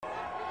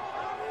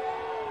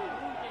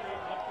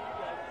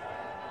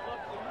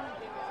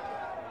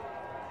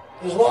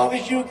As long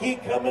as you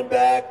keep coming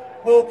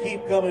back, we'll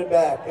keep coming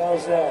back.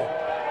 How's that?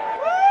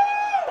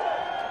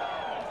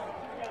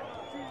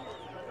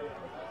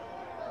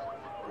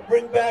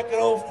 Bring back an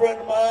old friend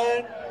of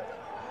mine.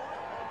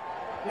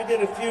 We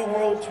did a few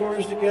world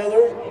tours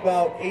together,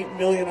 about 8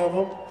 million of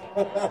them.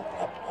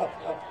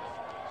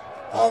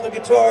 On the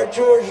guitar,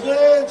 George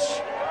Lynch.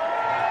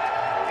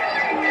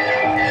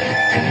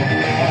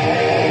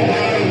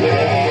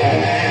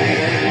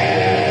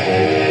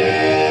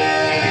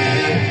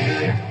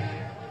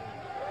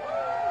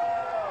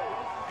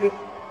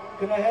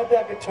 Can I have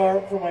that guitar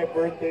for my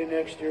birthday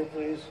next year,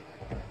 please?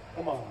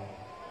 Come on.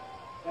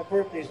 My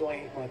birthday's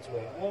only 8 months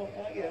away. No,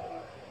 not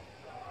yet.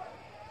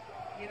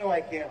 You know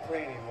I can't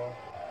play anymore.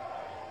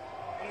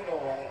 You know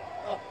what?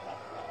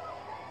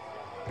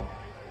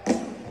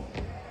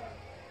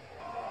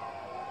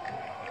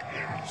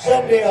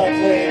 Someday I'll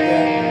play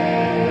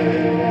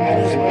again.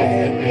 As my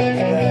hand gets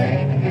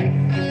back.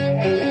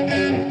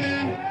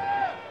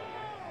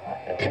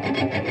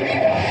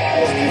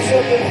 Let's do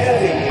something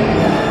heavy.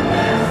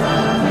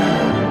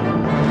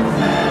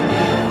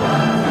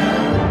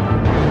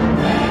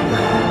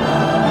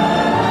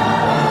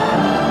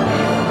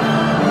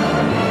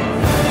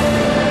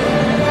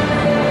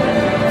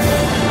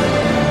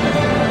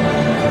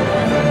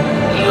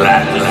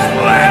 Let the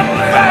Slam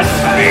Fest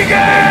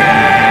begin!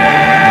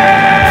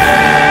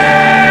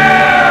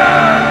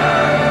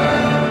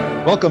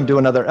 Welcome to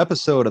another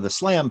episode of the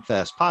Slam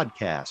Fest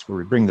podcast, where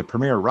we bring the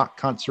premier rock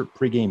concert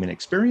pre-gaming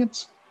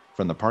experience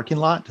from the parking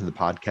lot to the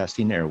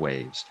podcasting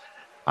airwaves.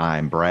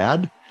 I'm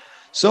Brad.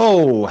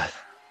 So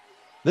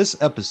this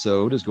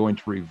episode is going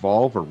to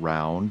revolve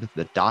around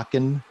the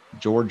Dokken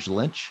George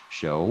Lynch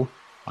show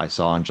I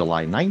saw on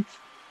July 9th,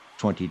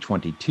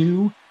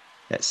 2022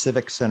 at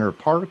Civic Center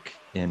Park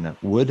in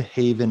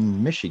Woodhaven,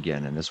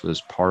 Michigan. And this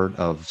was part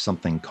of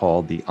something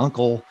called the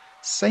Uncle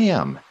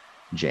Sam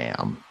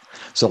Jam.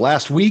 So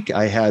last week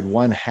I had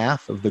one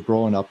half of the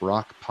Growing Up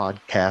Rock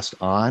podcast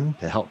on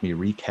to help me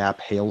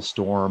recap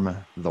Hailstorm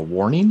The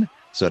Warning.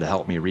 So to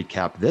help me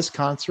recap this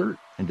concert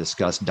and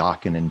discuss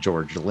Dokken and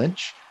George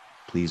Lynch,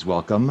 please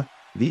welcome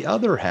the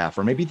other half,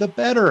 or maybe the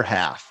better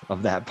half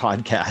of that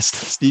podcast.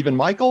 Stephen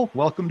Michael,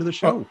 welcome to the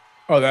show.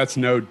 Oh, that's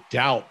no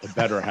doubt the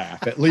better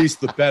half, at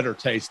least the better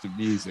taste of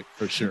music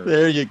for sure.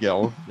 There you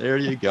go. There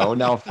you go.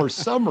 Now, for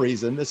some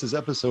reason, this is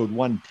episode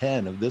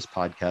 110 of this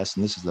podcast,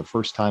 and this is the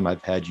first time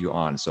I've had you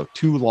on. So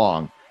too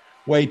long,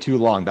 way too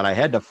long, but I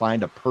had to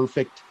find a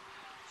perfect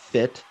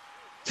fit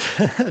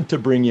to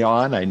bring you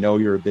on. I know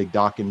you're a big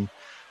Dokken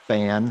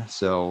fan,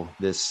 so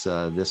this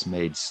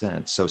made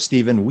sense. So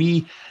Stephen,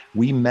 we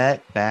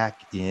met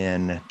back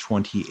in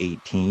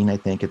 2018, I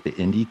think, at the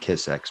Indie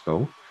Kiss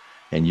Expo.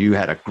 And you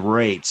had a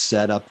great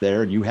setup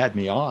there, and you had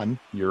me on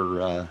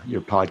your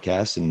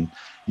podcast, and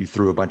you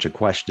threw a bunch of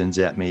questions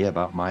at me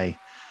about my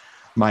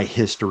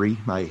history,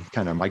 my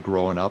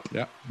growing up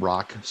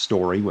rock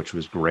story, which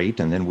was great.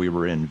 And then we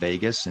were in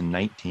Vegas in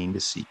 2019 to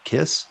see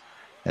Kiss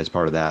as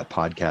part of that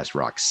Podcast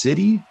Rock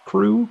City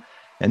crew.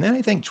 And then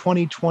I think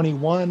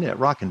 2021 at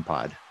Rockin'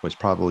 Pod was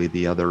probably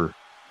the other.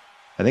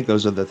 I think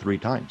those are the three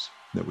times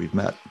that we've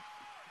met.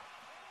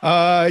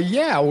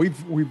 Yeah,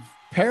 we've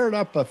paired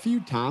up a few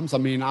times. I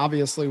mean,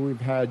 obviously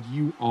we've had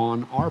you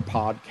on our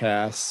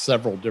podcast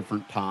several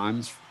different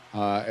times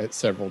at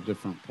several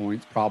different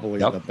points. Probably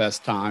the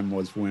best time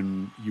was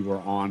when you were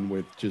on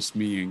with just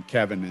me and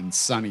Kevin, and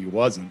Sonny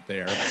wasn't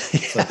there.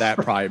 So that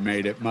probably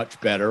made it much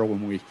better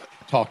when we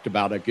talked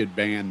about a good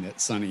band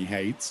that Sonny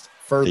hates.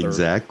 Further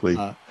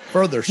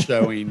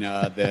showing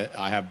that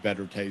I have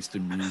better taste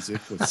in music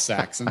with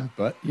Saxon,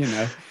 but you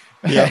know.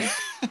 Yeah,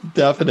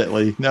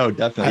 definitely. No,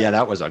 definitely. Yeah,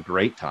 that was a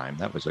great time.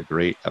 That was a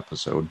great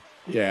episode.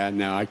 Yeah,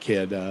 no, I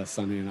kid.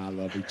 Sonny and I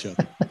love each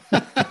other.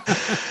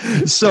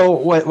 So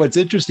what's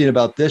interesting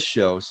about this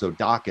show, so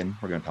Dokken,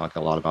 we're going to talk a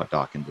lot about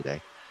Dokken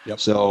today. Yep.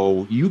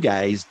 So you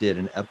guys did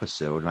an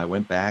episode, and I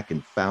went back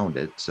and found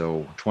it.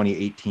 So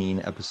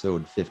 2018,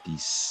 episode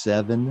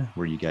 57,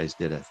 where you guys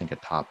did, I think, a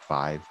top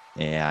 5.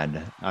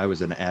 And I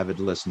was an avid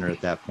listener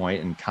at that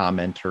point and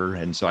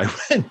commenter. And so I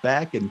went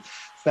back and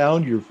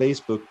found your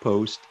Facebook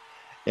post,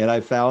 and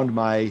I found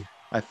my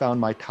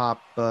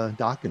top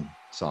Dokken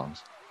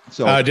songs.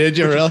 So did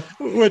you really?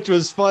 Which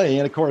was funny.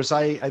 And of course,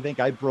 I think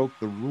I broke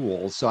the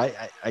rules. So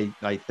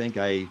I think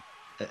I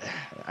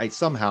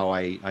somehow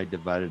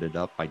divided it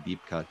up by deep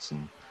cuts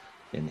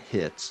and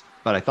hits.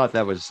 But I thought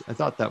that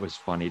was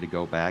funny to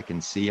go back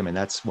and see. I mean,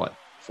 that's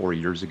 4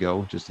 years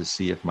ago, just to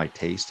see if my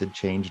taste had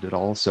changed at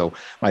all. So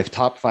my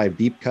top 5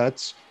 deep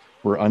cuts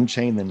were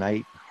Unchain the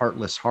Night,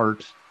 Heartless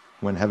Heart,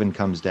 When Heaven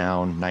Comes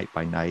Down, Night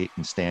by Night,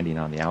 and Standing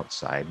on the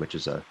Outside, which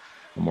is a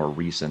more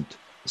recent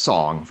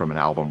song from an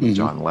album with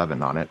John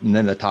Levin on it. And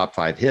then the top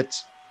 5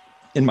 hits: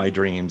 In My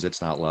Dreams,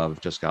 It's Not Love,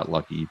 Just Got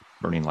Lucky,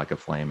 Burning Like a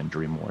Flame, and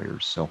Dream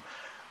Warriors. So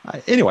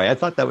anyway, I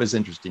thought that was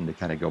interesting to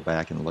kind of go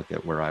back and look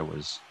at where I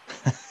was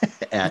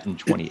at in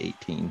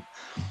 2018.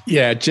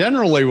 Yeah,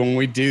 generally when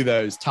we do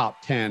those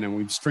top 10, and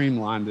we've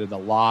streamlined it a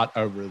lot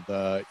over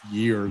the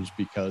years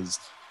because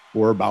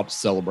we're about to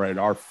celebrate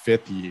our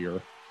 5th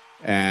year.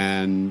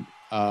 And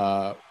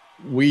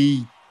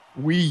we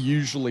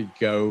usually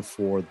go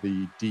for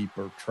the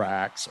deeper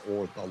tracks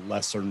or the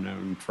lesser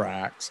known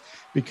tracks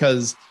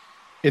because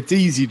it's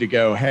easy to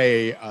go,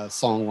 hey, a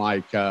song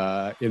like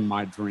In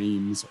My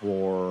Dreams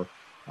or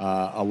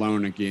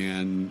Alone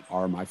Again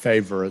are my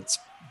favorites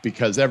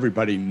because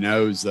everybody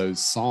knows those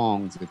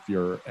songs if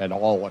you're at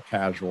all a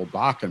casual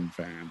Dokken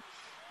fan.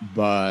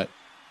 But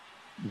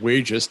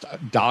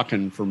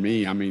Dokken for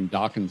me, I mean,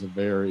 Dokken's a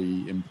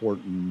very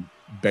important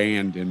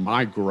band in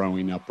my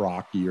growing up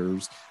rock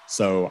years.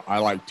 So I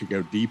like to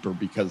go deeper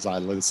because I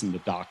listen to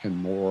Dokken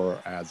more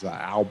as an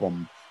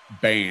album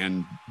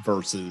band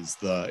versus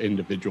the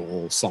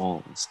individual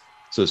songs.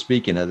 So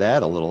speaking of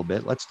that a little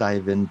bit, let's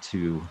dive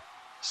into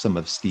some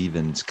of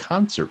Steven's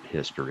concert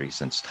history,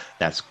 since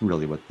that's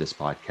really what this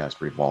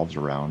podcast revolves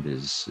around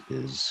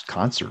is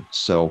concerts.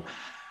 So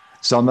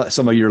some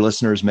of your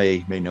listeners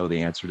may know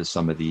the answer to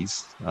some of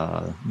these,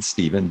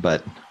 Steven,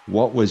 but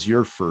what was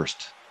your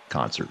first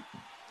concert?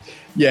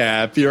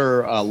 Yeah, if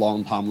you're a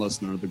longtime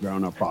listener of the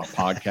Grown Up Rock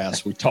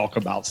podcast, we talk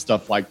about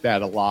stuff like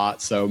that a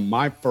lot. So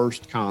my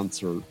first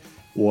concert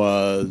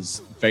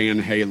was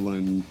Van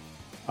Halen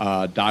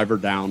Diver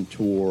Down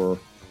tour,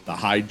 the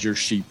Hide Your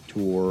Sheep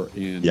tour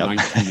in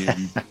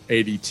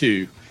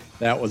 1982.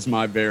 That was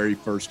my very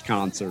first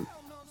concert.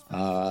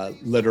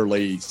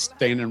 Literally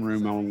standing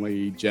room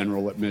only,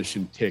 general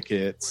admission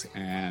tickets.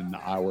 And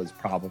I was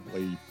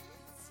probably,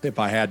 if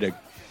I had to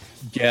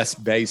guess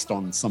based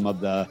on some of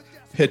the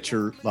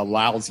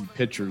lousy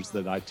pictures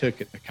that I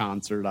took at the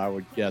concert, I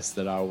would guess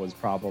that I was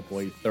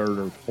probably third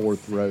or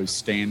fourth row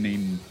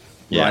standing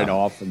right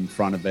off in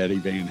front of Eddie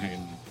Van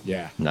Halen.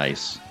 Yeah.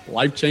 Nice.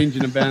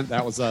 Life-changing event.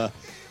 That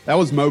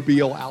was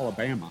Mobile,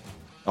 Alabama.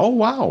 Oh,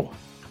 wow.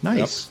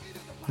 Nice.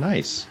 Yep.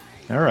 Nice.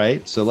 All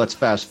right. So let's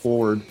fast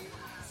forward.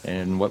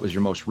 And what was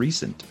your most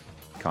recent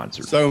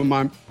concert? So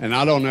and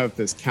I don't know if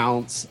this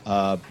counts,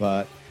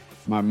 but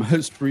my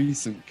most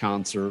recent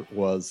concert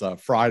was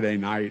Friday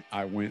night.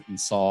 I went and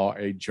saw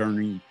a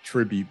Journey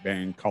tribute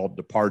band called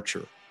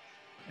Departure.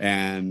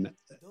 And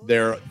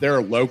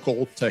they're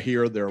local to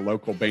here. They're a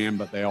local band,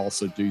 but they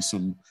also do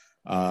some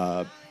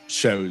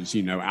shows,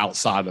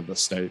 outside of the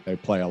state. They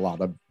play a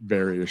lot of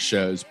various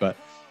shows. But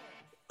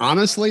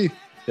honestly,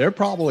 they're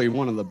probably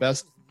one of the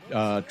best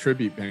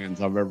tribute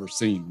bands I've ever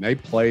seen. They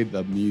play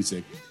the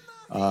music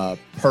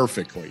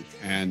perfectly.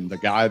 And the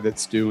guy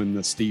that's doing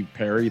the Steve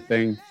Perry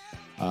thing,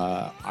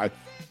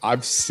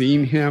 I've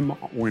seen him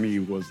when he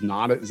was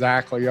not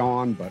exactly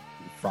on, but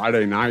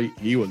Friday night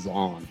he was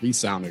on. He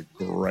sounded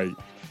great.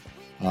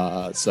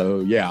 So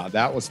yeah,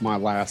 that was my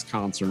last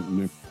concert.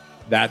 And if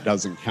that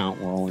doesn't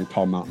count, we're only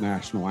talking about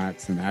national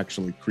acts and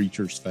actually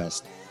Creatures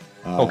Fest.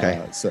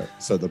 Okay.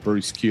 So the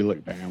Bruce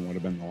Kulick band would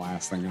have been the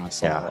last thing I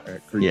saw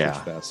at Creatures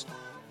Fest.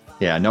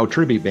 Yeah, no,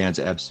 tribute bands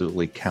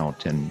absolutely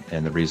count. And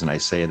the reason I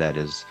say that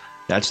is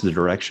that's the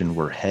direction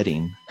we're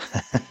heading,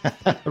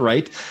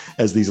 right?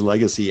 As these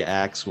legacy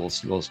acts will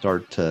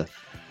start to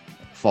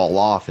fall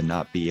off and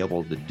not be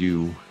able to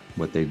do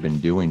what they've been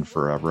doing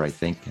forever. I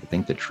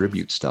think the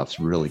tribute stuff's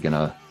really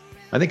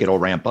I think it'll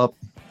ramp up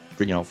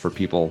for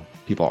people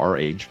our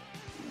age.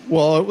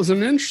 Well, it was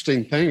an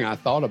interesting thing. I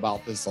thought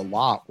about this a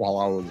lot while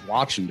I was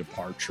watching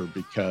Departure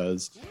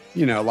because,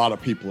 a lot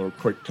of people are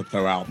quick to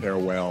throw out there,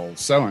 well,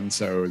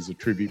 so-and-so is a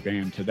tribute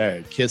band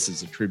today. Kiss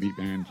is a tribute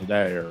band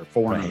today, or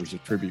Foreigner is a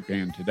tribute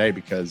band today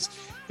because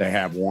they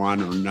have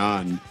one or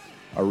none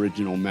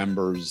original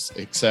members,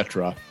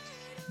 etc.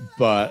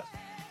 But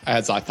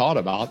as I thought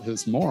about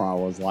this more, I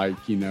was like,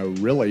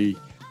 really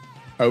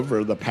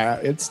over the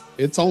past,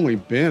 it's only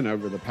been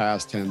over the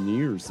past 10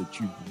 years that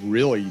you've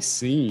really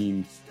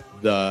seen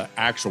the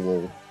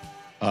actual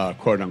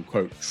quote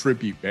unquote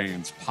tribute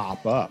bands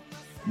pop up.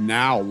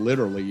 Now,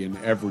 literally in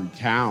every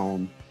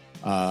town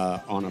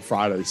on a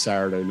Friday,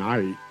 Saturday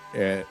night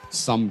at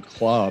some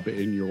club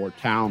in your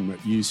town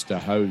that used to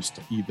host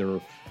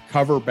either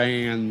cover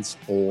bands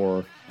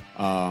or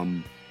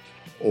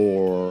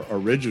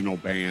original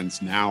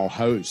bands now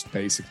host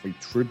basically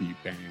tribute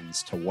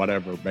bands to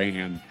whatever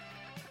band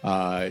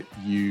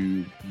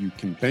you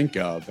can think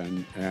of.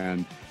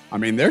 And I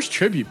mean, there's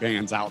tribute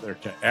bands out there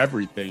to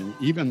everything,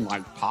 even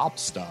like pop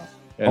stuff.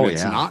 And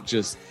it's not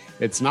just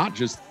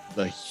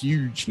the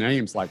huge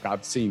names. Like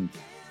I've seen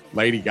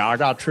Lady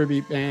Gaga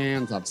tribute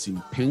bands. I've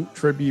seen Pink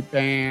tribute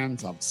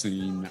bands. I've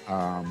seen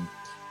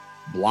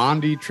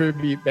Blondie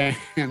tribute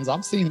bands.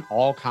 I've seen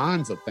all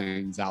kinds of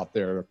things out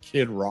there,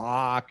 Kid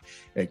Rock,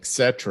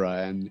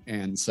 etc.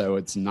 And so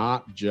it's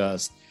not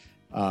just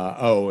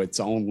it's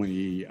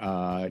only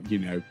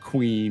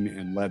Queen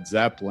and Led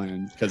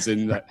Zeppelin, because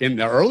in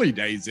the early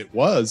days it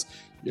was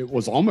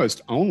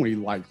almost only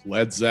like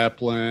Led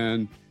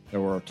Zeppelin.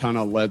 There were a ton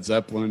of Led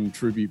Zeppelin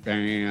tribute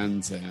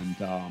bands, and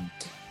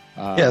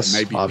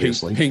maybe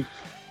obviously Pink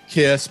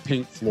Kiss,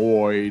 Pink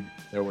Floyd.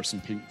 There were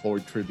some Pink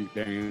Floyd tribute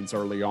bands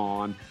early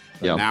on,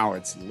 but now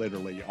it's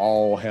literally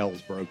all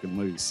hell's broken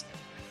loose.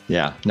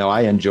 Yeah, no,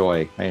 I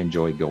enjoy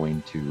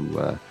going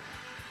to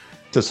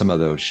to some of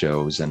those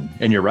shows. And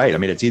you're right. I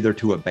mean, it's either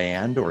to a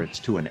band or it's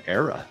to an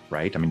era,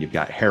 right? I mean, you've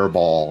got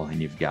Hairball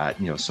and you've got,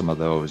 some of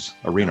those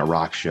Arena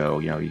Rock Show,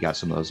 you got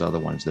some of those other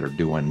ones that are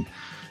doing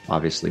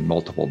obviously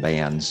multiple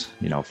bands,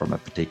 from a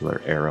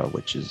particular era,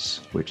 which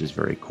is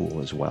very cool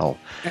as well.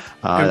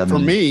 And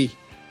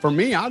for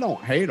me, I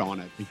don't hate on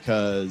it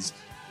because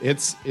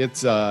it's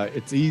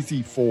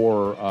easy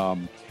for,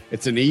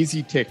 it's an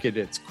easy ticket.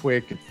 It's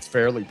quick. It's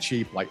fairly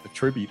cheap. Like the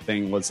tribute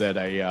thing was at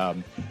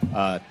a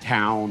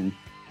town,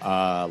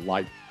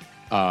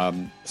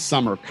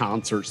 summer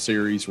concert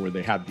series where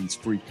they have these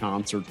free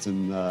concerts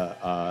in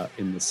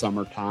the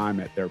summertime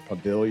at their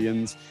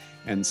pavilions.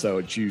 And so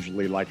it's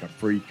usually like a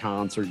free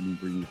concert. You can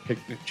bring your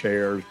picnic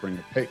chairs, bring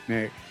a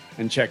picnic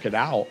and check it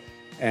out.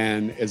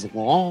 And as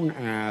long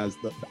as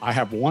I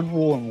have one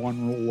rule and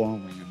one rule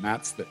only, and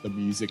that's that the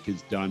music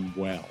is done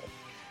well.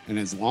 And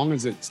as long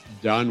as it's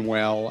done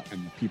well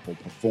and the people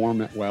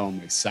perform it well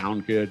and they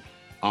sound good,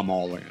 I'm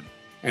all in.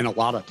 And a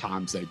lot of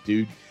times they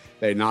do.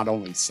 They not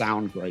only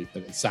sound great,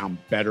 but they sound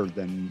better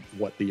than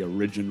what the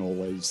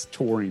original is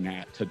touring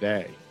at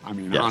today. I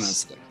mean, yes.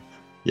 Honestly.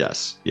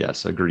 Yes.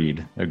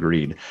 Agreed.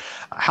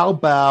 How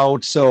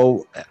about,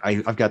 so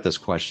I've got this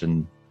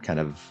question kind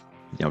of,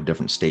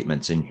 different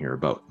statements in here,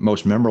 but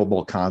most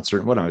memorable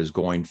concert. What I was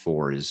going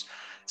for is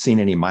seeing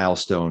any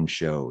milestone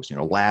shows,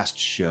 last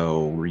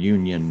show,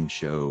 reunion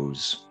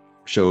shows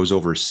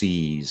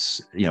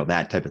overseas,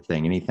 that type of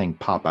thing. Anything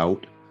pop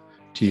out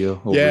to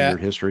you over your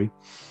history?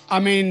 I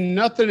mean,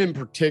 nothing in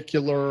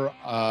particular.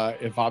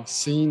 If I've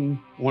seen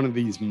one of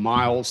these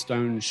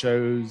milestone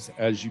shows,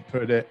 as you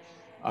put it,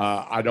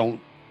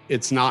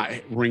 it's not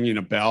ringing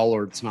a bell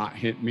or it's not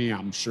hit me,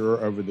 I'm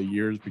sure, over the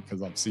years,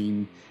 because I've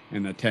seen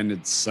and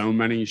attended so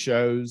many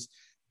shows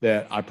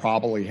that I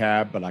probably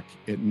have, but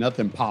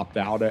nothing popped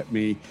out at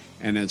me.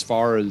 And as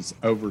far as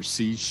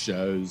overseas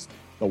shows,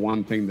 the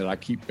one thing that I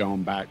keep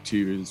going back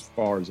to as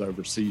far as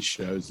overseas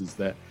shows is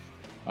that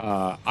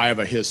I have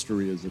a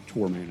history as a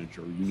tour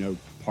manager,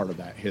 part of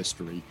that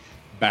history.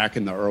 Back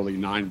in the early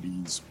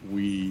 90s,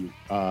 we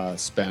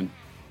spent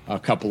a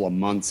couple of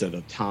months at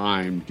a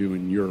time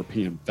doing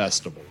European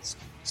festivals.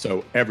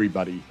 So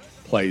everybody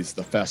plays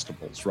the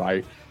festivals,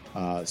 right?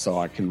 So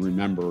I can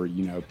remember,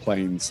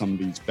 playing some of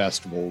these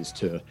festivals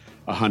to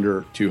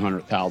 100,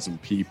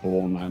 200,000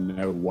 people. And I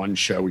know one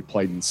show we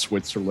played in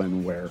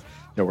Switzerland where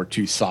there were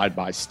two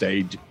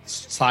side-by-side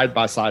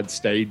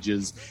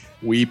stages.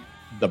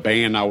 The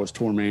band I was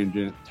tour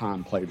managing at the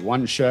time played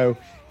one show.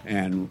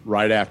 And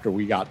right after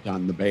we got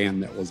done, the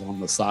band that was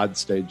on the side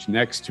stage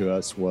next to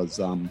us was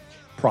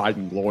Pride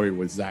and Glory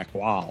with Zakk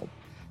Wylde.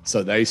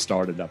 So they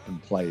started up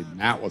and played, and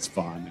that was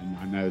fun. And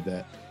I know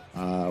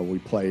that we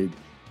played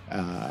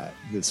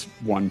this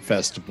one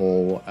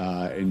festival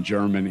in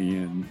Germany,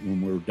 and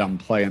when we were done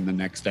playing, the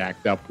next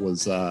act up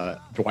was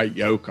Dwight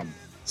Yoakam.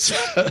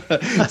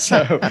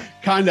 So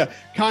kind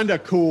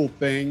of cool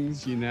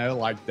things,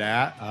 like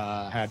that.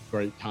 Had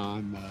great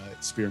time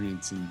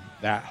experiencing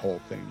that whole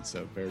thing.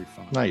 So very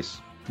fun.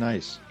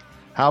 Nice.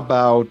 How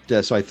about,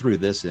 so I threw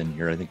this in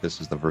here. I think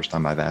this is the first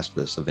time I've asked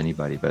this of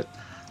anybody, but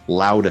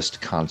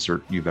loudest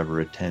concert you've ever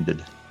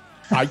attended?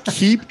 I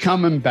keep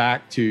coming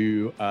back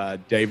to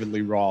David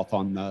Lee Roth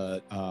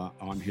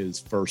on his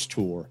first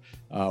tour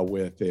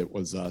it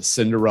was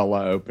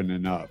Cinderella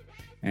opening up.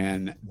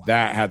 And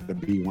that had to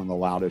be one of the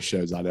loudest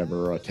shows I'd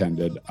ever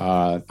attended.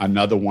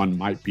 Another one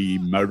might be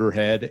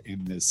Motorhead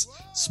in this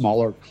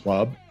smaller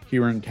club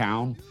here in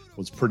town.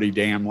 Was pretty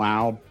damn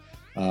loud.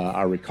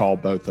 I recall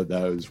both of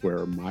those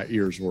where my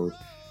ears were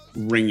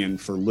ringing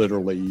for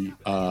literally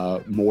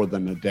more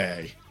than a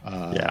day,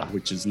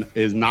 which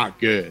is not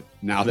good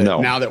now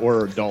that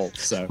we're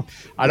adults. So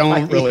I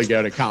don't really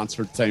go to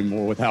concerts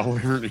anymore without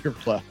wearing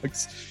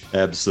earplugs.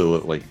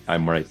 Absolutely.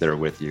 I'm right there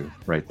with you.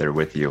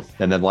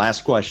 And then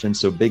last question.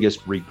 So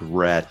biggest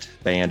regret,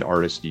 band,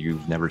 artist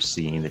you've never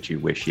seen that you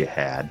wish you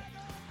had?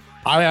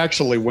 I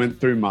actually went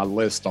through my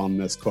list on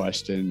this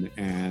question,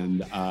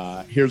 and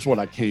here's what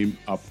I came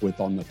up with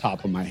on the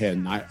top of my head.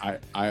 And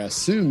I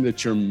assume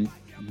that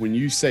when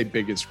you say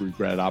biggest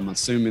regret, I'm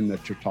assuming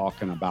that you're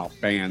talking about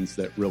bands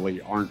that really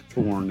aren't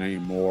touring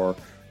anymore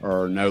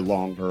or are no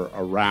longer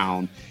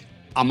around.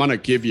 I'm going to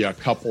give you a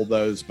couple of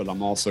those, but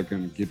I'm also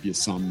going to give you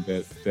some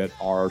that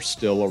are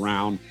still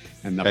around.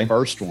 And the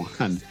first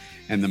one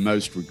and the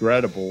most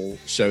regrettable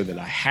show that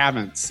I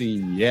haven't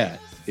seen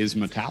yet is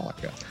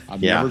Metallica.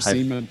 I've never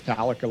seen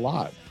Metallica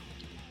live.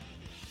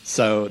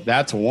 So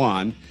that's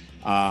one.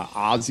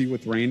 Ozzy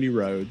with Randy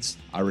Rhoads,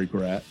 I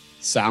regret.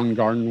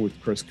 Soundgarden with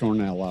Chris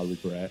Cornell, I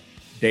regret.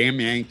 Damn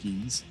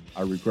Yankees,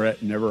 I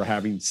regret never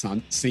having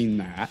seen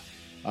that.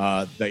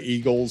 The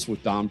Eagles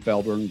with Don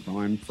Felder and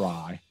Glenn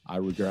Frey, I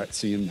regret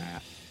seeing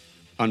that.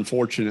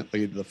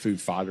 Unfortunately, the Foo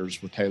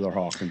Fighters with Taylor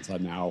Hawkins, I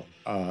now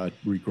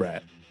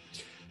regret.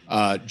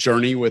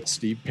 Journey with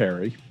Steve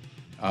Perry,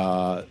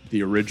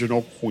 the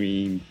original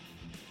Queen,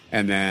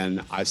 and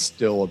then I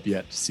still have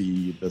yet to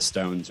see the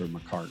Stones or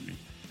McCartney.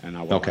 and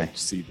I would like to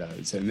see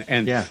those.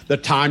 And the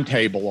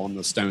timetable on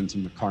the Stones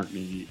and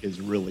McCartney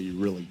is really,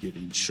 really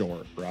getting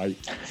short, right?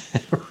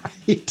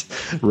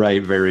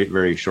 Right. Very,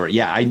 very short.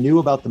 Yeah, I knew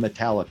about the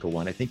Metallica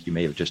one. I think you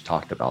may have just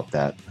talked about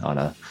that on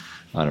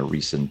a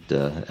recent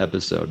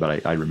episode,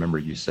 but I remember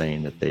you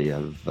saying that they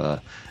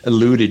have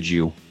eluded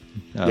you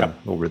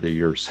over the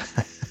years.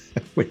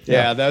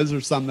 Yeah, those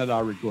are some that I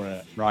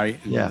regret, right?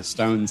 And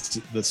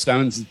the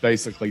Stones is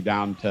basically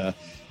down to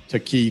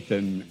Keith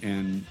and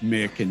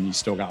Mick, and you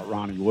still got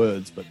Ronnie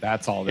Woods, but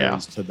that's all there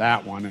is to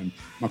that one. And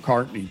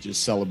McCartney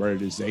just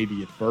celebrated his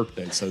 80th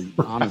birthday, so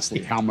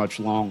honestly, how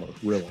much longer,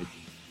 really?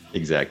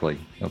 Exactly.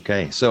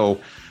 Okay, so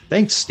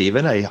thanks,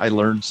 Stephen. I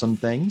learned some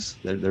things.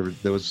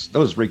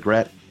 Those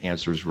regret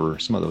answers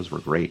some of those were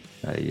great.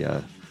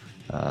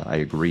 I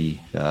agree.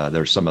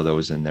 There's some of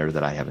those in there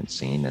that I haven't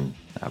seen, and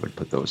I would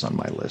put those on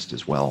my list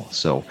as well.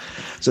 So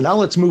now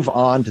let's move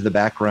on to the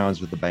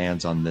backgrounds with the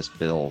bands on this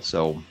bill.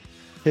 So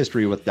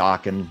history with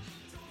Dokken,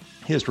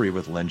 history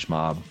with Lynch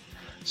Mob.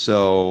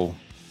 So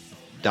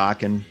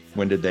Dokken,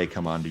 when did they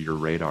come onto your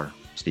radar,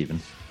 Stephen?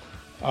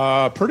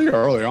 Pretty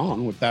early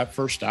on with that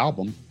first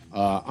album,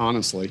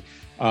 honestly.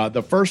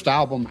 The first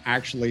album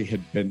actually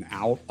had been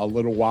out a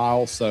little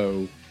while,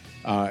 so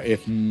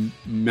if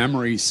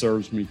memory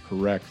serves me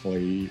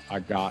correctly, I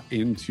got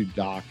into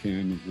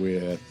Dokken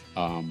with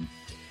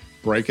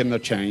Breaking the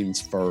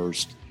Chains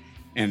first,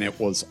 and it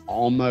was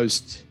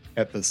almost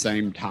at the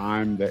same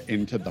time that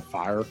Into the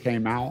Fire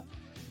came out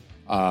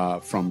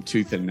from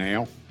Tooth and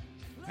Nail.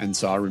 And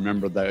so I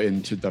remember the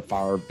Into the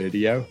Fire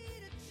video.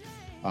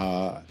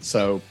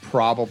 So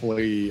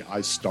probably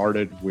I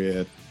started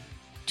with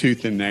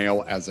Tooth and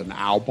Nail as an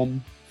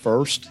album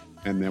first,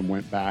 and then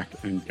went back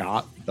and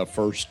got the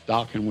first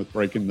Dokken with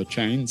Breaking the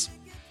Chains.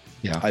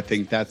 Yeah, I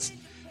think that's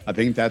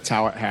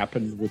how it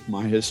happened with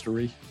my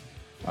history,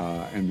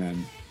 and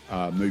then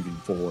moving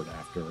forward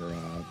after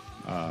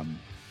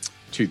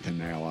Tooth and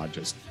Nail, I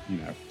just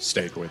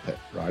stayed with it.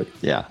 Right?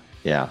 Yeah,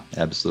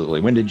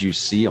 absolutely. When did you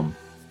see them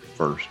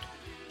first?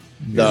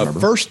 The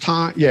first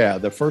time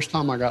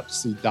I got to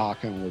see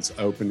Dokken was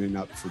opening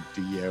up for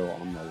Dio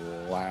on the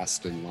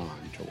Last in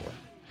Line tour.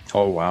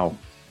 Oh wow.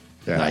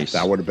 Yeah, nice.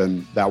 That would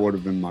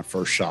have been my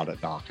first shot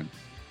at Dokken.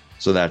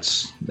 So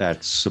that's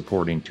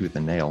supporting Tooth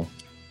and Nail,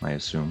 I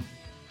assume.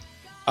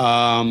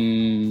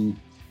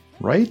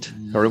 Right?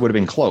 Or it would have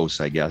been close,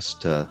 I guess.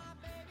 It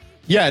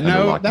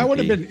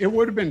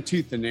would have been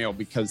Tooth and Nail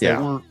because they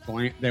weren't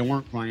quite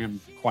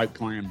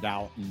glammed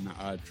out and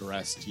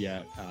dressed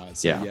yet.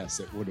 Yes,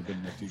 it would have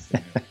been the Tooth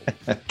and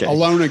Nail. Okay.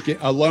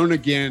 Alone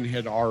Again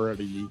had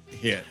already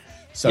hit.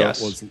 So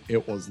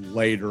it was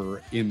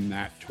later in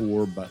that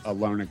tour, but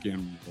Alone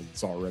Again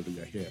was already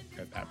a hit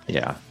at that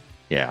point.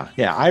 Yeah.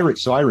 I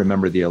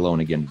remember the Alone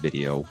Again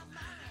video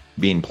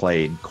being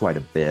played quite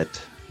a bit,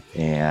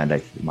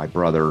 and my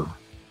brother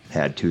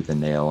had Tooth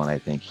and Nail, and I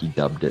think he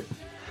dubbed it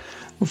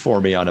for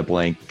me on a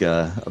blank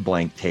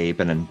tape.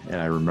 And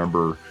I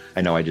remember,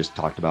 I know I just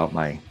talked about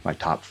my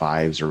top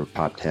fives or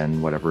top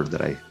 10, whatever,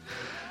 that I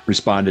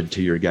responded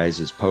to your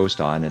guys'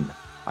 post on, and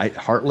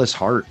Heartless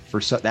Heart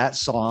that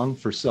song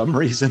for some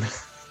reason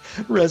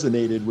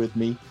resonated with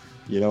me,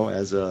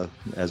 as a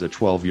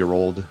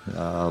 12-year-old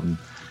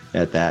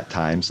at that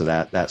time. So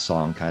that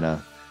song kind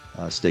of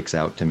sticks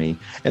out to me.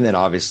 And then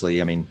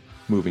obviously,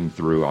 moving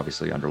through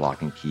Under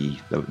Lock and Key,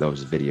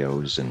 those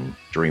videos and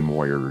Dream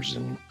Warriors,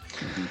 and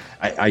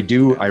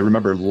I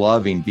remember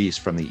loving Beast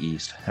from the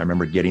East. I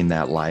remember getting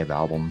that live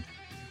album,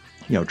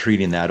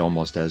 treating that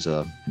almost as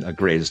a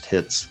greatest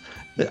hits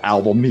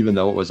album, even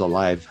though it was a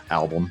live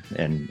album,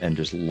 and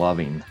just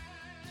loving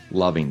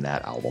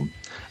that album,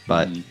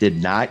 but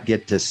did not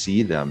get to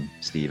see them,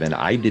 Stephen.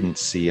 I didn't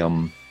see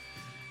them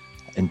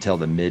until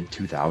the mid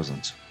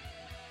 2000s.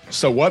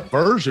 So what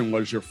version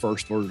was your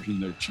first version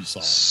that you saw?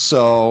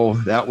 So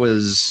that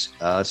was,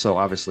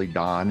 obviously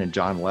Don and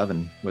John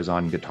Levin was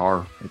on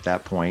guitar at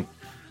that point.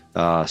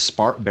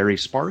 Barry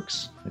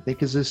Sparks, I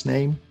think is his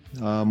name,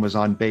 was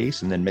on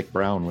bass, and then Mick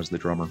Brown was the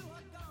drummer.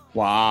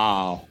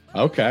 Wow.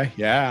 Okay.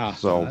 Yeah.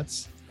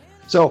 It's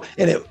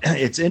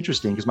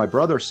interesting because my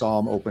brother saw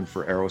him open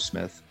for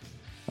Aerosmith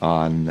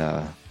on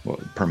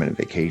Permanent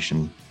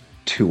Vacation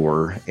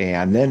tour,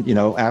 and then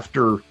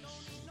after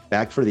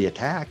Back for the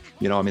Attack,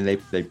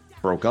 they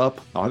broke up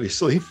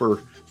obviously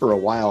for a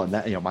while, and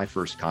that my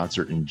first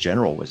concert in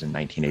general was in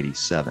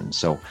 1987.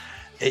 So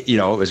it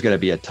was going to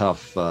be a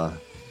tough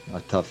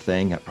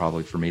thing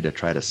probably for me to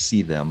try to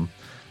see them.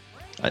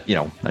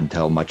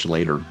 Until much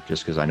later,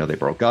 just because I know they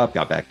broke up,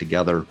 got back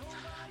together,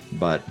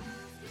 but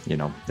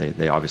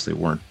they obviously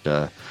weren't.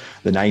 The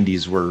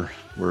 90s were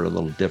a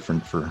little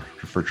different for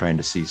trying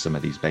to see some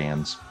of these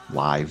bands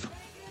live.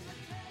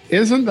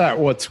 Isn't that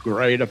what's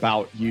great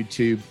about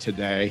YouTube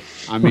today?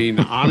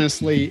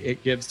 Honestly,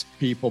 it gives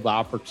people the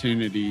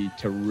opportunity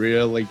to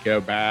really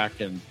go back,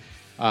 and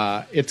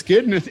it's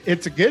good and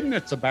it's a good and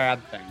it's a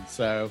bad thing.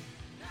 So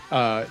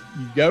you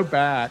go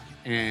back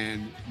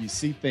and you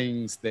see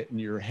things that in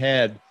your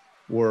head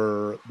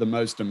were the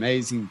most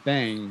amazing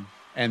thing,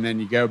 and then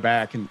you go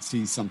back and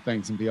see some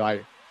things and be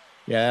like,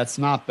 it's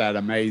not that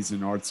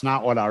amazing, or it's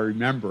not what I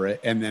remember it.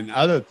 And then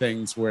other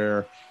things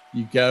where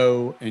you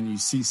go and you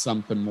see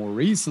something more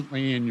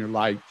recently and you're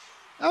like,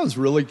 that was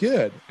really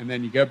good. And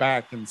then you go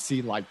back and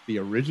see like the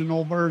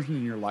original version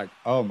and you're like,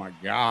 oh my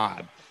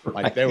God,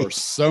 like they were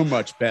so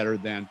much better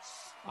than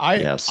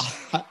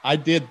I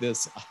did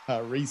this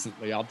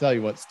recently. I'll tell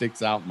you what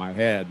sticks out in my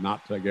head,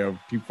 not to go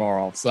too far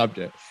off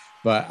subject,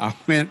 but I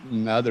went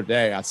and the other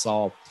day I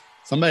saw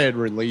somebody had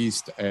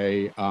released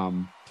a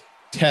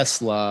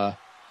Tesla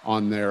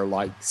on their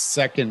like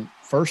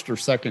first or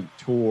second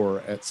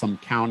tour at some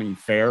county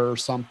fair or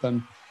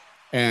something.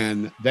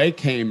 And they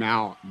came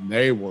out and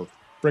they were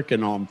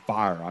freaking on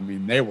fire. I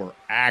mean, they were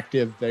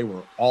active. They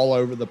were all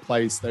over the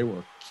place. They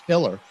were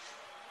killer.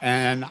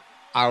 And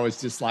I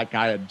was just like,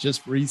 I had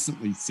just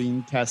recently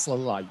seen Tesla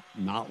like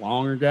not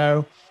long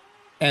ago,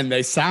 and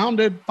they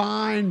sounded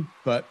fine,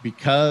 but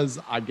because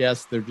I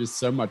guess they're just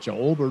so much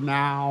older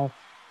now,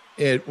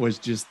 it was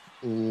just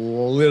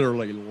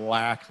literally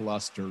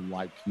lackluster,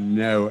 like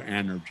no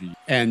energy.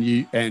 And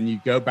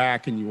you go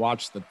back and you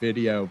watch the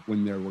video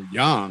when they were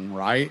young,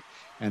 right?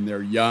 And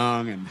they're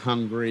young and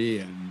hungry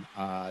and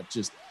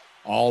just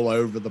all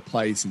over the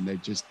place, and they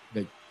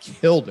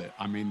killed it.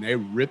 I mean, they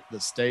ripped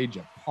the stage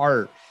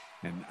apart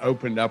and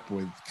opened up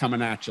with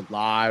Coming At You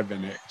Live,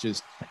 and it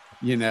just,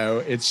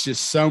 it's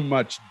just so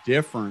much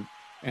different.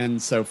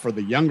 And so for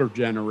the younger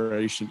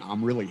generation,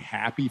 I'm really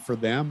happy for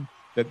them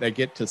that they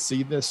get to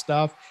see this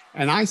stuff.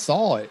 And I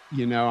saw it,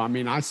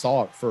 I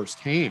saw it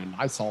firsthand.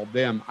 I saw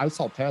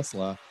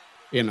Tesla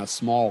in a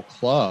small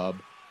club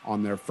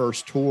on their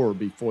first tour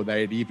before they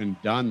had even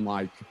done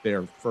like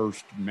their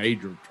first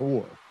major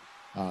tour.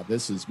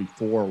 This is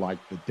before like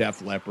the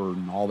Def Leppard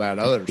and all that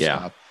other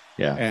stuff.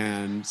 Yeah.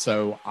 And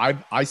so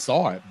I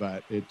saw it,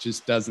 but it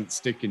just doesn't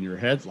stick in your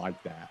head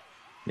like that.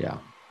 Yeah.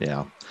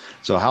 Yeah.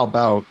 So how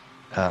about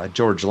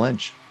George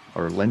Lynch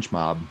or Lynch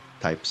Mob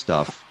type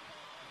stuff?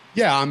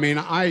 Yeah. I mean,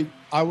 I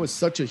was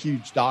such a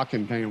huge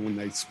Dokken fan when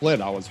they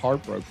split. I was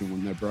heartbroken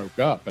when they broke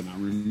up. And I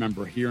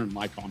remember hearing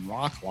like on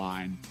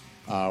Rockline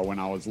when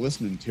I was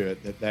listening to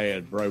it that they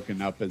had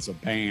broken up as a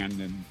band.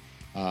 And,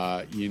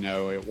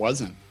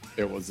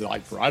 it was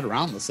like right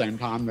around the same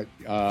time that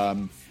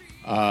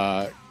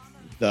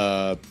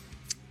the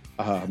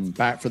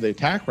Back for the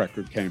Attack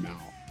record came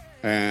out,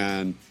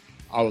 and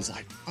I was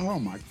like, oh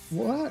my,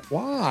 what,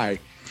 why?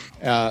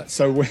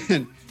 So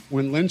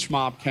when Lynch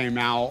Mob came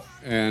out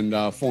and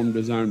formed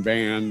his own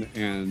band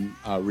and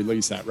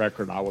released that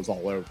record, I was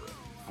all over it.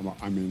 I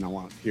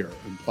want to hear it.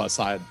 And plus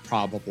I had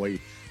probably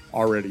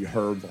already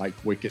heard like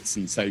Wicked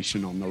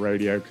Sensation on the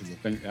radio, because I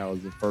think that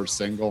was the first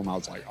single, and I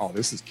was like, oh,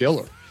 this is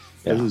killer.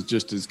 Yeah. This is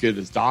just as good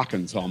as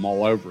Dokken, so I'm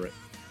all over it.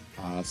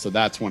 So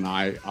that's when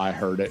I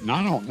heard it. And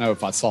I don't know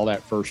if I saw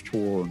that first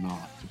tour or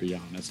not, to be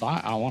honest.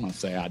 I want to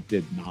say I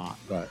did not,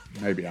 but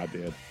maybe I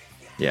did.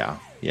 Yeah.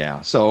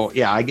 Yeah. So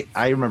yeah,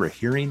 I remember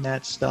hearing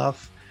that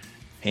stuff,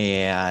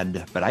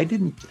 but I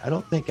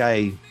don't think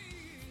I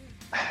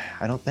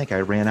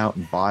ran out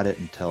and bought it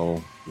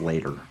until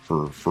later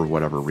for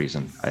whatever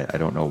reason. I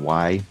don't know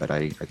why, but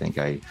I think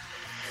I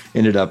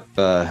ended up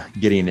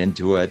getting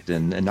into it.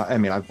 And I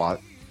mean, I bought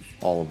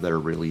all of their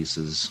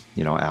releases,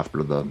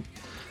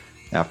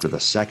 after the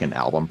second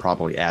album,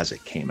 probably as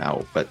it came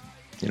out, but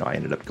I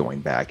ended up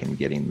going back and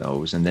getting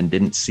those, and then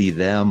didn't see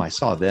them. I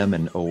saw them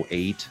in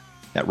 2008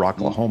 at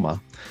Rocklahoma.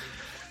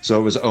 So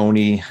it was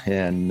Oni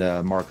and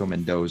Marco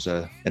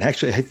Mendoza, and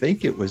actually I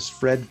think it was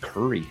Fred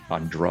Curry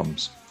on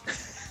drums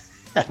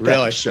at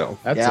that show.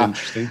 That's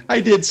interesting.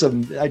 I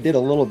did a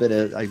little bit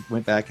of, I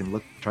went back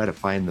and try to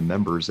find the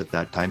members at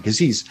that time,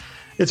 because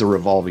it's a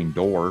revolving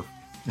door.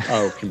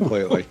 Oh,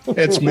 completely.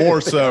 It's more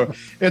so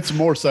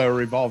a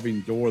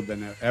revolving door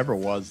than it ever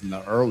was in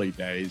the early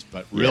days,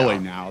 but really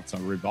now it's a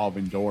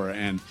revolving door.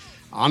 And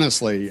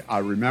honestly, I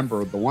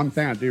remember the one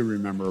thing I do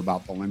remember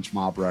about the Lynch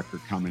Mob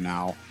record coming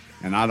out,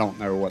 and I don't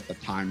know what the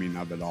timing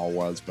of it all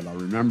was, but I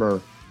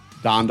remember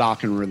Don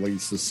Dokken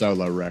released a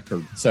solo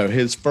record. So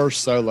his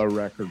first solo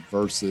record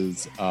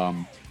versus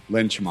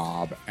Lynch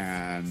Mob,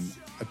 and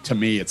to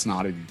me, it's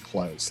not even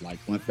close. Like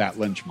that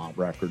Lynch Mob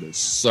record is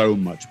so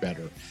much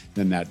better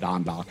than that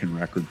Don Dokken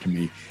record to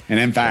me. And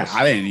in fact,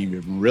 I didn't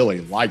even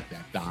really like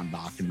that Don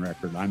Dokken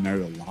record. I know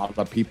a lot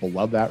of people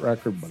love that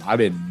record, but I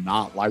did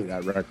not like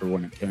that record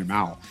when it came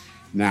out.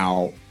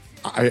 Now,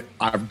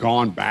 I've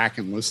gone back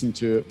and listened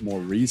to it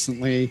more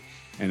recently,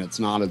 and it's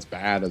not as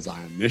bad as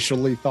I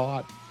initially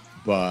thought,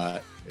 but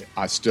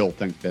I still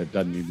think that it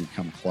doesn't even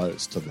come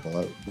close to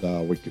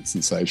the Wicked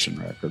Sensation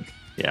record.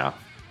 Yeah.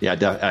 Yeah,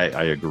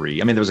 I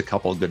agree. I mean, there was a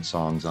couple of good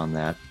songs on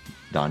that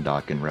Don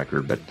Dokken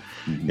record, but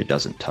it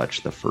doesn't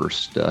touch the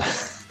first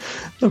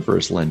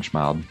Lynch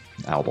Mob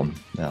album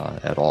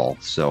at all.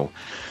 So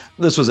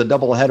this was a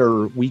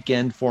doubleheader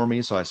weekend for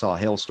me. So I saw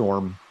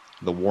Hailstorm,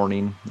 The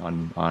Warning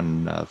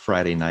on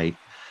Friday night,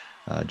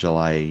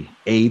 July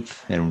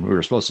 8th, and we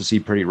were supposed to see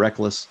Pretty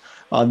Reckless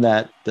on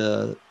that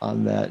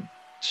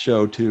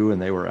show too, and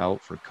they were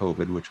out for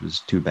COVID, which was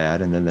too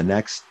bad. And then the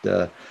next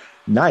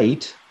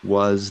night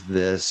was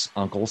this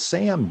Uncle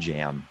Sam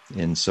jam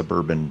in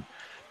suburban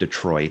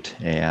Detroit.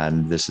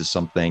 And this is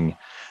something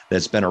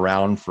that's been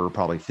around for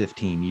probably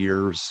 15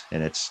 years,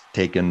 and it's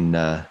taken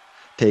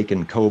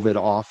COVID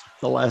off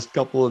the last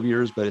couple of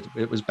years, but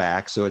it was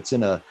back. So it's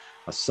in a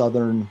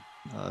southern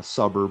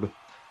suburb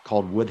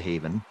called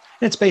Woodhaven. And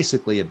it's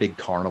basically a big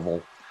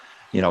carnival,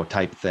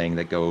 type thing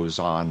that goes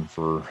on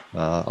for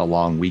a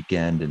long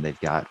weekend, and they've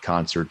got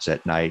concerts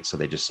at night. So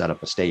they just set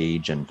up a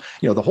stage, and,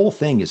 the whole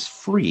thing is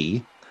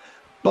free,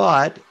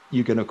 but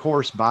you can of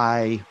course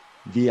buy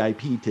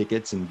VIP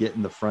tickets and get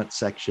in the front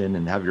section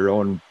and have your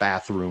own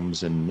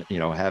bathrooms and,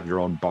 have your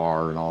own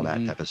bar and all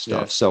that type of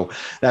stuff. Yeah. So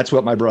that's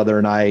what my brother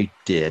and I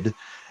did.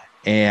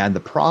 And the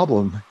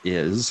problem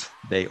is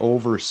they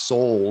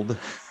oversold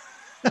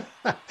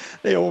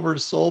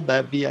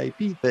that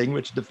VIP thing,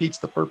 which defeats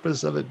the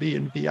purpose of it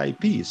being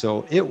VIP.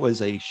 So it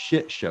was a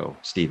shit show,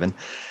 Stephen.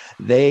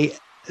 They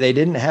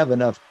didn't have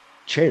enough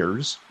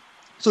chairs.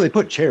 So they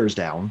put chairs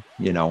down,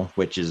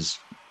 which is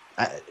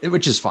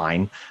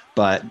fine,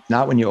 but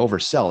not when you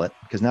oversell it,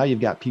 because now you've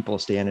got people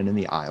standing in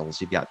the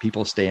aisles. You've got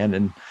people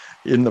standing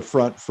in the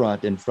front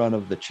in front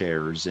of the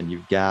chairs, and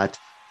you've got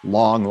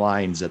long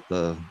lines at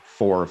the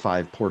 4 or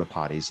 5 porta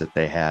potties that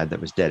they had that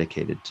was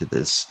dedicated to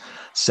this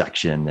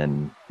section.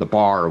 And the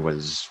bar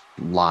was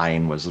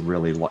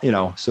really,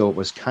 so it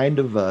was kind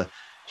of a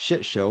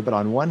shit show. But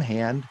on one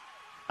hand,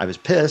 I was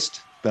pissed,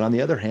 but on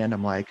the other hand,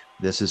 I'm like,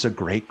 this is a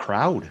great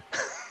crowd.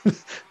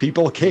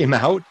 People came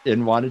out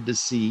and wanted to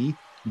see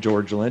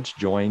George Lynch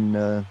join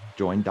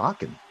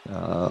Dokken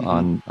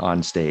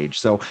on stage.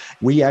 So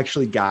we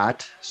actually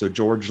got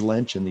George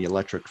Lynch and the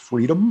Electric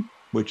Freedom,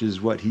 which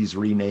is what he's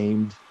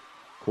renamed,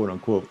 quote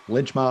unquote,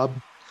 Lynch Mob,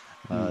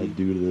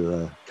 due to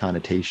the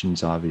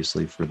connotations,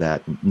 obviously, for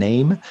that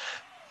name.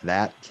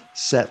 That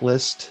set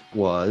list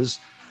was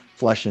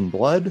Flesh and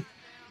Blood,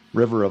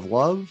 River of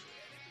Love,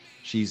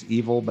 She's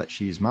Evil But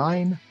She's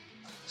Mine,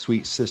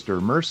 Sweet Sister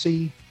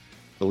Mercy,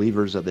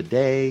 Believers of the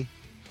Day,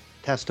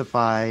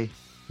 Testify,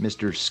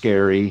 Mr.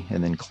 Scary,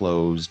 and then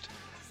closed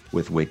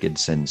with Wicked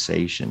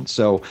Sensation.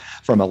 So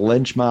from a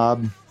Lynch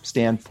Mob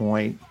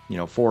standpoint,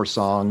 4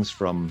 songs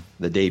from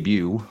the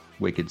debut,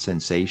 Wicked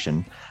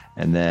Sensation,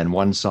 and then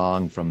 1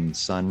 song from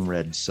Sun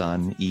Red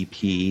Sun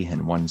EP,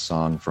 and 1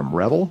 song from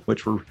Rebel,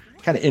 which were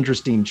kind of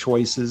interesting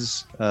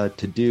choices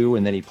to do.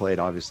 And then he played,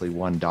 obviously,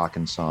 1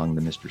 Dokken song,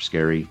 the Mr.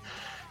 Scary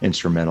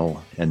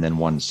instrumental, and then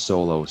 1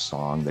 solo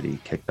song that he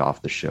kicked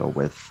off the show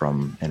with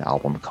from an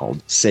album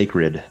called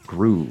Sacred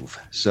Groove.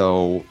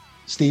 So,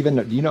 Stephen,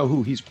 do you know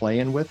who he's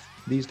playing with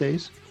these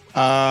days?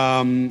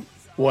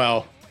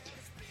 Well,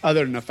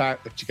 other than the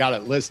fact that you got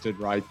it listed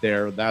right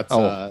there, that's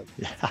who's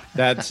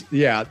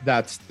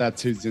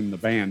in the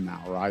band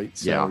now, right?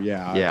 So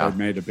they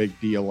made a big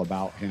deal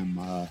about him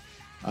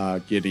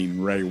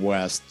getting Ray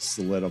West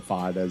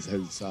solidified as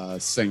his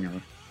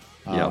singer.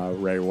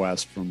 Ray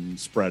West from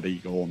Spread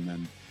Eagle, and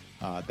then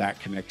that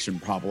connection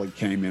probably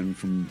came in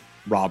from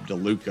Rob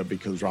DeLuca,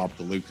 because Rob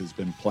DeLuca's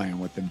been playing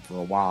with him for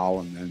a while,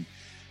 and then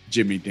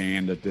Jimmy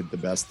Danda did the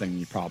best thing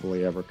he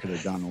probably ever could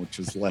have done, which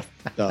is left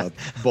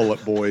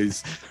Bullet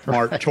Boys,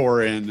 Mark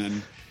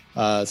Torin,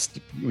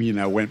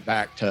 and went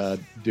back to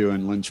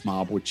doing Lynch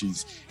Mob, which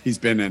he's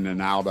been in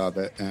and out of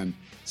it. And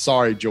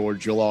sorry,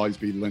 George, you'll always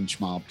be Lynch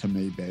Mob to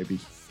me, baby.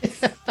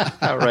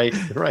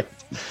 Right.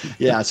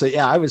 Yeah. So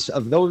I was,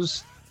 of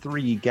those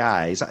 3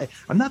 guys,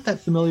 I'm not that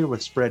familiar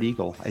with Spread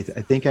Eagle. I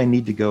think I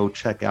need to go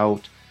check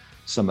out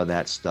some of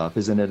that stuff.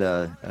 Isn't it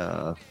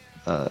a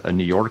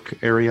New York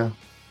area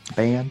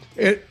band?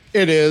 It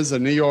is a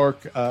New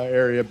York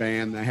area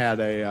band. They had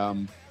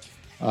a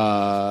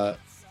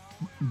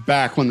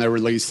back when they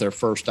released their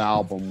first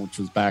album, which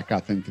was back,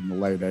 I think, in the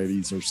late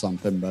 80s or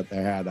something, but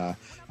they had a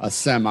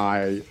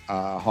semi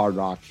hard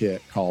rock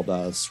hit called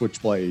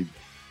Switchblade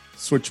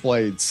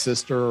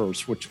Sister or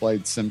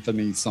Switchblade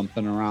Symphony,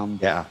 something around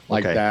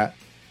that.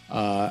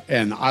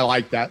 And I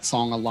like that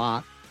song a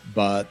lot,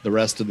 but the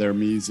rest of their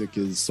music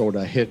is sort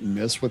of hit and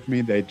miss with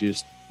me.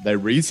 They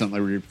recently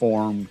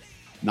reformed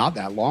not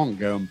that long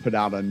ago and put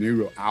out a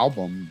new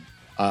album,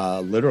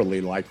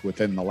 literally like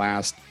within the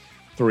last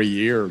 3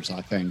 years,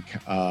 I think,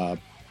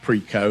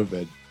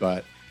 pre-COVID,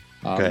 but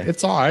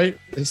it's all right.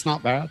 It's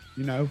not bad,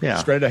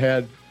 straight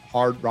ahead,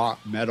 hard rock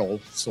metal,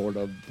 sort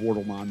of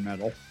borderline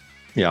metal.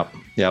 Yep.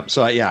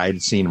 So I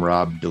had seen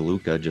Rob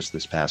DeLuca just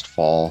this past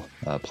fall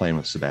playing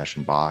with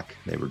Sebastian Bach.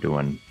 They were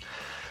doing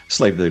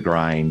Slave to the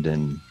Grind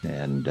and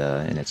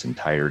in its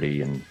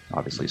entirety, and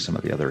obviously some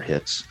of the other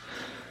hits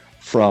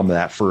from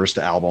that first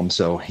album.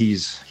 So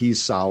he's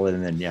solid.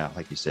 And then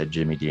like you said,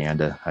 Jimmy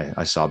Danda.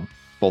 I saw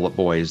Bullet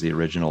Boys, the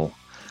original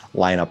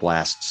lineup,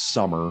 last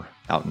summer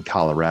out in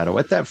Colorado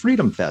at that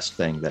Freedom Fest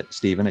thing that,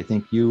 Stephen, I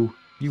think you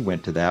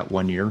went to that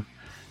one year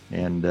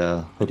and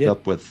hooked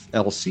up with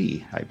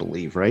LC, I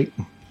believe, right?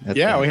 We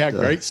had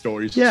great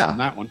stories on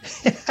that one.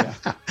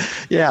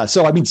 Yeah.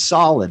 So, I mean,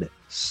 solid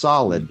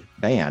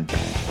band.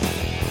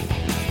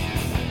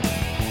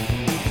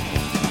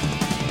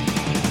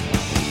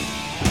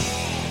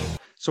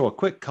 So a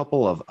quick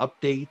couple of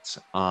updates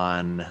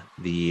on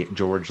the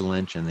George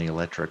Lynch and the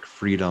Electric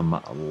Freedom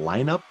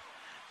lineup.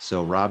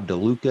 So Rob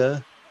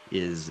DeLuca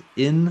is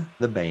in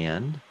the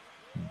band,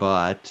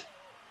 but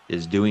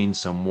is doing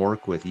some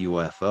work with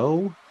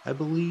UFO, I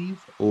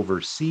believe,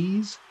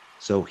 overseas.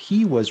 So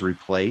he was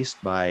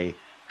replaced by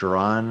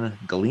Duran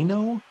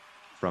Galino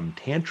from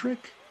Tantric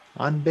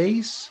on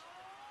bass.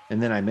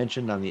 And then I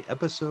mentioned on the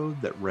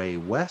episode that Ray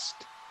West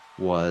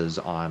was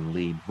on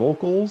lead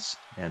vocals,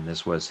 and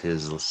this was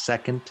his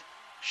second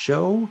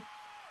show.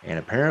 And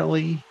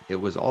apparently it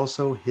was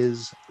also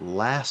his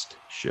last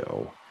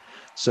show.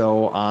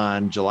 So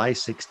on July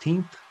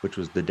 16th, which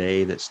was the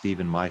day that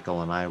Stephen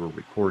Michael and I were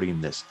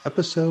recording this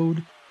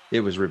episode,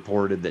 it was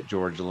reported that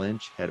George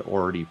Lynch had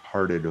already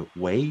parted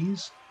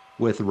ways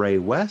with Ray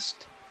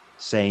West,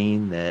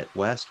 saying that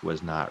West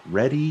was not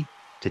ready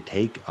to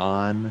take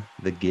on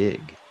the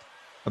gig.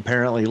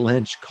 Apparently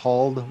Lynch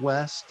called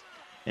West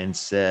and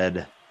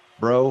said,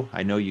 "Bro,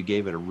 I know you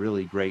gave it a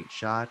really great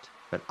shot,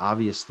 but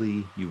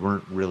obviously you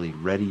weren't really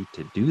ready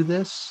to do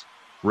this."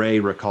 Ray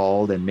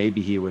recalled, and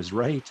maybe he was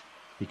right,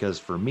 because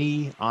for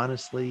me,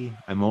 honestly,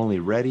 I'm only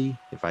ready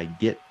if I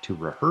get to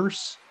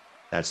rehearse.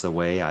 That's the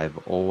way I've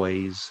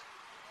always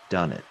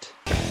done it.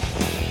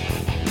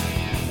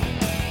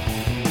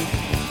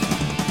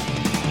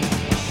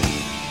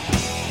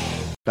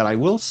 But I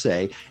will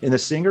say, in the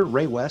singer,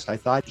 Ray West, I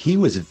thought he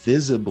was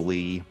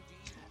visibly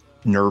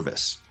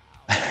nervous.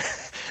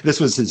 This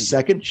was his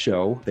second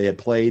show. They had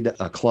played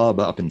a club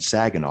up in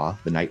Saginaw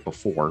the night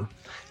before.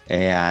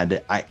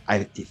 And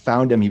I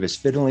found him, he was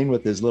fiddling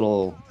with his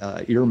little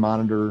ear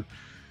monitor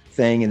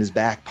thing in his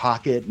back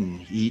pocket.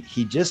 And he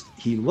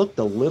looked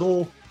a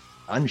little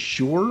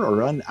unsure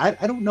or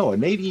I don't know.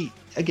 And maybe,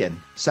 again,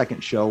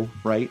 second show,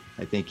 right?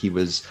 I think he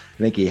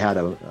had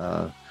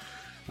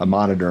a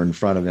monitor in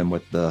front of him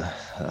with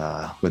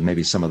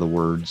maybe some of the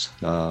words.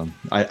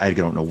 I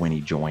don't know when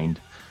he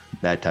joined,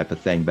 that type of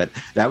thing, but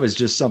that was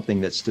just something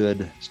that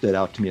stood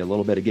out to me a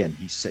little bit. Again,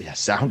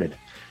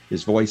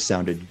 his voice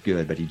sounded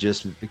good, but he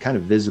just kind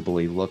of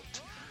visibly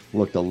looked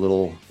a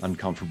little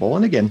uncomfortable.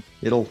 And again,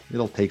 it'll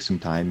take some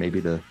time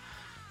maybe to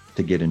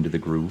get into the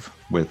groove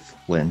with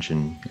Lynch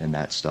and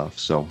that stuff.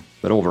 So,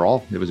 but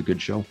overall, it was a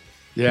good show.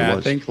 Yeah,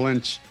 I think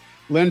Lynch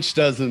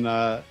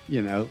doesn't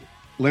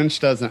Lynch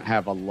doesn't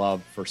have a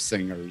love for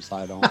singers,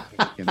 I don't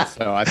think. And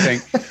so I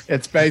think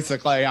it's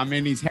basically, I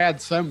mean, he's had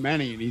so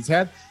many,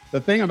 and the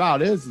thing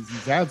about it is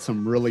he's had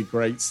some really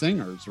great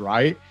singers,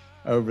 right?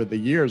 Over the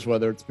years,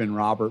 whether it's been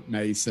Robert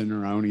Mason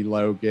or Oni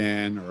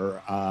Logan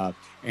or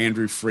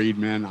Andrew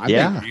Friedman. I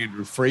think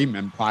Andrew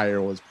Friedman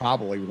was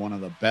probably one of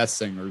the best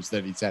singers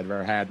that he's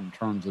ever had in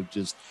terms of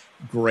just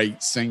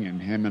great singing,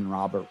 him and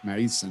Robert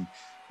Mason.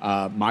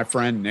 My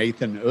friend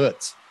Nathan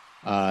Utz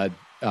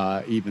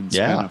even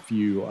spent a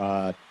few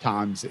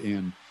times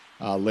in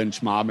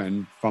Lynch Mob,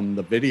 and from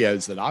the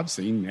videos that I've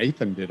seen,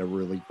 Nathan did a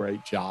really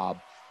great job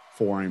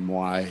for him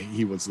while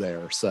he was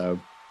there. So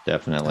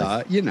definitely,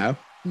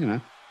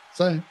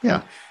 So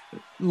yeah,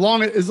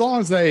 as long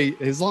as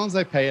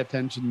they pay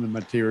attention to the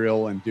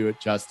material and do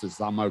it justice,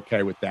 I'm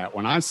okay with that.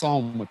 When I saw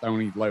him with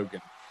Oni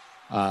Logan,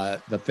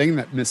 the thing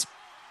that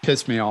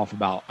pissed me off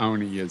about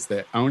Oni is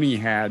that Oni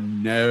had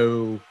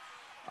no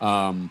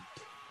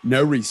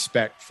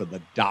respect for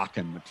the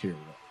Dokken material.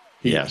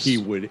 He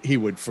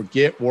would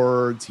forget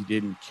words. He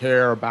didn't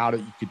care about it.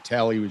 You could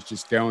tell he was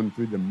just going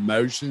through the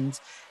motions,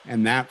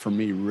 and that for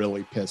me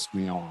really pissed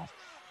me off.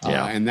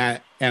 And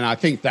I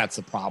think that's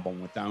the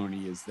problem with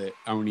Oni, is that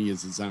Oni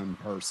is his own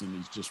person.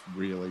 He's just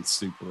really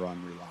super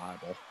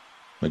unreliable.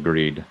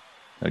 Agreed.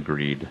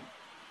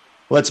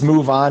 Let's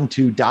move on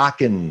to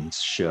Dokken's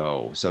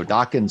show. So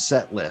Dokken's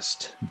set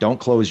list. Don't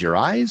Close Your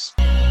Eyes.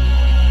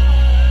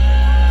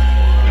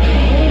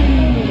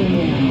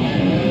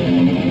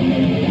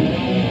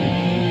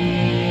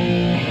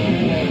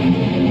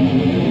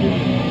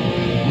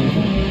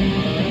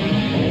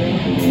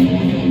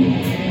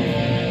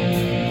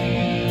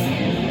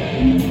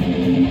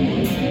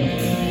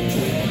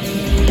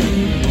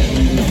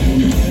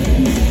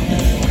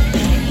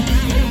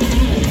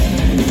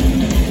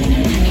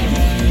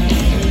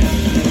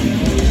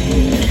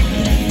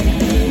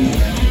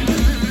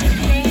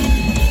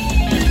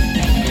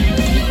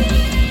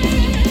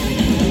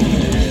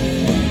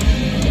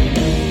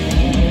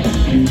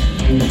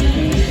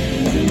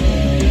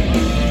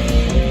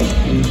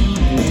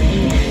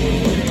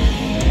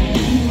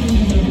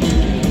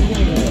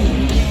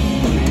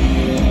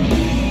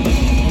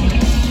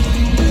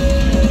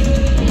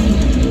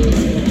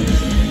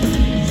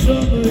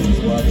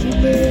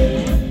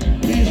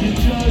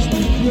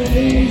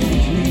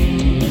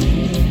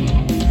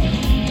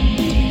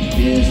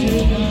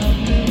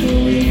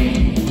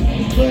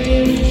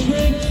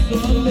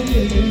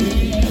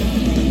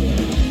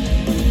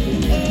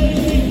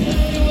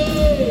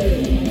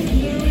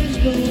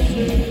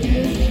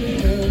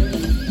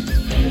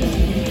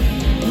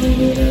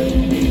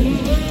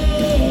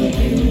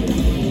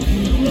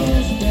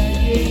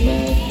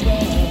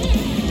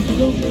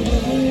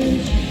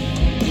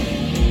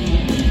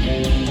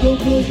 Don't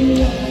close your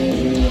eyes.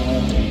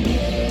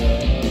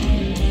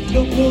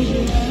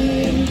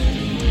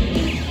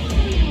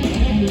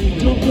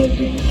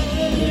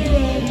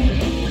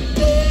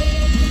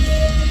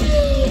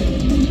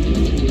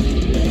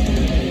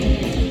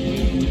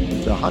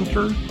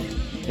 Drifter,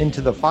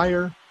 Into the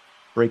Fire,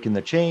 Breaking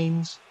the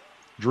Chains,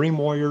 Dream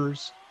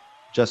Warriors,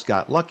 Just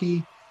Got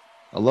Lucky,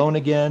 Alone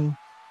Again,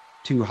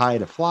 Too High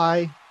to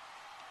Fly,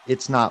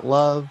 It's Not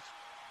Love,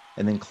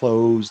 and then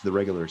close the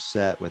regular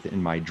set with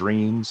In My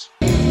Dreams.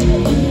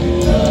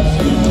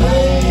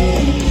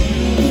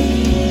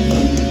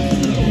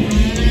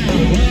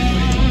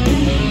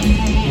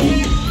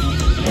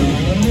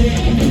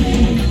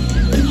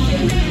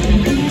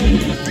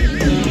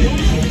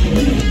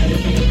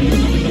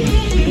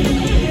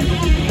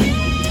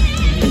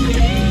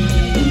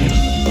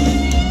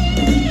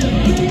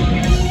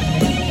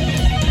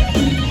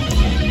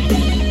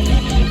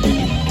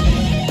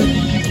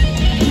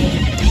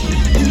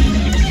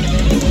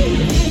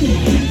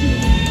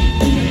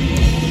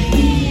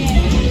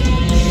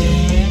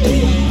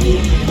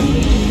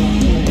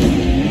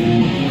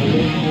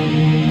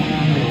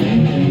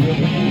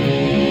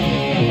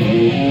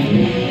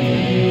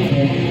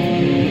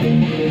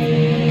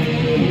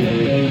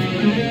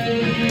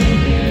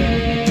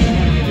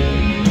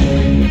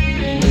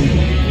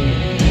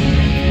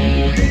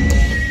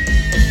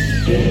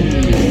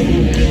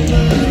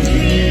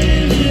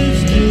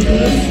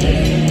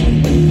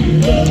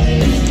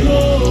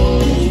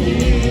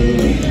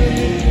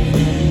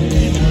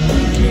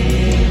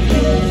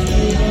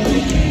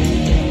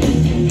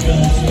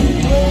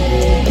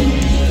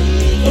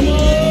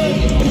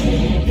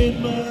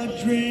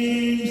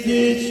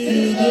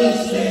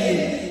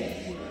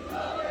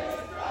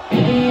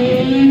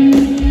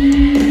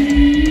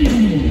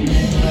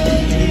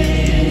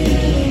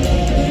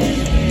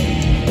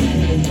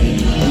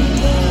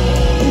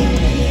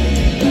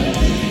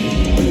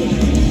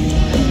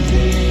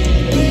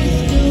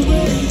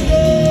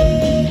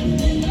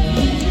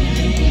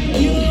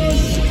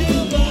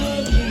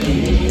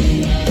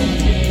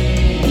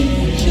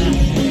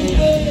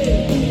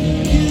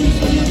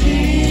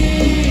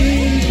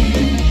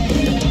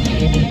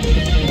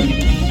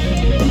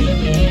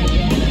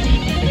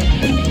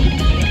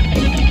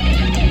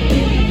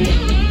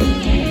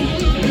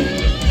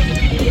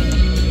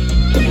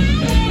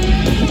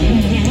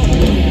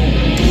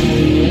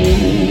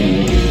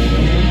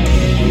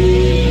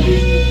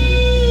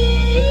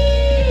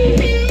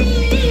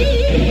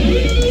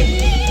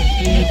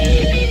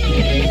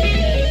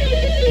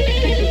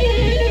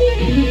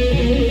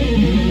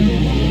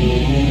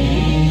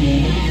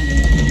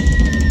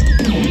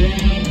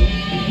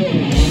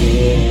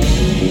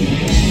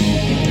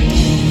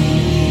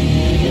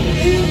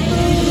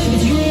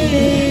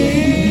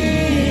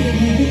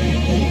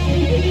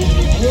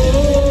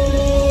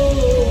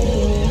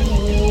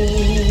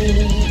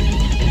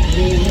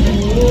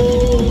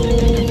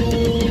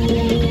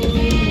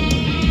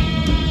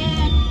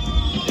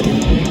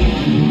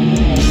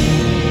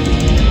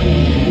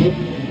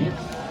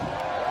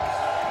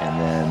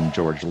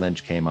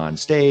 Lynch came on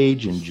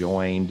stage and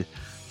joined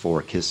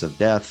for Kiss of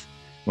Death,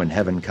 When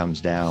Heaven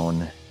Comes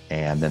Down,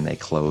 and then they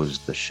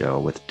closed the show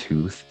with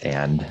Tooth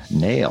and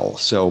Nail.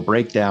 So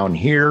breakdown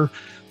here,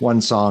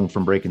 1 song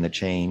from Breaking the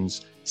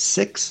Chains,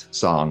 6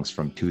 songs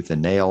from Tooth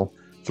and Nail,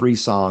 3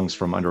 songs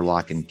from Under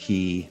Lock and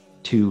Key,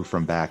 2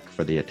 from Back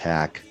for the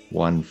Attack,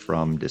 1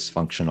 from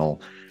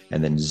Dysfunctional,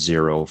 and then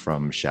 0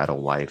 from Shadow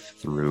Life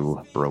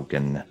Through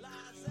Broken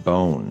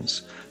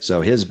Bones.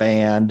 So his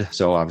band,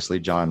 so obviously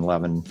John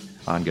Levin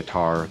on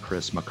guitar,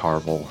 Chris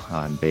McCarville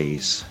on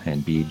bass,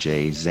 and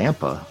BJ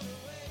Zampa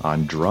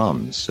on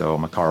drums. So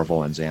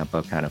McCarville and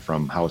Zampa kind of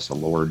from House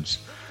of Lords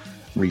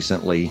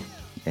recently,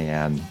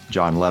 and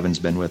John Levin's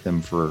been with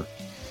him for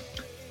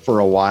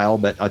a while.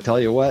 But I'll tell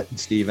you what,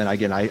 Stephen,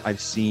 again,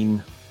 I've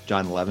seen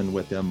John Levin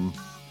with him,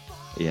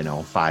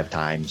 5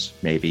 times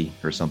maybe,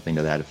 or something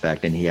to that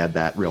effect, and he had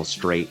that real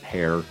straight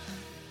hair.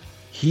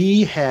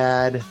 He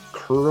had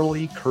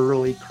curly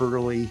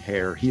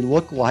hair. He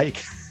looked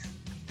like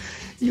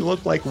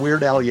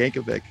Weird Al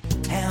Yankovic.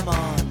 Ham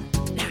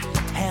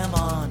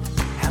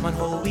on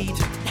whole wheat.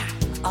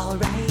 All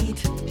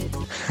right.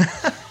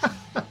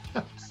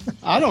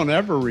 I don't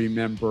ever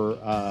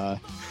remember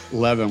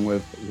Levin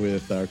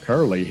with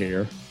curly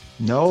hair.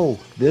 No,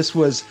 this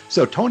was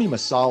so Tony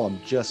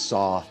Masalam just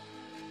saw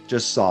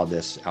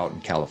this out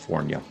in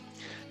California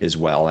as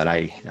well, and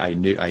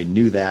I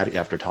knew that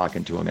after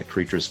talking to him at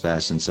Creatures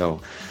Fest, and so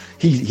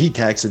he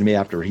texted me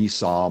after he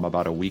saw him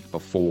about a week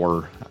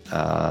before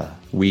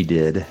we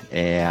did,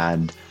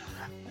 and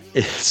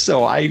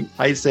so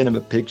I sent him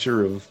a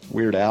picture of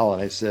Weird Al,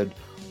 and I said,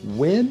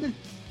 when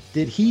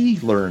did he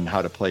learn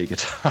how to play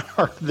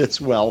guitar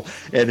this well?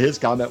 And his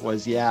comment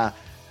was, yeah,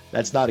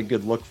 that's not a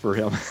good look for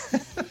him.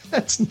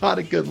 That's not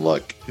a good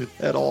look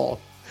at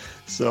all.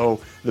 So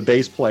the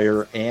bass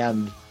player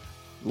and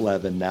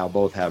Levin now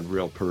both have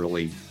real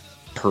curly,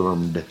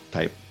 permed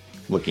type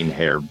looking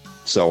hair.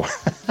 So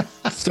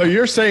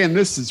you're saying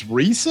this is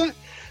recent?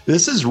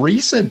 This is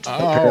recent,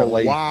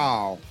 apparently.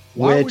 Wow.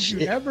 Why would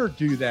you ever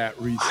do that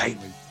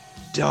recently? I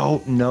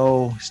don't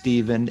know,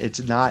 Stephen. It's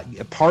not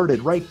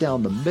parted right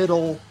down the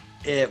middle.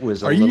 It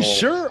was Are you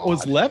sure it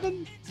was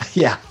Levin?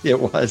 Yeah, it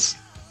was.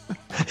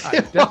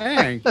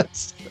 Dang.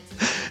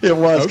 It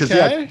was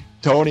because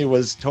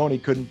Tony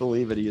couldn't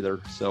believe it either.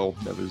 So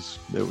it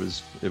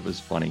was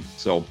funny.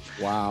 So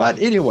wow. But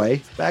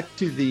anyway, back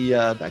to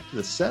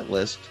the set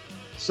list.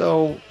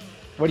 So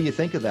what do you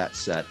think of that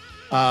set?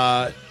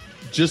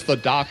 Just the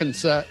Dokken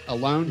set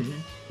alone?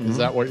 Mm-hmm. Is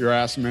that what you're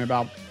asking me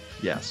about?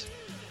 Yes.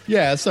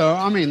 Yeah. So,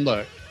 I mean,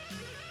 look,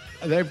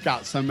 they've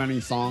got so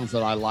many songs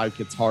that I like.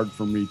 It's hard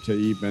for me to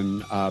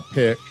even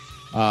pick.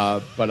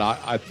 But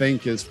I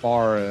think as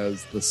far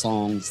as the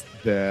songs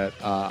that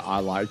I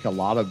like, a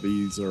lot of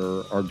these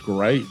are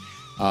great.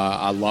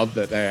 I love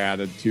that they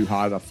added Too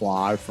High to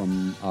Fly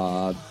from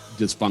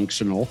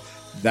Dysfunctional.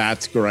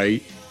 That's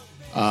great.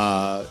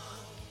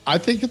 I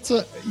think it's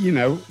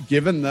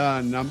given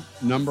the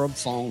number of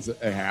songs that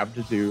they have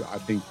to do, I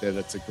think that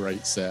it's a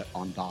great set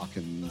on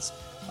Dokken's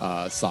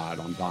side,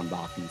 on Don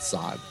Dokken's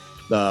side.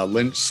 The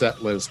Lynch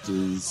set list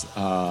is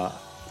a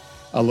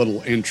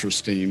little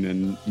interesting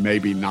and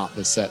maybe not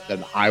the set that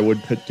I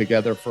would put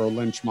together for a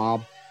Lynch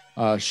Mob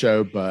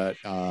show, but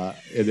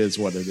it is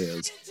what it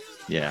is.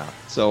 Yeah.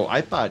 So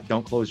I thought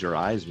Don't Close Your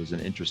Eyes was an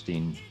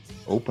interesting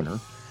opener.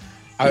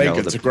 I think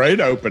it's a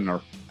great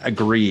opener.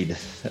 Agreed.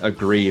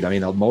 I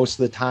mean, most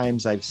of the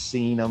times I've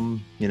seen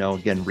them,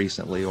 again,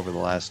 recently over the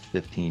last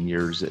 15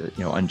 years,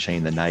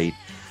 Unchain the Night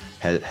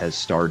has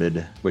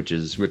started, which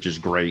is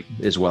great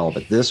as well.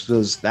 But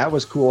that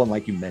was cool. And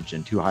like you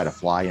mentioned, Too High to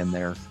Fly in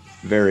there.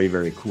 Very,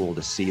 very cool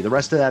to see. The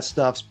rest of that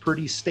stuff's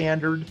pretty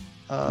standard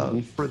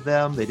for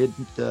them. They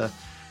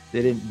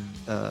didn't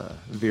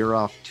veer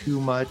off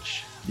too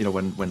much.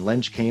 When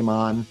Lynch came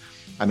on,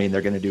 I mean,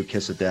 they're going to do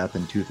Kiss of Death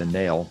and Tooth and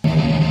Nail.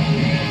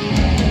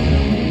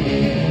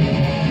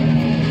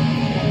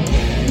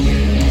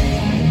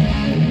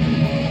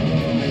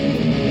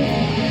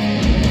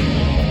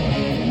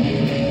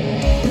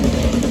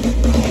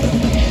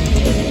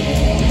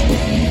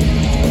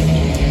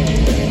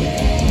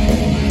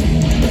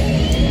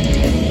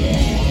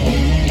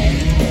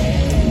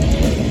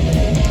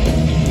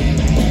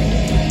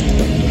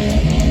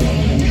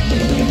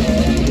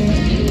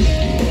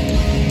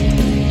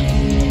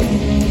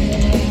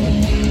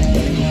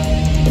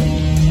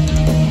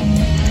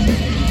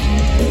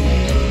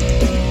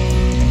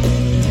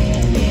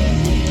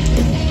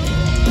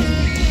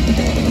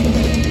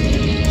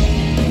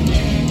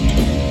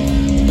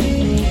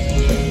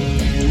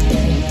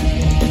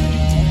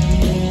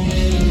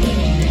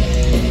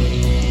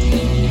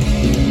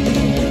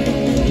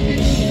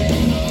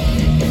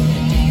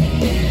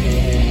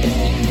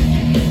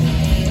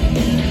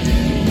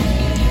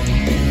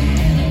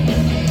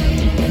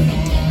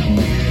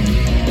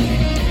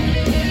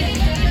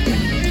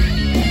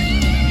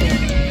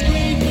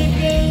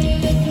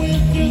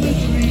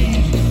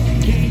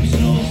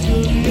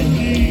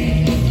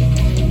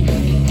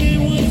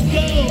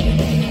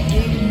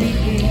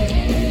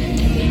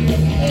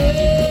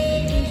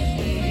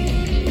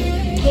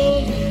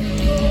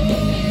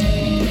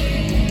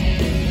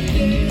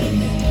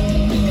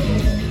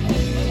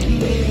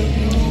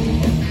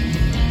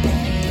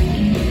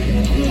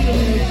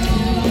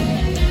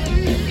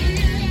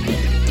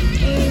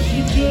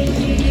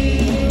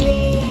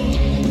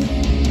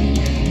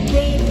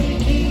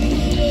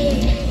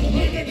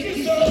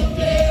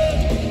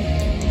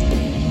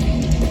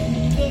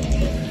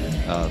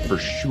 For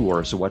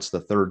sure. So what's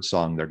the third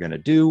song they're going to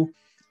do?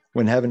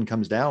 When Heaven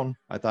Comes Down,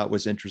 I thought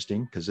was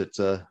interesting because it's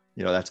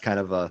that's kind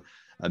of a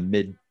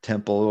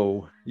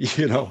mid-tempo,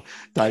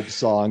 type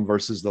song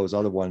versus those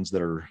other ones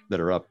that are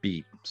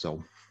upbeat.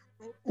 So,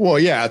 well,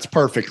 yeah, it's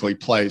perfectly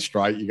placed,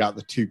 right? You got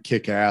the two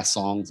kick-ass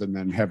songs, and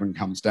then Heaven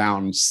Comes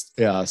Down,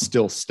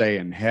 still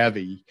staying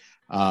heavy,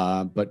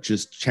 but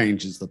just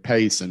changes the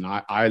pace. And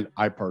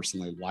I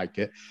personally like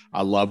it.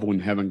 I love When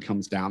Heaven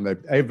Comes Down.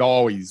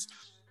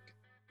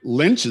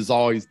 Lynch has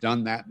always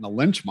done that in the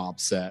Lynch Mob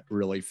set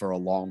really for a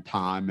long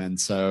time. And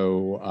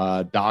so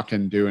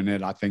Dokken doing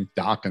it, I think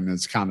Dokken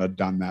has kind of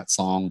done that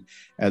song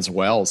as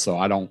well.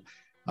 So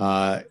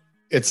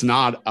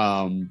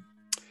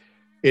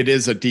it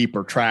is a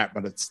deeper track,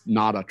 but it's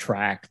not a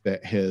track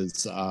that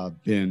has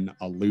been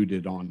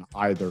alluded on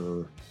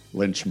either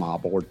Lynch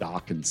Mob or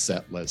Dokken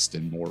set list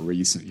in more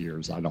recent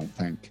years, I don't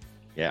think.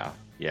 Yeah.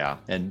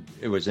 And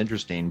it was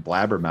interesting.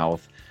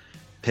 Blabbermouth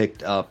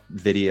picked up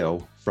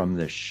video from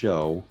the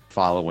show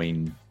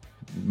following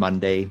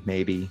Monday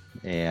maybe,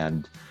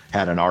 and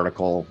had an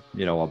article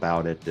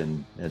about it,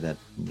 and that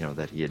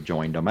that he had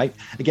joined them. I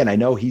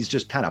know he's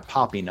just kind of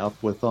popping up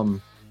with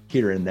them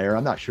here and there.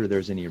 I'm not sure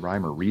there's any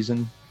rhyme or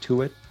reason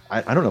to it.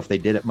 I don't know if they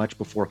did it much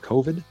before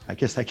COVID. I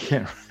guess I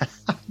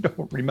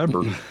don't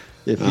remember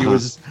if he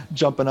was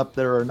jumping up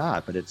there or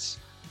not, but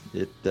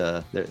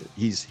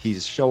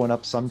he's showing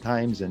up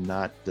sometimes and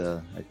not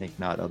I think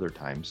not other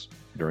times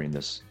during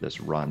this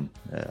run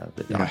that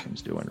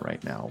Dokken's doing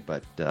right now.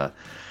 But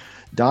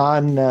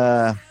Don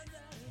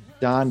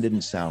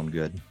didn't sound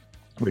good,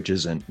 which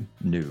isn't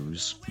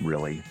news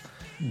really.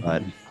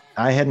 But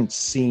I hadn't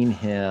seen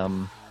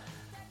him,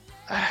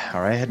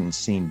 or I hadn't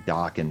seen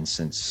Dokken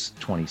since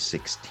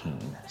 2016,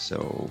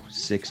 so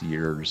 6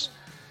 years,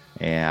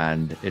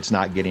 and it's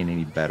not getting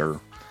any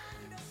better.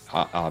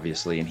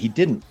 obviously, and he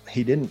didn't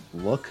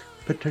look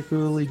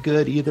particularly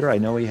good either. I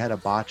know he had a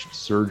botched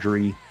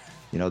surgery.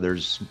 You know,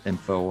 there's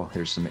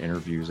some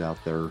interviews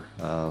out there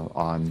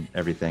on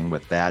everything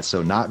with that.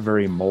 So not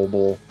very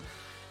mobile.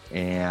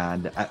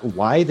 And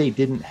why they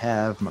didn't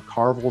have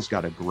McCarville's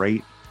got a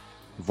great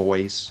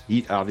voice.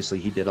 He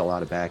did a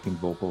lot of backing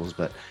vocals,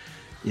 but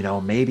you know,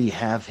 maybe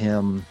have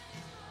him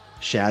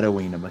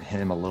shadowing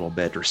him a little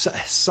bit or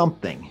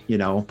something, you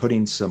know,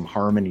 putting some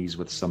harmonies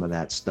with some of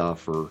that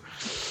stuff or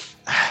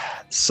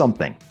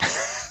something.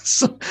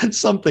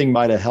 Something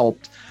might have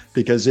helped,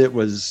 because it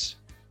was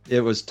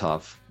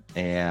tough.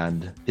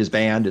 And his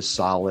band is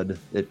solid.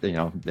 You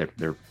know,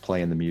 they're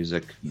playing the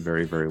music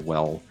very, very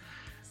well,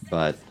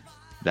 but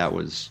that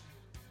was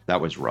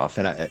rough.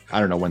 And I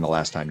don't know when the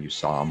last time you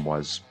saw him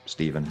was,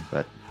 Stephen,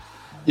 but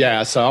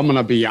yeah. So I'm going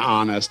to be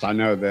honest. I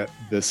know that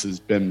this has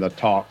been the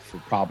talk for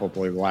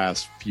probably the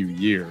last few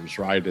years,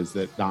 right? Is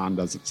that Don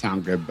doesn't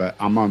sound good, but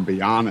I'm going to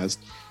be honest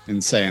in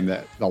saying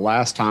that the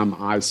last time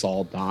I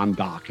saw Don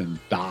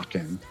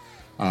Dokken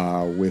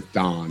with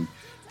Don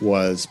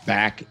was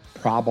back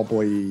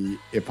probably,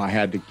 if I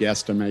had to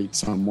guesstimate,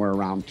 somewhere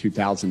around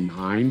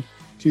 2009,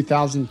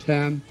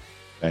 2010.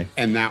 Okay.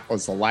 And that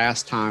was the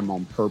last time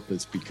on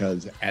purpose,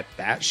 because at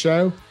that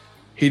show,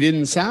 he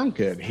didn't sound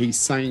good. He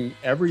sang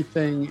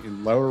everything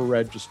in lower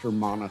register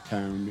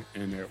monotone,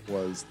 and it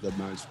was the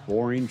most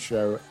boring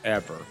show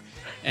ever.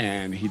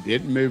 And he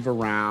didn't move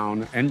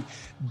around. And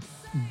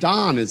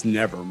Don has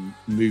never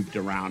moved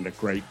around a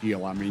great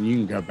deal. I mean, you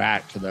can go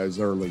back to those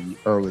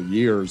early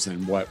years,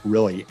 and what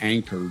really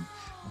anchored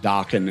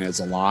Dokken as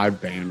a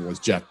live band was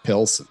Jeff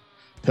Pilson.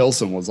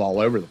 Pilson was all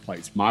over the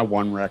place. My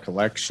one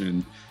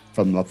recollection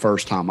from the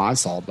first time I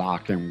saw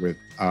Dokken with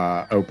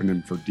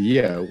opening for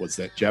Dio was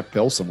that Jeff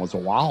Pilson was a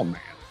wild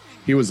man.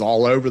 He was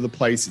all over the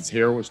place. His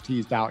hair was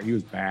teased out. He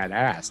was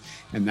badass.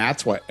 And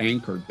that's what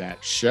anchored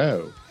that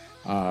show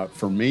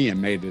for me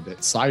and made it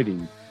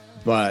exciting.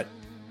 But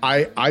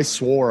I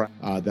swore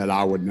that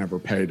I would never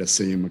pay to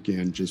see him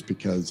again, just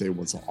because it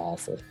was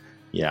awful.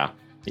 Yeah.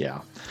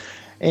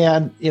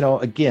 And, you know,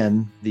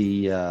 again,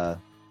 the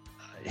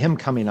him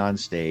coming on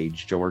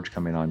stage, George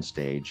coming on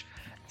stage,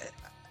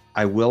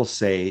 I will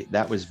say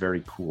that was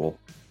very cool,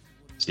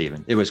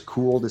 Stephen. It was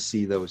cool to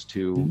see those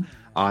two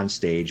on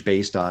stage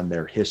based on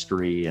their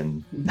history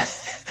and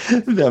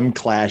them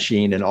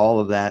clashing and all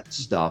of that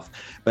stuff.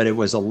 But it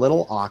was a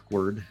little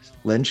awkward.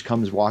 Lynch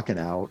comes walking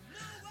out.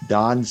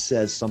 Don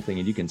says something,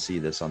 and you can see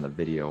this on the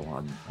video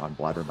on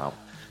Blabbermouth,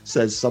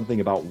 says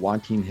something about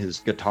wanting his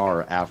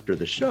guitar after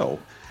the show.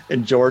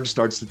 And George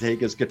starts to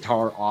take his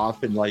guitar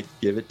off and like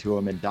give it to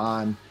him. And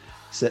Don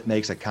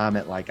makes a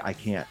comment like, I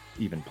can't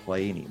even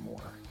play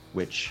anymore,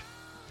 which,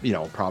 you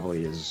know,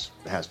 probably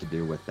has to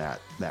do with that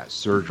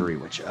surgery,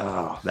 which,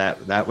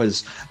 that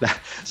was that.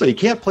 So he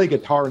can't play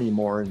guitar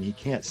anymore and he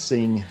can't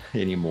sing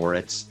anymore.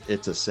 It's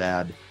a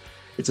sad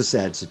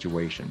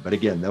situation. But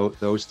again,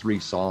 those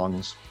three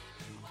songs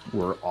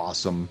were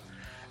awesome.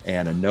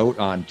 And a note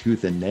on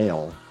Tooth and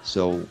Nail.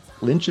 So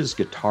Lynch's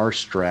guitar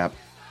strap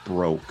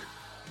broke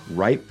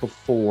right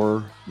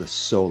before the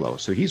solo.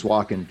 So he's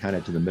walking kind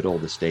of to the middle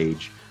of the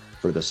stage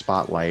for the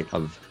spotlight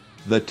of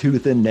the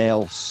Tooth and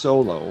Nail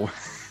solo,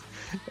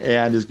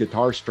 and his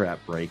guitar strap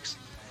breaks.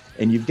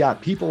 And you've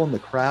got people in the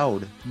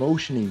crowd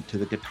motioning to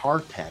the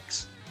guitar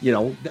techs, you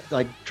know,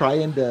 like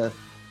trying to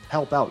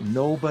help out.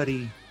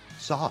 Nobody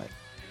saw it.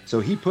 So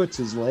he puts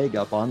his leg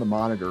up on the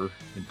monitor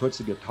and puts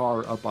the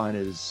guitar up on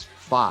his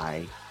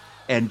thigh,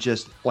 and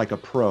just like a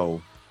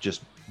pro,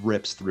 just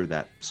rips through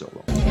that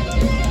solo.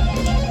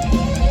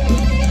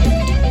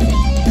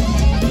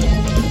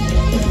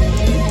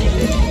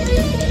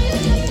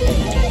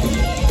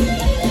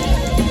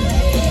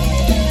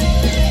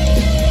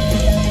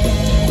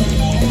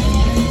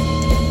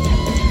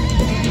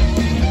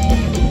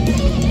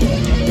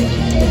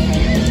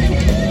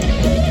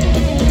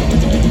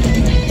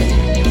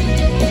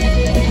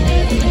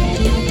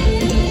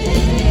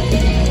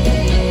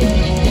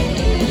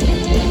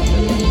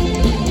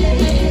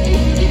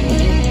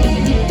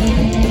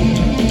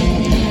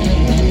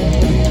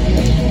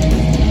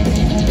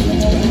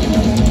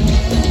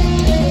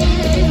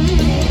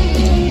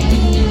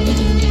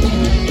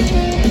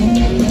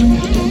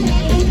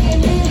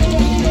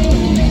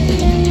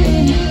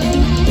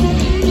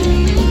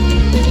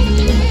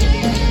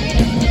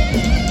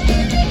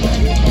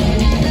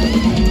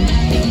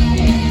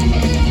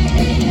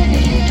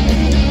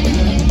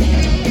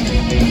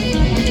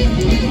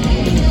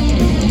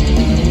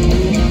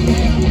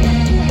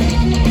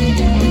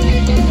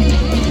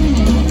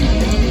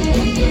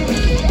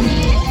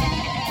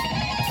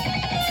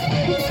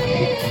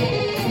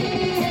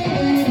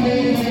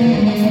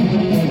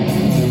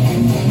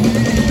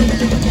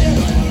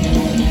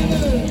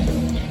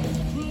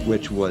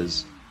 Which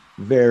was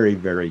very,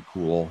 very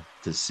cool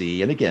to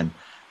see. And again,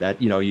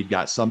 that, you know, you've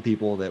got some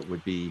people that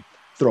would be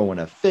throwing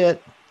a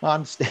fit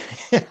on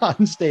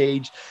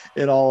stage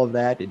and all of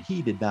that. And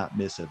he did not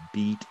miss a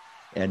beat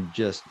and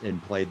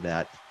played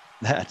that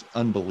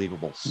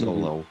unbelievable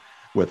solo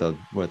with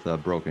a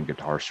broken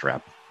guitar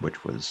strap,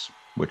 which was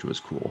which was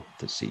cool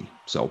to see.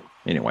 So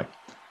anyway,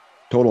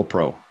 total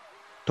pro.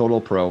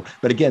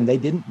 But again, they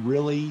didn't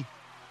really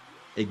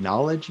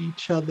acknowledge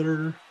each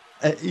other.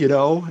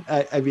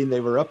 I mean,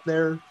 they were up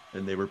there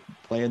and they were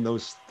playing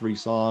those 3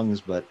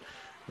 songs, but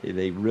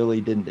they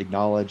really didn't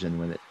acknowledge. And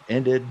when it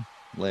ended,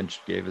 Lynch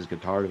gave his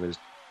guitar to his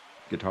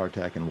guitar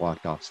tech and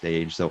walked off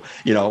stage. So,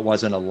 it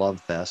wasn't a love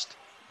fest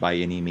by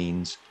any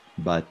means,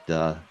 but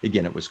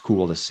again, it was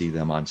cool to see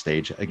them on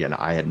stage. Again,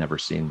 I had never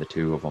seen the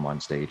 2 of them on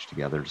stage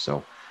together.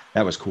 So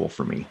that was cool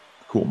for me.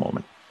 Cool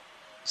moment.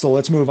 So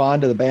let's move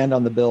on to the Band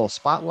on the Bill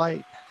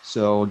Spotlight.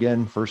 So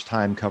again, first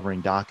time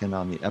covering Dokken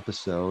on the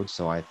episode.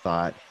 So I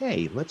thought,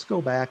 hey, let's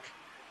go back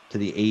to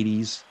the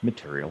 80s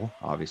material,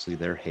 obviously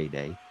their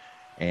heyday,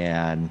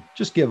 and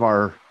just give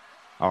our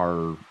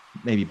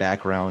maybe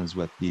backgrounds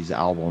with these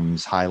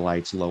albums,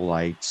 highlights,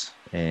 lowlights,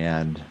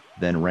 and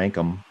then rank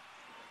them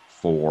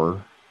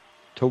 4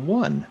 to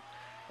 1.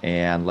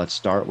 And let's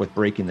start with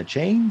Breaking the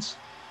Chains,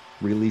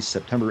 released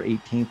September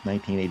 18th,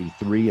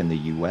 1983 in the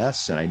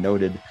US. And I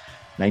noted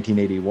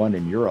 1981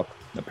 in Europe,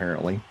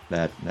 apparently,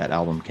 that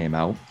album came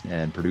out,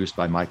 and produced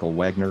by Michael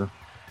Wagner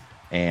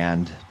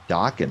and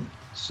Dokken.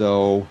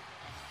 So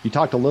you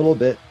talked a little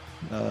bit,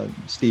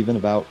 Stephen,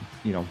 about,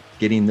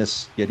 getting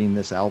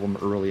this album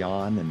early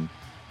on,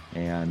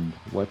 and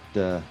what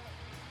are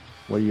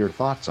your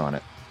thoughts on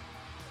it?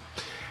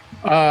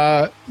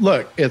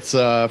 Look, it's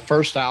a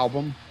first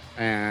album,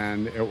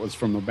 and it was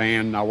from a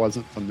band I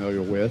wasn't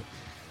familiar with.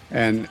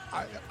 And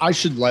I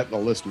should let the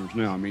listeners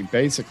know, I mean,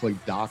 basically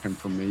Dokken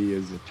for me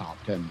is a top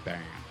 10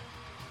 band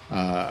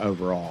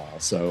overall.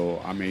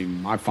 So, I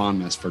mean, my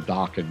fondness for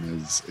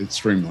Dokken is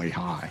extremely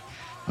high.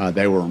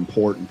 They were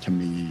important to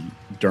me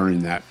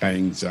during that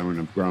bang zone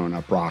of growing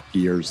up rock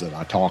years that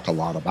I talk a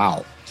lot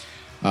about.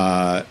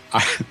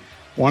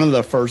 One of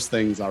the first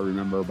things I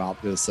remember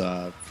about this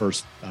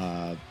first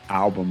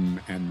album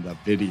and the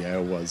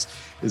video is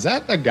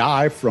that the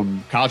guy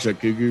from Kaja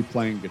Gugu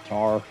playing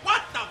guitar?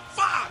 What the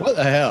fuck? What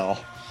the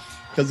hell?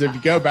 Because if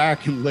you go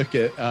back and look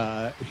at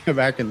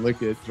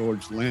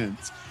George Lynch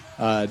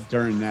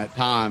during that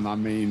time, I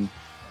mean,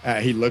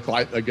 he looked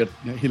like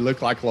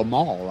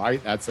Lamal,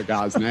 right? That's the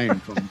guy's name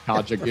from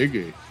Kaja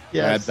Gugu. Yes. He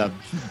had the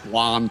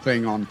blonde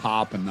thing on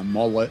top and the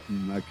mullet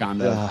and the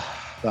kind of.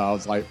 So I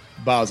was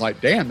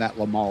like, damn, that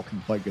Lamal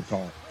can play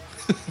guitar.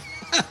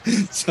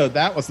 So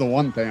that was the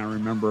one thing I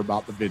remember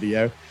about the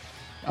video.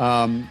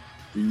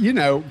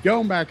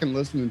 Going back and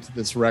listening to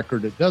this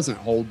record, it doesn't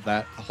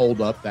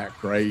hold up that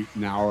great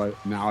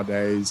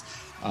nowadays.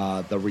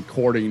 The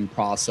recording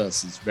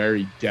process is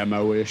very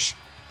demo-ish.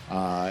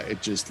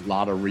 It just a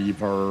lot of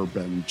reverb,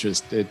 and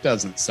it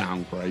doesn't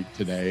sound great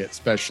today,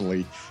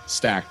 especially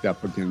stacked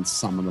up against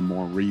some of the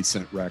more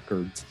recent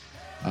records.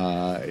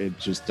 It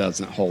just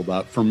doesn't hold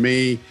up. For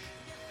me,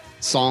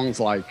 songs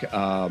like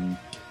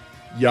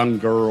Young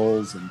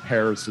Girls and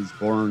Paris is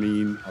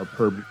Burning are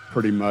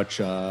pretty much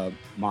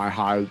my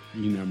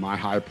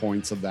high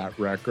points of that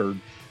record.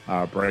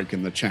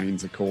 Breaking the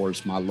Chains, of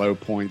course. My low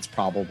points,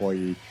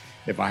 probably,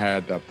 if I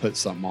had to put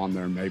something on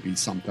there, maybe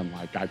something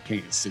like I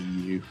Can't See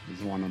You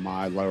is one of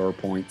my lower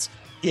points.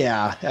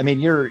 Yeah, I mean,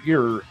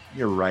 you're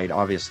right.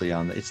 Obviously,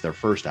 it's their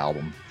first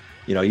album.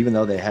 Even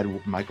though they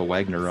had Michael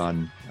Wagner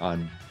on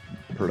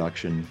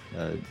production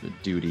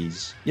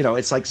duties,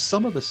 it's like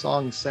some of the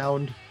songs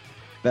sound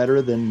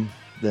better than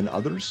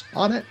others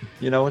on it.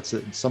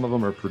 Some of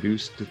them are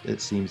produced,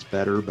 it seems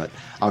better, but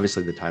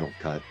obviously the title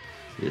cut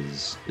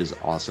is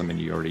awesome. And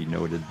you already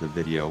noted the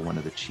video, one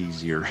of the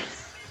cheesier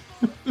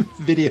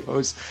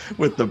videos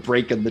with the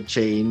breaking the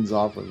chains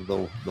off of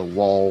the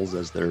walls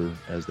as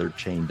they're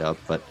chained up.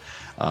 But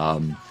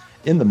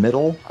in the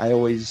middle, I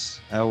always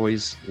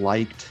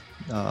liked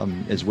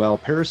as well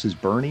Paris is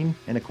Burning,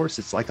 and of course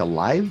it's like a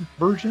live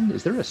version.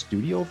 Is there a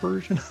studio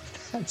version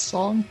of that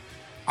song?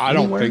 I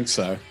don't think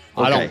so. Okay.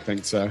 I don't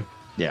think so.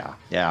 Yeah,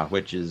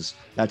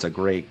 that's a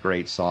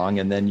great song.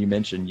 And then you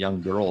mentioned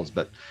Young Girls,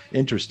 but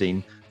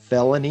interesting,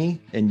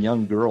 Felony and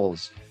Young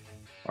Girls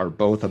are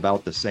both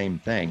about the same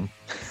thing.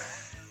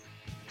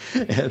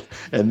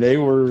 and they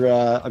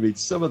were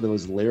some of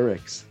those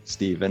lyrics,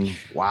 Stephen,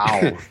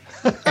 wow.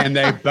 and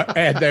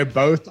they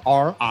both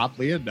are,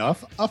 oddly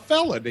enough, a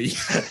felony.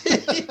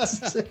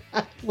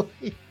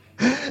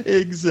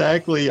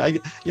 Exactly.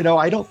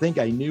 I don't think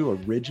I knew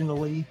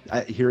originally,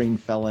 hearing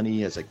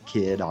Felony as a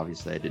kid.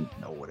 Obviously I didn't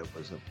know what it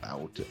was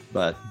about,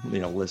 but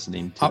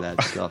listening to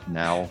that stuff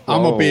now,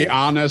 I'm gonna be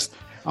honest.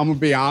 I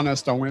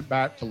went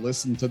back to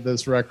listen to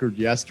this record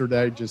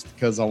yesterday just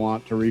because I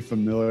want to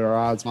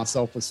refamiliarize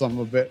myself with some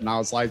of it. And I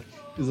was like,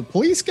 is the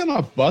police going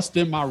to bust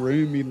in my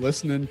room, me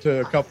listening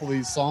to a couple of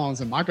these songs?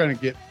 Am I going to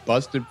get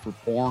busted for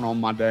porn on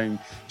my dang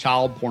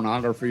child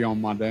pornography on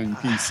my dang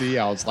PC?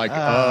 I was like,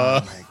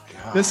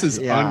 this is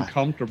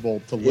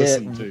uncomfortable to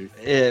listen to.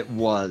 It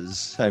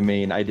was. I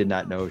mean, I did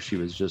not know she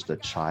was just a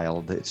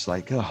child. It's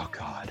like, oh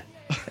God.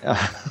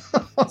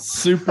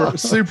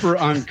 super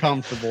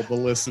uncomfortable to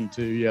listen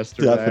to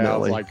yesterday.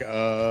 Definitely. I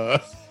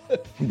was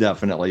like,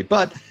 Definitely.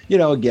 But,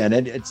 again,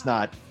 it's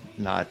not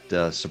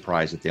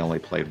surprised that they only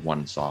played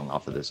one song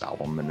off of this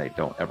album and they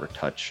don't ever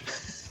touch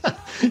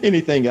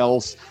anything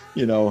else,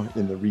 in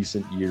the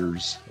recent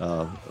years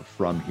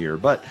from here.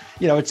 But,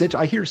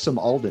 I hear some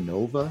Alda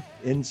Nova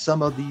in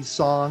some of these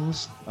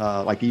songs,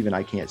 like even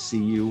I Can't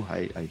See You.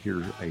 I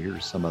hear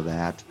some of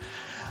that.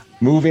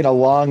 Moving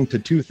along to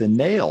Tooth and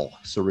Nail.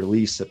 So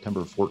released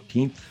September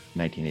 14th,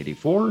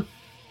 1984,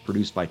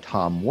 produced by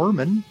Tom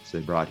Werman. So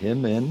they brought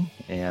him in,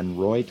 and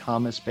Roy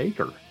Thomas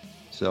Baker.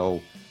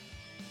 So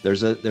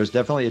there's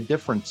definitely a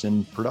difference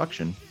in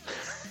production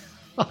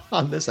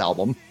on this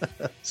album.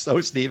 So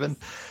Stephen,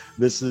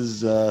 this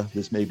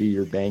may be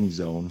your bang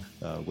zone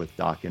with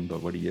Dokken,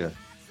 but what do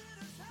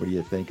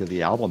you think of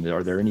the album?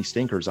 Are there any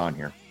stinkers on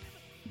here?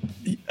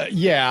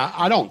 Yeah,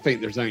 I don't think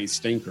there's any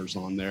stinkers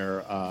on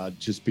there,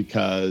 just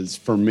because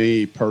for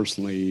me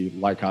personally,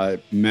 like I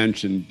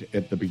mentioned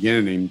at the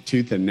beginning,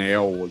 Tooth and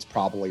Nail was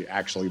probably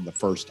actually the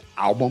first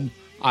album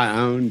I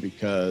owned,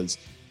 because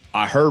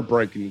I heard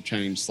Breaking the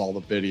Chain, saw the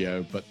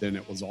video, but then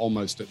it was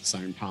almost at the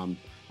same time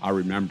I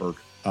remembered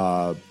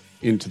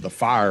Into the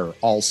Fire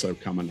also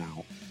coming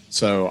out.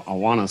 So I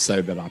want to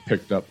say that I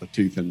picked up the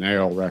Tooth and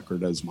Nail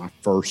record as my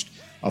first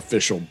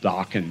official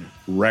Dokken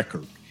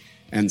record.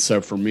 And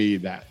so for me,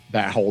 that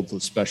holds a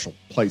special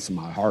place in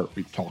my heart.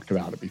 We've talked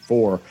about it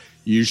before.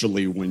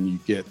 Usually when you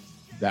get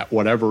that,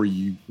 wherever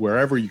you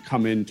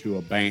come into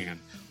a band,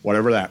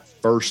 whatever that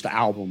first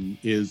album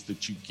is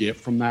that you get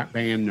from that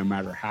band, no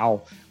matter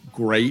how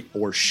great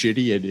or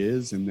shitty it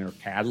is in their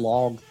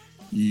catalog,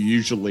 you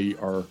usually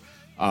are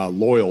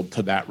loyal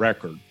to that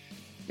record.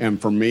 And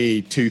for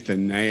me, Tooth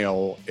and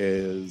Nail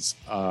is,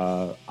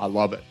 I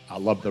love it. I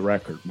love the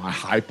record. My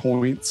high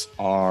points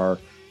are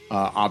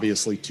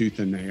obviously Tooth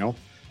and Nail.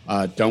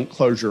 Don't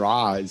Close Your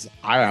Eyes.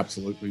 I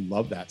absolutely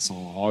love that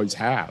song. I always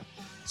have.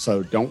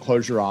 So Don't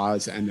Close Your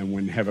Eyes, and then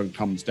When Heaven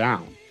Comes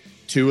Down.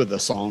 Two of the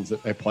songs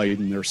that they played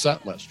in their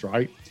set list,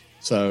 right?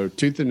 So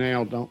Tooth and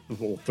Nail,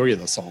 three of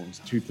the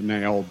songs. Tooth and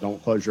Nail,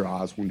 Don't Close Your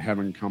Eyes, When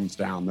Heaven Comes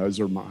Down. Those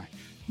are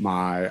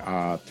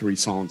my three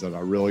songs that I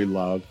really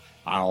love.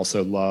 I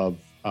also love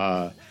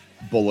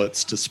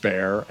Bullets to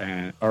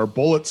Spare, or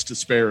Bullets to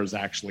Spare is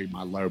actually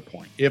my low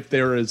point. If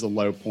there is a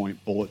low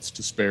point, Bullets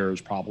to Spare is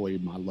probably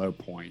my low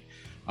point.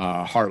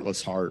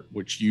 Heartless Heart,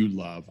 which you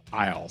love,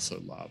 I also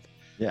love.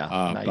 Yeah,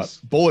 nice.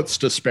 But Bullets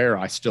to Spare,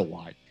 I still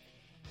like.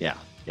 Yeah.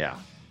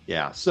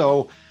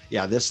 So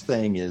yeah, this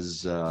thing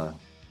is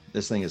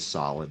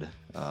solid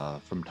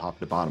from top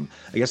to bottom.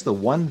 I guess the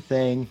one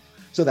thing,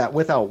 so that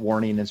Without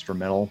Warning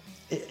instrumental,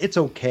 it's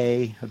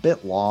okay, a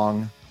bit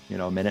long,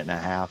 a minute and a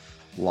half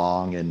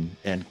long,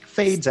 and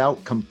fades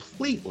out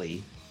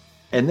completely,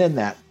 and then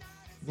that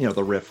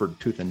the riff for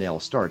Tooth and Nail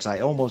starts. I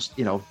almost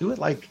do it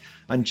like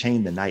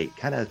Unchain the Night,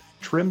 kind of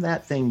trim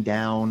that thing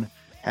down,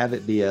 have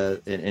it be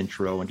an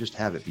intro, and just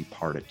have it be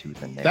part of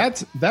Tooth and Nail.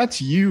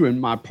 That's you and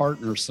my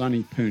partner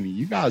Sonny Pooney.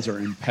 You guys are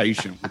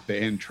impatient with the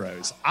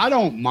intros. I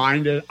don't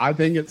mind it. I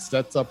think it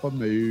sets up a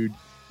mood.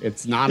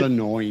 It's not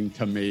annoying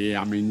to me.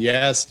 I mean,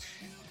 yes,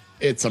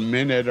 it's a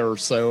minute or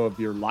so of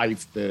your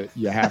life that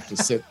you have to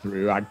sit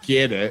through. I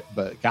get it,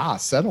 but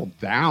gosh, settle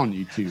down,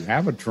 you two.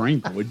 Have a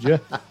drink, would you?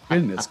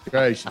 Goodness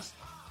gracious.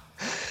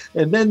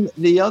 And then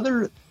the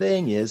other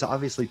thing is,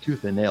 obviously,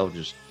 Tooth and Nail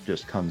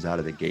just comes out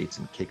of the gates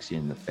and kicks you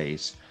in the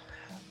face.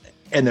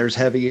 And there's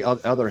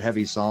other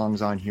heavy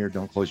songs on here.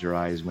 Don't Close Your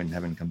Eyes, When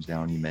Heaven Comes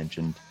Down, you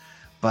mentioned.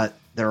 But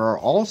there are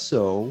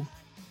also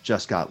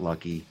Just Got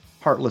Lucky,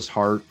 Heartless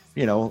Heart,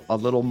 a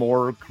little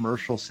more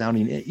commercial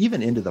sounding.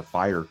 Even Into the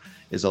Fire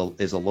is a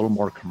little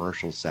more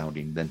commercial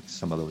sounding than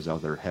some of those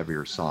other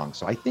heavier songs.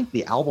 So I think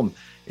the album,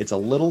 it's a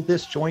little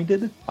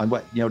disjointed on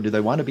what, do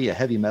they want to be a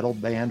heavy metal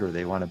band, or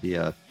they want to be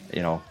a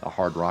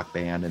hard rock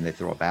band, and they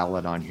throw a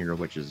ballad on here,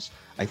 which is,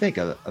 I think,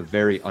 a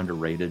very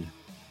underrated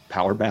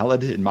power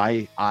ballad in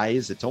my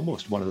eyes. It's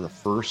almost one of the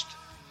first,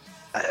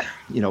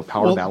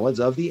 power ballads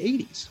of the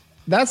 80s.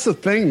 That's the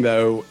thing,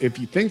 though. If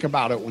you think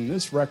about it, when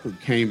this record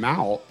came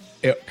out,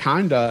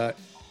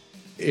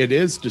 it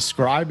is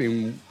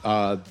describing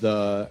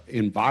the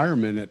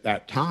environment at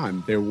that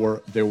time. There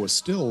was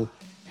still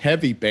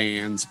heavy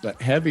bands, but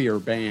heavier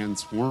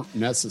bands weren't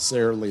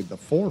necessarily the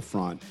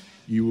forefront.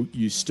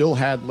 You still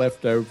had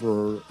left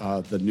over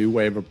the new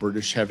wave of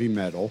British heavy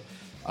metal.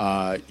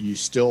 You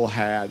still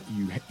had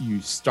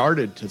you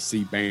started to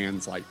see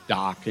bands like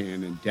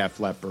Dokken and Def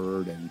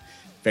Leppard and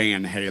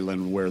Van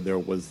Halen, where there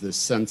was this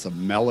sense of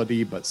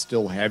melody but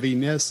still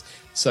heaviness.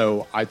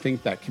 So I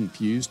think that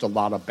confused a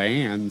lot of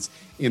bands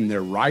in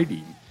their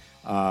writing.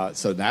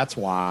 So that's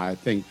why I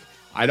think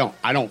I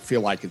don't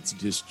feel like it's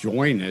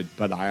disjointed,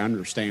 but I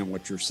understand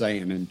what you're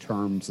saying in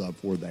terms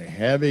of, were they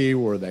heavy,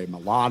 were they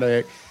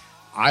melodic?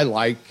 I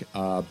like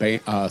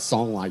a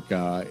song like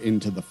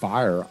Into the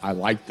Fire. I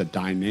like the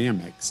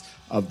dynamics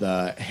of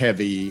the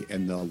heavy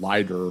and the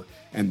lighter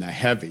and the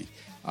heavy,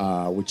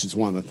 which is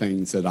one of the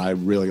things that I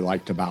really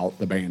liked about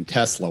the band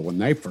Tesla when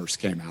they first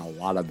came out. A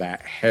lot of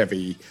that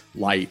heavy,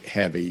 light,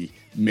 heavy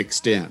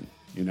mixed in,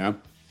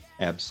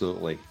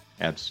 Absolutely.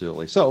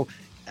 So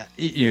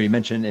You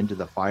mentioned Into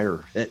the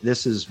Fire.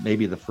 This is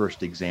maybe the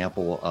first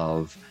example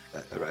of,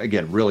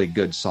 again, really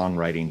good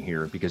songwriting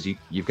here, because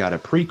you've got a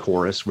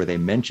pre-chorus where they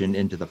mention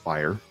Into the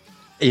Fire,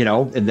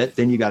 and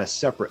then you got a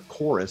separate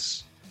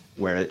chorus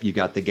where you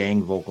got the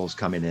gang vocals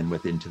coming in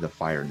with Into the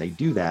Fire. And they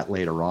do that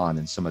later on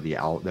in some of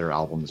their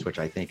albums, which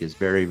I think is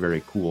very,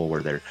 very cool,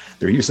 where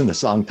they're using the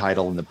song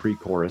title in the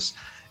pre-chorus,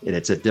 and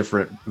it's a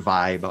different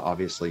vibe,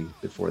 obviously,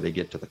 before they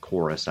get to the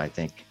chorus. I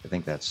think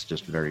that's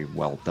just very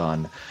well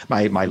done.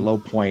 My low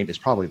point is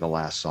probably the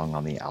last song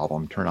on the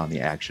album, Turn on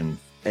the Action.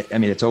 I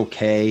mean, it's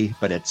okay,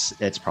 but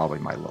it's probably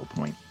my low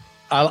point.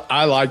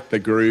 I like the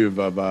groove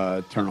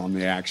of Turn on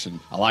the Action.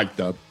 I like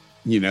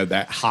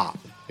that hop.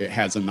 It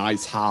has a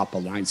nice hop,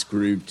 a nice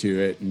groove to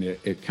it, and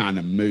it kind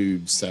of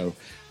moves. So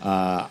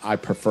I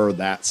prefer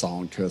that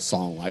song to a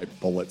song like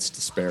Bullets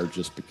to Spare,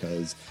 just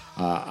because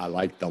I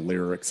like the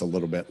lyrics a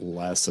little bit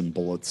less in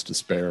Bullets to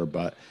Spare,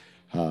 but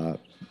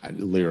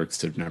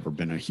lyrics have never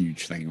been a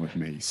huge thing with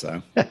me.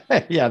 So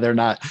yeah, they're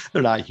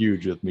not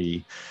huge with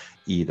me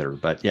either.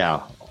 But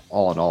yeah,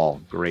 all in all,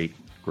 great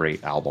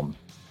album.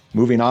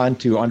 Moving on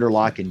to Under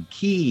Lock and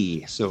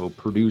Key, so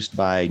produced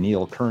by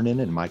Neil Kernon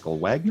and Michael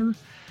Wagner.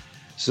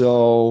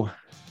 So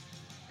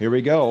here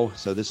we go.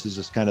 So this is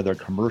just kind of their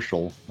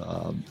commercial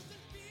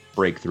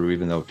breakthrough,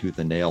 even though Tooth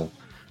and Nail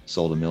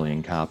sold 1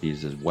 million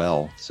copies as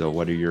well. So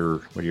what are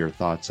your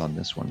thoughts on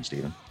this one,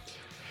 Stephen?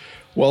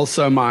 Well,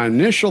 so my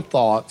initial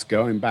thoughts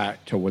going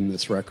back to when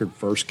this record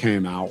first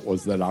came out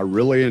was that I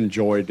really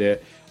enjoyed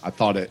it. I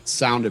thought it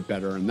sounded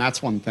better. And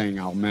that's one thing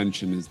I'll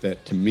mention, is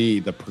that to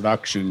me, the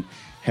production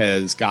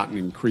has gotten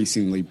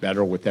increasingly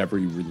better with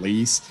every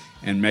release.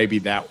 And maybe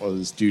that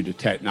was due to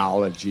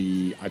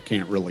technology. I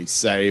can't really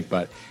say,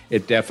 but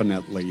it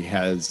definitely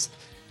has.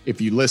 If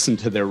you listen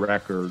to their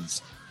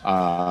records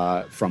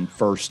from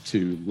first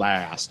to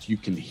last, you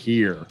can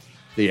hear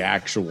the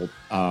actual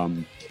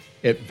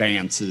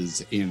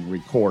advances in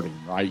recording,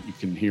 right? You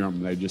can hear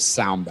them. They just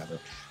sound better.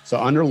 So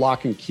Under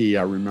Lock and Key,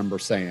 I remember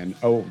saying,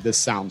 oh, this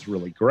sounds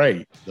really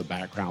great. The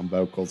background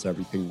vocals,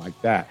 everything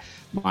like that.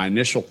 My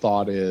initial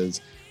thought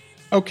is,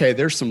 okay,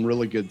 there's some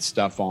really good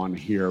stuff on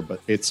here,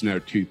 but it's no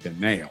Tooth and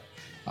Nail,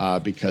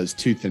 because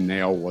Tooth and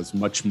Nail was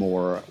much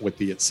more, with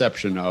the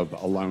exception of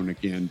Alone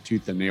Again,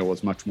 Tooth and Nail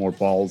was much more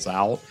balls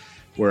out,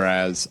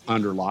 whereas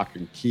Under Lock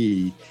and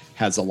Key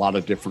has a lot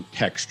of different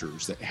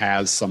textures. It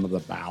has some of the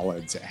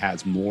ballads. It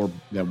has more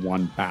than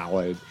one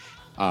ballad,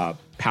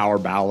 power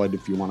ballad,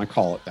 if you want to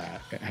call it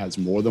that. It has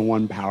more than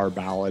one power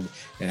ballad.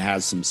 It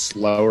has some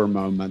slower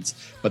moments,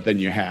 but then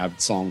you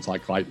have songs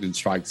like Lightning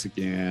Strikes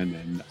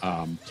Again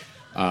and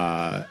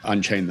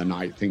Unchain the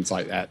Night, things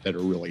like that are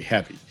really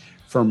heavy.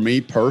 For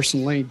me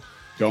personally,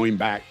 going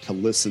back to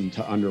listen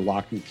to Under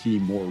Lock and Key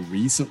more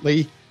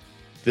recently,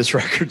 this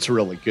record's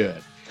really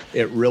good.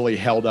 It really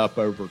held up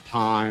over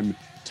time.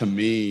 To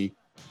me,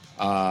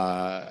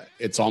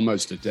 it's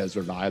almost a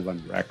desert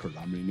island record.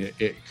 I mean,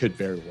 it could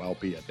very well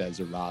be a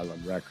desert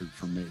island record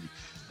for me.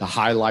 The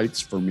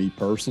highlights for me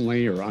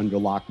personally are Under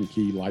Lock and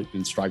Key,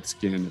 Lightning Strikes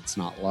Again, It's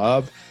Not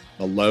Love.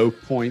 The low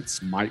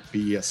points might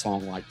be a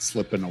song like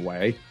Slipping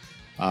Away.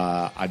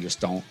 I just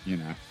don't,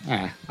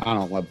 I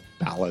don't love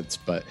ballads,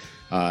 but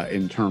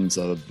in terms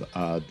of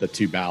the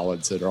two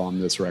ballads that are on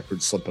this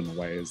record, Slipping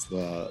Away is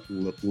the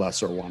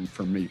lesser one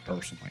for me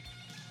personally.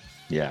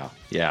 Yeah.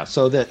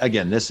 So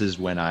this is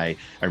when I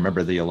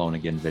remember the Alone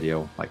Again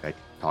video, like I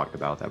talked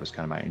about. That was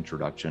kind of my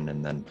introduction,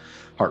 and then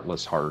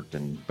Heartless Heart.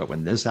 But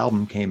when this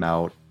album came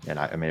out, and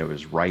I mean, it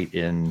was right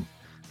in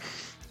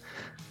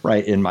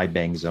my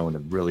bang zone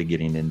of really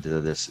getting into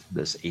this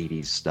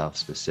 80s stuff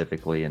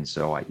specifically. And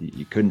so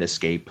you couldn't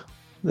escape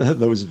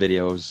those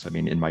videos. I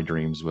mean, In My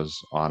Dreams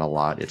was on a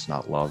lot. It's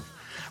Not Love.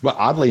 But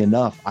oddly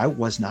enough, I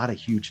was not a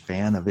huge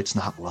fan of It's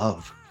Not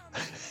Love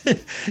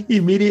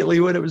immediately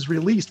when it was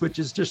released, which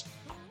is just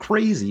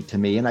crazy to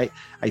me. And I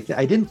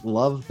didn't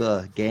love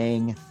the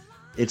gang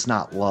It's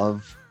Not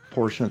Love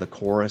portion of the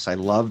chorus. I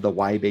love the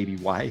Why Baby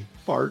Why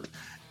part.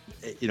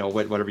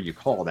 Whatever you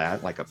call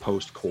that, like a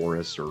post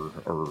chorus or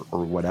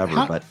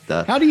whatever.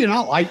 How do you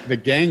not like the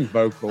gang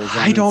vocals?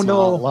 I don't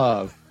know.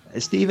 Love,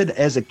 Stephen,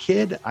 as a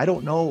kid, I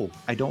don't know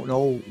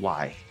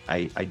why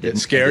I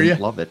didn't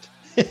love it.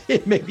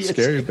 Maybe it's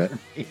scary.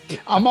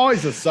 I'm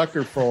always a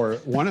sucker for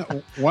one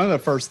of the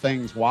first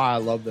things why I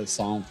love this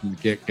song from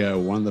the get go.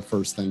 One of the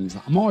first things,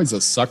 I'm always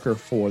a sucker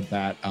for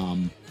that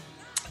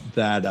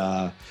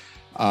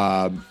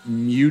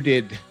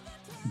muted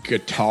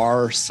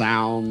guitar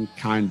sound,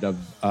 kind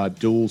of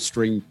dual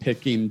string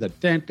picking, the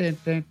that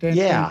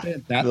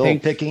little thing.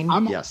 Picking.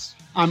 Yes.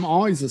 I'm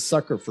always a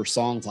sucker for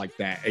songs like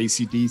that.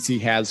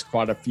 AC/DC has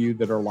quite a few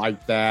that are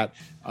like that.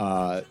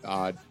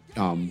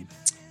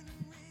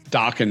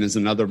 Dokken is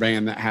another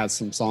band that has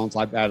some songs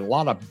like that. A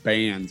lot of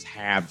bands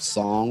have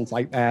songs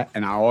like that,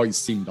 and I always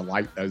seem to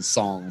like those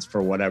songs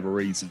for whatever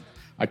reason.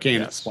 I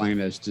can't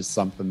explain it. It's just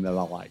something that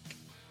I like.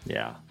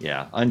 Yeah.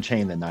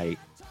 Unchain the Night,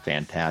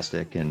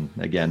 fantastic. And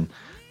again,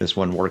 this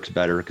one works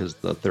better because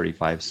the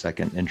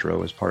 35-second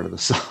intro is part of the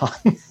song.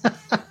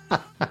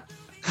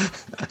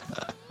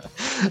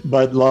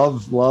 but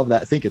love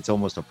that. I think it's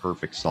almost a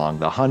perfect song.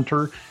 The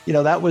Hunter,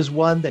 that was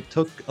one that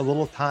took a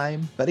little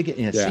time, but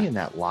again, seeing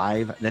that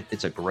live,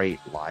 it's a great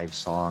live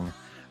song.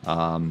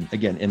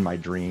 Again, In My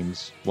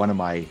Dreams,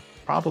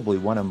 probably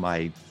one of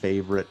my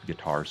favorite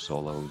guitar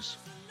solos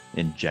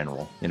in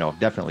general,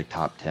 definitely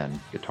top 10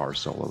 guitar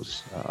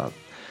solos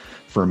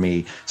for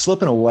me.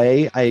 Slipping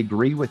Away, I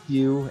agree with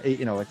you.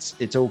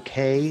 It's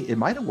okay. It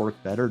might have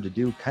worked better to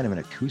do kind of an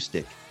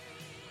acoustic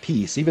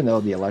piece, even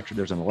though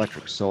there's an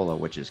electric solo,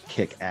 which is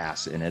kick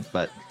ass in it,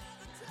 but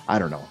I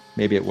don't know.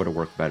 Maybe it would have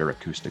worked better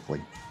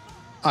acoustically.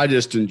 I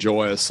just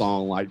enjoy a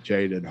song like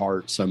Jaded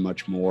Heart so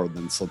much more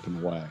than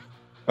Slipping Away.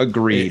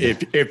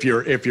 Agreed. If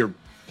you're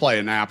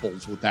playing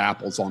apples with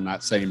apples on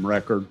that same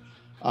record,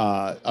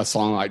 a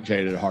song like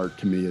Jaded Heart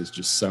to me is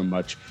just so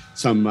much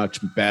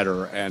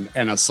better. And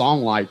a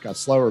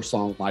slower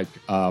song like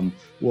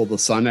Will the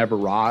Sun Ever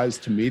Rise,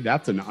 to me,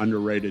 that's an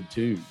underrated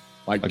tune.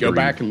 Like, Agreed. Go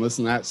back and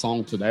listen to that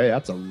song today.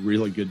 That's a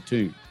really good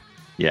tune.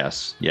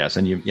 Yes.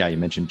 And you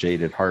mentioned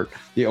Jaded Heart.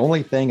 The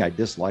only thing I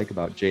dislike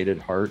about Jaded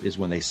Heart is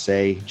when they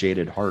say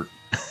Jaded Heart.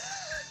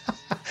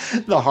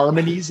 The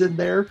harmonies in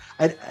there.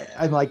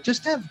 I'm like,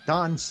 just have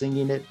Don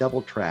singing it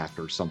double track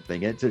or something.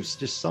 There's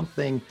just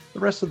something. The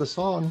rest of the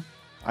song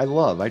I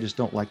love. I just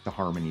don't like the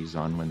harmonies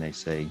on when they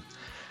say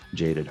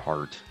Jaded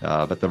Heart.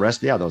 But the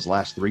rest, those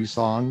last three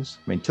songs,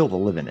 Till the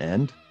Living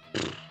End.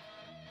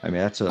 I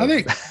mean, I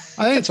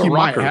think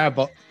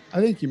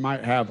you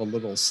might have a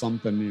little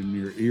something in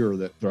your ear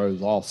that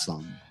throws off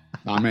some.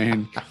 I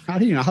mean, how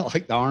do you not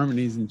like the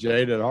harmonies in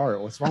Jaded Heart?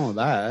 What's wrong with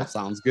that? That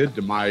sounds good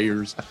to my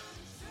ears.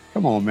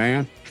 Come on,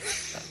 man.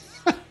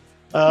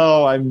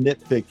 Oh, I'm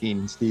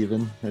nitpicking,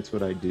 Stephen. That's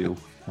what I do.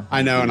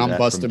 I know, and I'm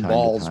busting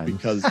balls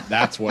because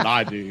that's what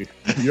I do.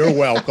 You're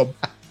welcome.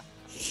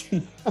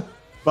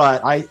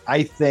 But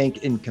I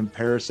think in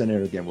comparison,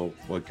 and again,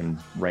 we can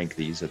rank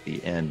these at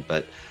the end,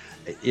 but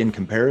in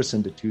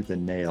comparison to Tooth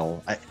and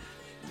Nail,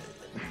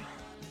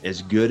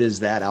 as good as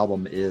that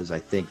album is, I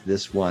think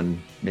this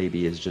one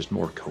maybe is just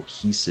more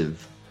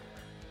cohesive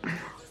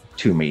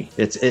to me.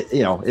 It's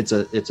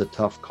a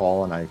tough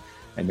call, and I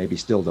maybe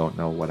still don't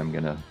know what I'm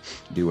gonna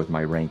do with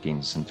my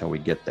rankings until we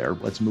get there.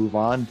 Let's move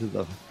on to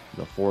the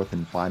fourth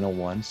and final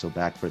one. So,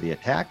 Back for the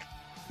Attack,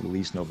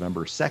 released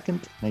November 2nd,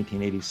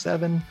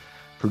 1987,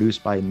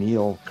 produced by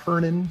Neil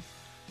Kernon.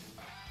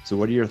 So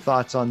what are your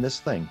thoughts on this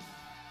thing?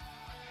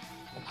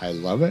 I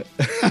love it.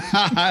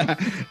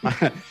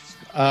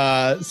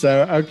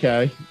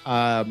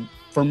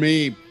 For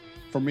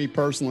me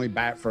personally,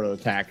 Back for the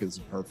Attack is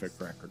a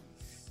perfect record.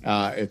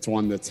 It's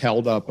one that's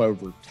held up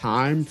over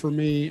time for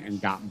me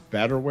and gotten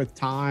better with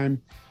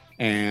time.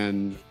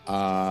 And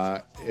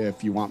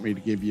if you want me to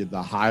give you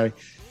the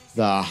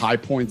high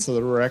points of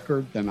the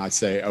record, then I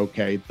say,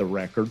 okay, the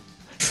record.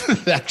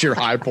 That's your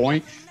high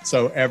point.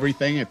 So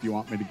everything, if you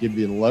want me to give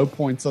you the low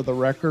points of the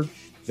record,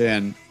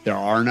 then there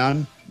are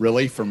none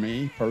really for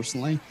me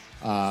personally.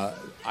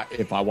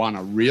 If I want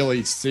to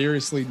really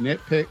seriously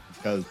nitpick,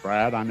 because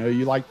Brad, I know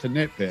you like to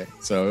nitpick.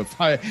 So if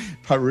I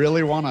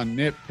really want to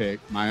nitpick,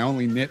 my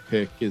only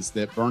nitpick is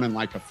that Burning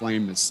Like a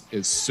Flame is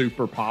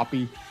super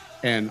poppy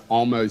and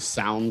almost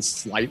sounds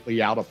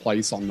slightly out of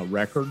place on the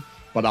record,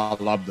 but I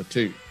love the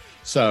tune.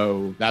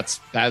 So that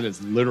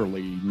is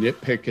literally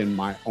nitpicking.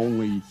 My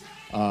only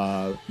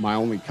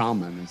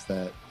comment is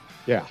that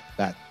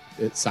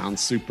it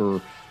sounds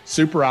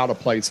super out of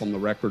place on the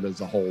record as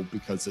a whole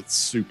because it's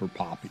super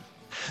poppy.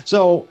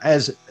 So,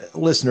 as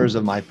listeners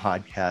of my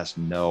podcast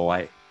know,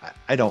 I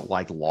don't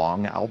like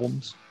long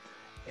albums,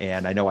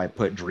 and I know I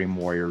put Dream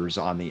Warriors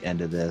on the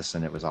end of this,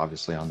 and it was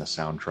obviously on the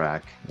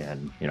soundtrack,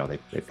 and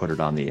they put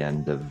it on the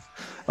end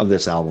of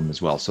this album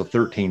as well. So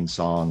 13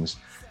 songs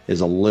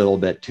is a little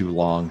bit too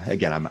long.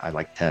 Again, I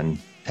like 10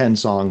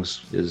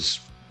 songs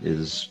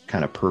is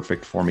kind of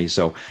perfect for me.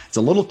 So it's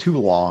a little too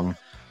long,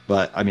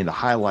 but I mean, the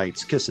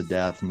highlights: Kiss of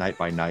Death, Night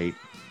by Night,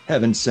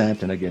 Heaven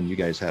Sent. And again, you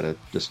guys had a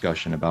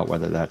discussion about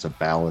whether that's a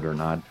ballad or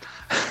not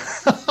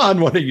on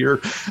one of your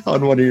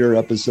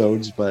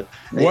episodes, but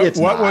what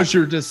was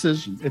your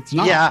decision? It's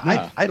not. Yeah,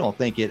 no. I don't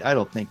think it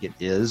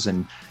is.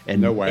 And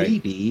no way.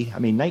 Maybe, I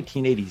mean,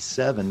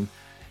 1987,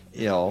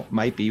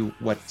 might be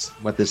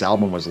what this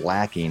album was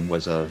lacking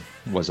was a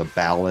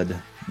ballad,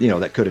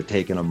 that could have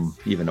taken them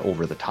even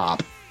over the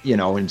top,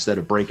 instead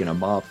of breaking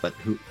them up, but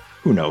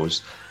who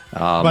knows?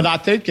 But I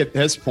think at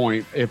this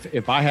point,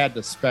 if I had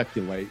to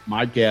speculate,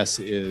 my guess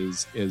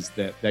is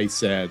that they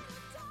said,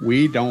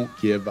 we don't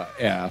give a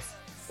F.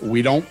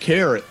 We don't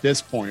care at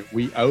this point.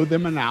 We owe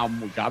them an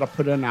album. We got to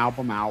put an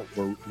album out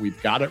where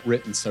we've got it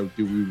written. So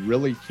do we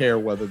really care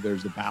whether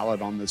there's a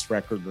ballad on this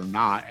record or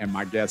not? And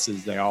my guess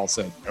is they all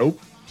said,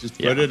 nope,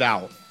 just put it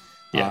out.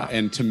 Yeah.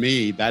 And to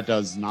me, that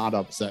does not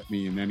upset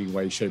me in any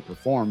way, shape, or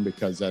form,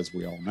 because as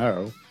we all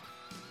know,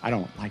 I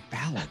don't like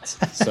ballads.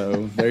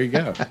 So there you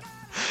go.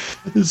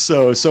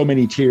 So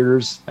Many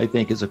Tears, I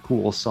think, is a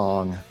cool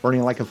song.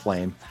 Burning Like a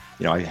Flame,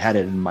 I had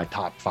it in my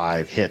top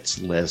 5 hits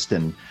list,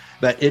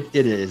 but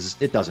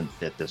it doesn't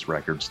fit this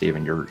record,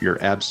 Stephen.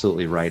 You're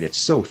absolutely right. It's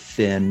so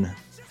thin,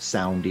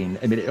 sounding.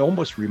 I mean, it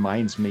almost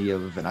reminds me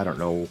of, and I don't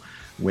know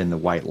when the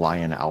White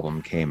Lion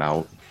album came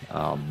out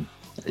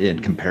in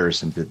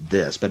comparison to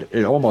this, but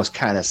it almost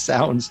kind of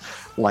sounds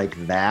like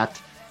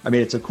that. I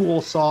mean, it's a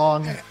cool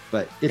song,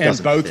 but it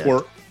doesn't both fit.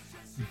 were,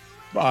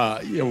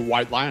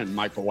 White Lion,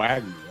 Michael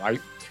Wagner,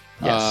 right?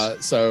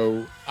 Yes.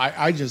 So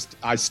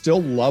I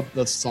still love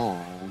the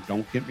song.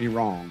 Don't get me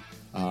wrong.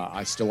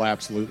 I still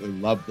absolutely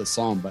love the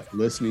song, but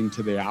listening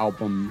to the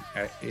album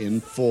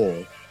in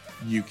full,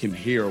 you can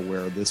hear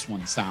where this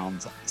one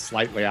sounds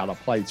slightly out of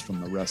place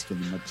from the rest of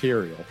the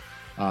material,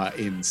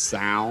 in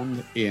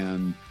sound,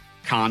 in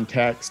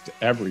context,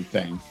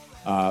 everything.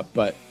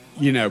 But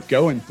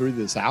going through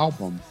this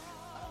album,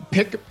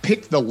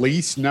 pick the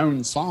least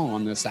known song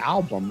on this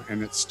album,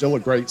 and it's still a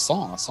great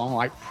song. A song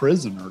like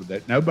 "Prisoner"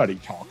 that nobody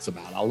talks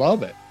about. I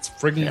love it. It's a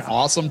freaking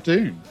awesome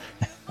tune.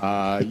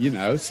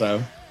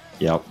 So.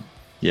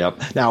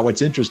 Yep. Now,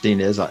 what's interesting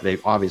is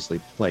they've obviously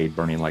played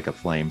 "Burning Like a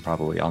Flame"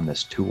 probably on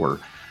this tour,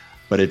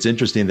 but it's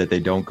interesting that they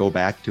don't go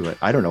back to it.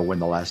 I don't know when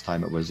the last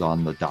time it was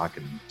on the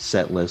Dokken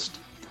set list,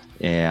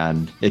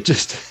 and it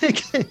just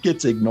it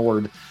gets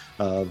ignored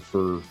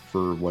for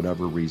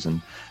whatever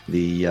reason.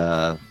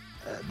 The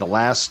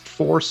last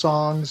 4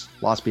 songs,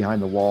 "Lost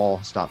Behind the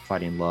Wall," "Stop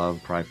Fighting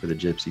Love," "Cry for the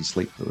Gypsy,"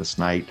 "Sleepless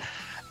Night,"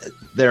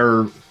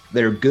 they're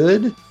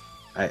good.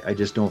 I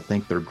just don't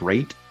think they're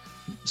great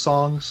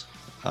songs.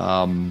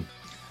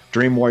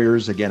 Dream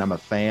Warriors, again, I'm a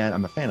fan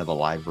of the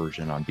live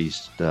version on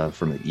Beast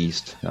from the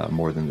East,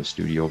 more than the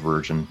studio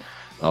version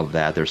of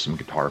that. There's some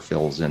guitar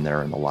fills in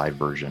there in the live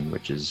version,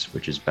 which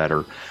is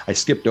better. I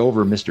skipped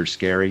over Mr.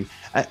 Scary.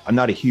 I'm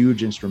not a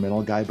huge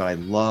instrumental guy, but I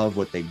love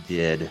what they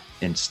did.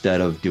 Instead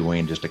of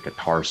doing just a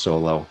guitar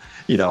solo,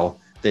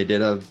 they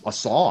did a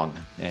song,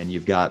 and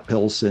you've got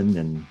Pilson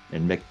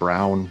and Mick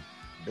Brown,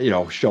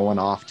 showing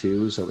off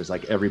too. So it was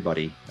like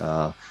everybody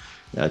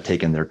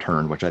taking their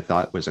turn, which I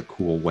thought was a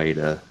cool way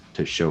to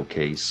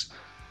showcase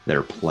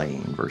their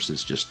playing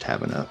versus just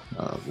having a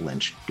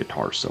Lynch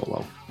guitar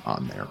solo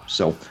on there.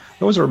 So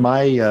those are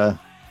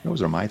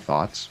my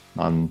thoughts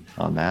on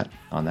that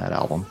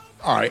album.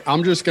 All right,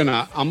 I'm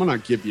gonna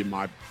give you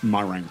my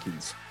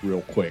rankings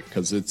real quick,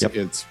 because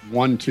it's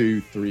 1, 2,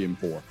 3, and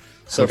 4.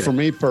 So for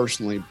me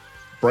personally,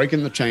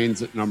 Breaking the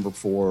Chains at number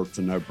 4, it's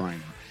a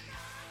no-brainer.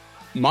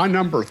 My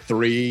number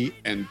 3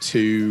 and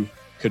 2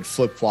 could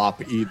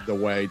flip-flop either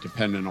way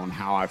depending on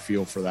how I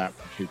feel for that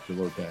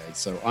particular day.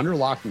 So Under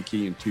Lock and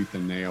Key and Tooth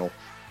and Nail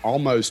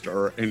almost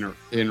are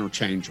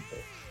interchangeable.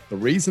 The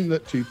reason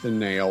that Tooth and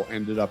Nail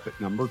ended up at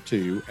number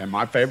 2, and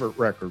my favorite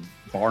record,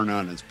 bar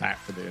none, is Back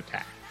for the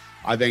Attack.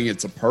 I think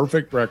it's a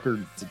perfect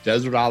record. It's a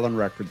desert island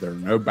record. There are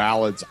no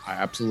ballads. I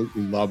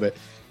absolutely love it.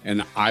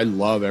 And I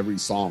love every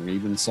song,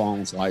 even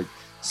songs like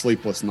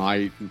Sleepless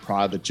Night and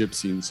Cry the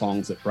Gypsy, and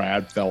songs that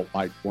Brad felt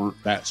like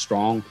weren't that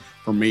strong.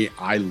 For me,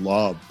 I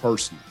love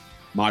personally,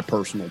 my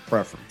personal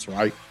preference,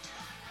 right?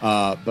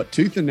 But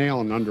Tooth and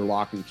Nail and Under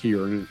Lock and Key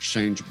are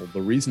interchangeable.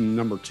 The reason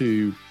number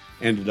 2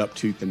 ended up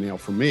Tooth and Nail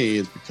for me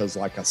is because,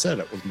 like I said,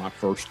 it was my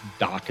first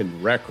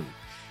Dokken record.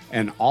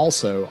 And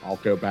also, I'll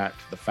go back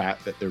to the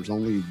fact that there's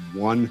only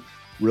one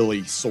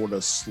really sort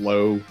of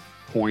slow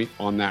point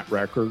on that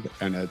record,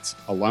 and it's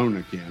Alone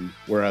Again,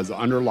 whereas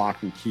Under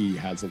Lock and Key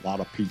has a lot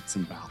of peaks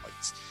and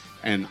valleys.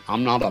 And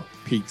I'm not a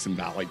peaks and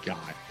valley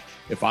guy.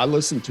 If I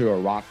listen to a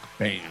rock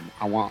band,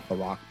 I want the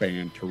rock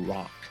band to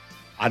rock.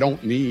 I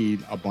don't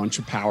need a bunch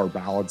of power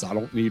ballads. I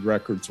don't need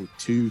records with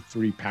 2,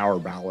 3 power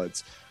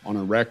ballads on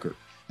a record.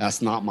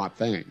 That's not my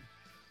thing.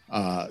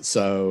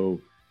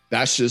 So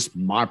that's just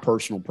my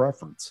personal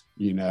preference.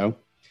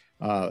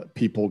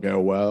 People go,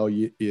 well,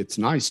 it's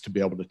nice to be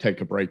able to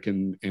take a break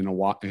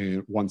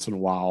once in a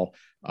while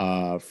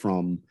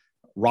from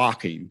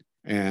rocking.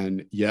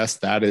 And yes,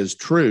 that is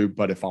true.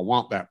 But if I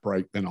want that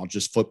break, then I'll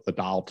just flip the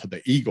dial to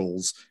the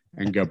Eagles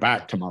and go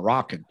back to my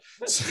rocking.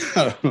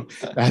 So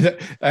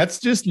that's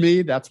just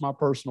me. That's my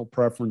personal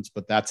preference,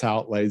 but that's how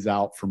it lays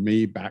out for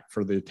me. Back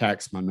for the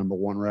Attack's my number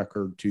 1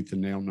 record, Tooth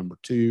and Nail number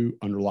 2,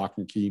 Under Lock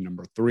and Key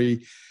number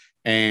 3,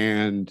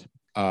 and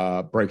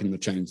Breaking the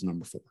Chains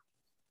number 4.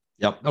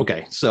 Yep.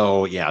 Okay.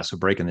 So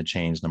Breaking the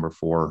Chains number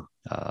 4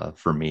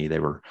 for me. They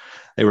were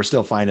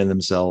still finding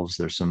themselves.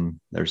 There's some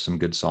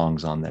good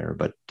songs on there,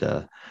 but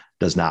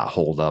does not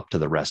hold up to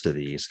the rest of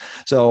these.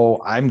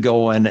 So I'm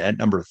going at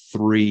number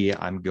 3.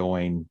 I'm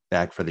going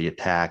Back for the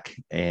Attack,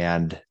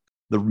 and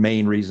the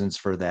main reasons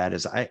for that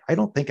is I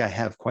don't think I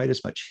have quite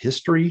as much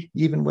history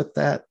even with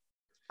that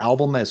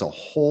album as a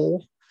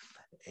whole.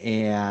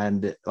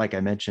 And like I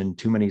mentioned,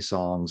 too many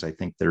songs. I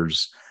think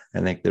there's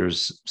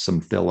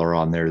some filler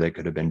on there that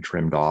could have been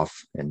trimmed off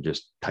and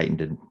just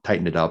tightened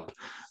it up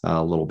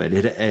a little bit.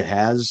 It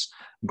has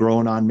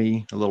grown on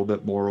me a little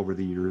bit more over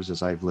the years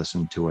as I've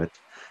listened to it.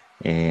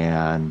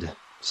 And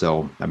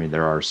so, I mean,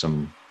 there are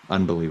some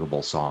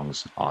unbelievable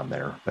songs on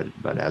there,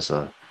 but as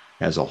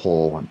a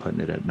whole, I'm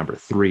putting it at number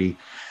 3.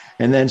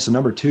 And then, so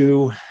number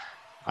 2,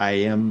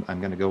 I'm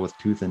going to go with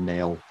Tooth and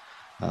Nail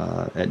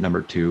at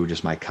number 2.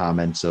 Just my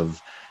comments of,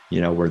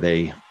 where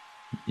they,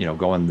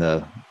 going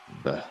the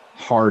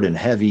hard and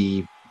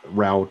heavy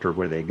route, or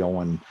were they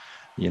going,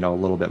 a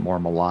little bit more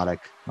melodic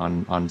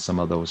on some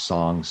of those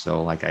songs?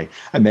 So like I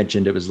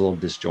mentioned, it was a little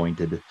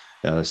disjointed.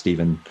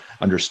 Stephen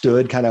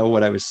understood kind of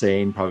what I was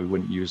saying, probably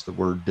wouldn't use the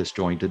word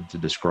disjointed to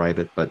describe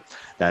it, but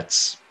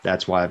that's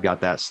why I've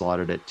got that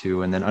slotted at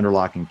 2. And then Under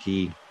Lock and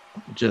Key,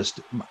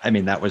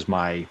 that was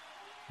my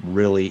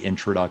really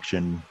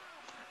introduction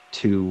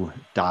to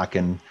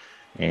Dokken,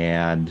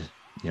 and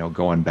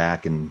going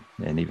back and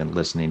even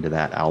listening to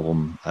that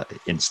album,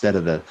 instead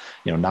of the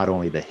not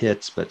only the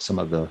hits, but some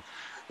of the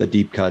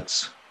deep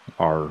cuts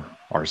are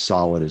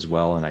solid as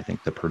well. And I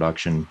think the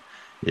production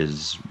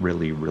is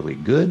really, really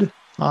good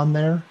on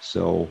there.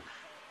 So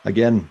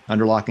again,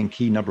 Under Lock and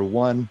Key number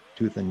 1,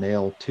 Tooth and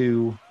Nail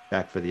 2,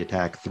 Back for the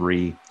Attack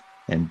 3,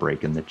 and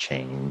Breaking the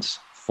Chains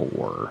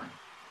 4.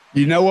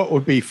 You know what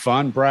would be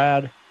fun,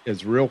 Brad,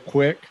 is real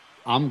quick,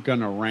 I'm going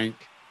to rank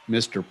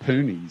Mr.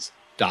 Pooney's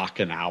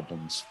Dokken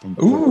albums from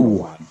 4 to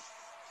 1.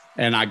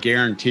 And I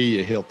guarantee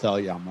you he'll tell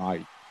you I'm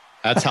right.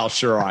 That's how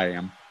sure I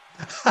am.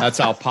 That's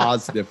how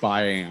positive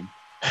I am.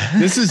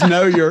 This is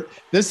know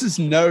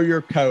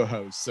your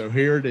co-host. So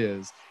here it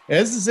is.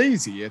 This is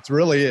easy. It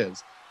really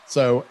is.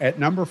 So at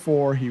number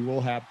 4, he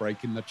will have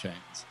Breaking the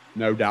Chains.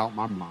 No doubt in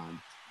my mind.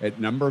 At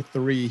number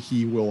 3,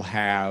 he will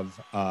have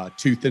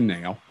Tooth and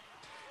Nail.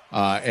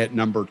 At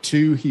number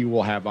 2, he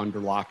will have Under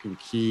Lock and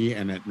Key.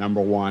 And at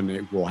number 1,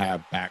 it will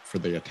have Back for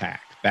the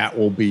Attack. That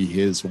will be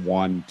his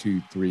 1,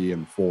 2, 3,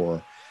 and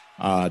 4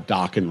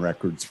 Dokken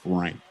records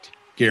ranked.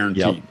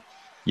 Guaranteed.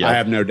 Yep. I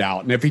have no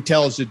doubt. And if he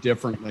tells you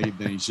differently,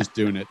 then he's just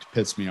doing it to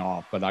piss me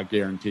off. But I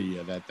guarantee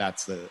you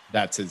that's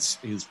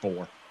his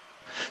 4.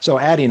 So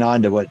adding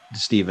on to what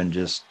Stephen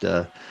just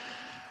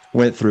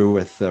went through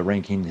with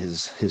ranking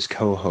his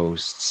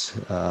co-hosts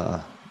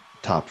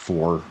top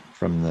 4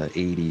 from the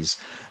 80s.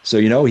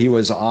 So, he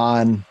was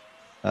on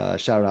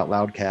Shout Out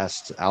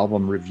Loudcast's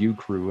album review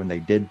crew, and they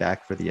did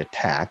Back for the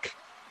Attack.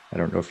 I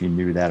don't know if you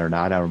knew that or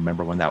not. I don't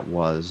remember when that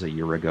was, a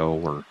year ago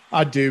or.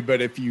 I do,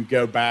 but if you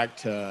go back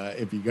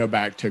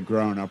to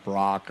Growing Up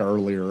Rock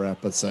earlier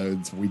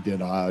episodes, we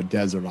did a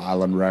Desert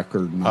Island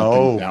record, and I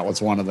think that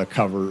was one of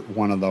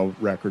the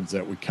records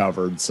that we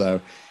covered. So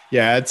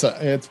yeah,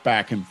 it's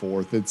back and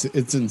forth. It's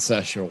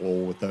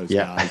incestual with those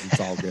guys. It's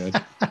all good.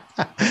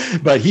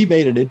 But he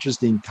made an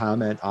interesting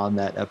comment on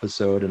that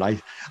episode, and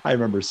I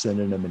remember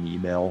sending him an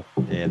email,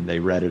 and they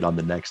read it on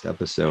the next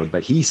episode.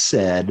 But he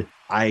said,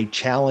 I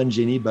challenge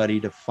anybody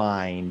to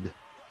find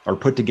or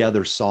put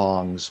together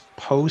songs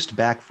post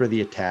Back for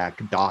the Attack,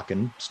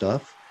 Dokken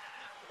stuff,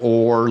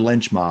 or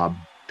Lynch Mob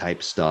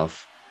type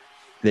stuff,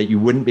 that you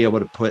wouldn't be able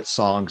to put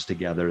songs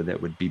together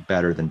that would be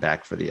better than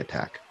Back for the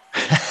Attack.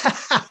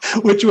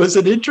 Which was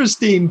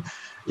interesting.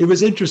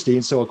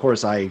 So of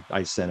course I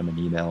sent him an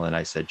email and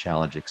I said,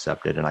 challenge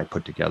accepted. And I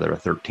put together a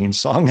 13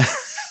 song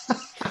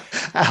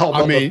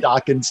album of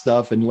Dokken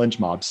stuff and Lynch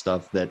Mob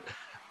stuff that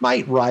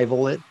might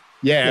rival it.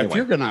 Yeah. Anyway. If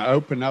you're going to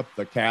open up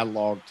the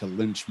catalog to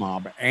Lynch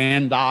Mob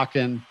and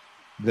Dokken,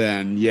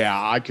 then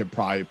I could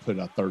probably put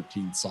a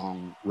 13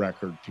 song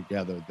record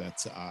together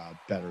that's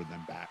better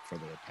than Back for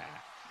the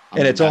Attack.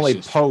 It's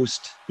only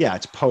post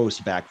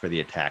Back for the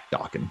Attack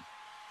Dokken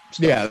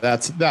stuff. Yeah,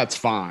 that's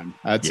fine.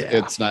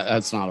 That's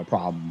not a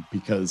problem,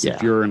 because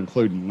if you're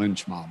including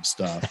Lynch Mob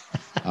stuff,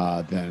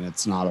 then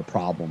it's not a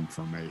problem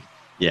for me.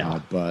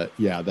 But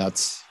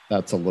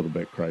that's a little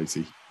bit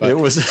crazy. But it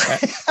was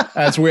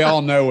as we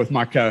all know with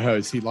my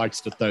co-host, he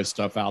likes to throw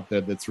stuff out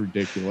there that's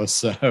ridiculous.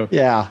 So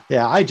yeah,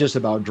 I just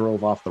about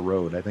drove off the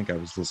road. I think I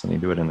was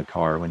listening to it in the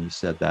car when you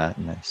said that,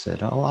 and I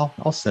said,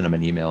 I'll send them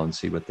an email and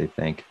see what they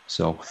think.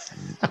 So.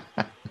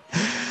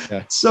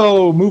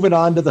 So moving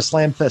on to the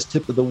Slamfest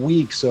tip of the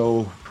week.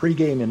 So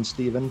pre-gaming,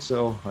 Stephen.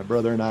 So my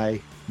brother and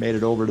I made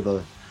it over to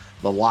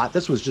the lot.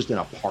 This was just in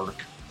a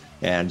park.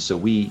 And so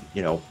we,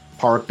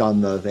 parked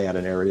they had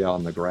an area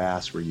on the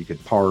grass where you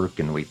could park,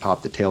 and we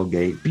popped the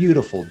tailgate.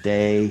 Beautiful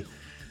day.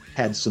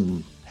 Had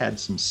some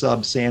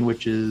sub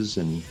sandwiches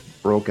and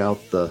broke out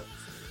the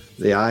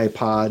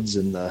iPods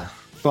and the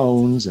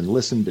phones and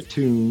listened to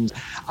tunes.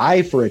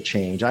 For a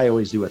change, I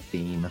always do a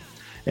theme.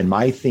 And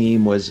my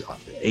theme was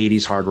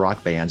 80s hard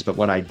rock bands. But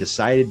what I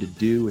decided to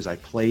do is I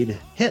played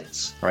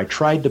hits, or I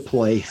tried to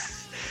play,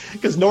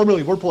 because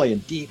normally we're playing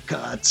deep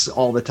cuts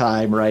all the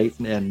time, right?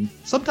 And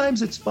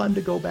sometimes it's fun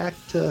to go back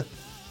to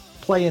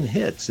playing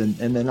hits. And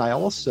then I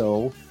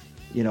also,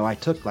 I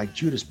took like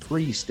Judas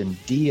Priest and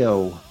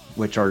Dio,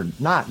 which are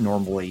not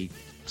normally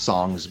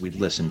songs we'd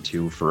listen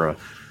to for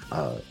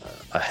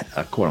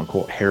a quote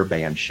unquote hair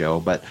band show,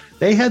 but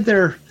they had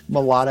their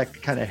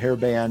melodic kind of hair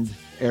band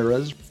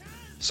eras.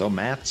 So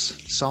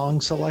Matt's song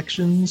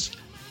selections: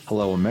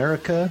 Hello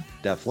America,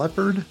 Def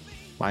Leppard,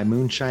 My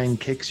Moonshine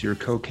Kicks Your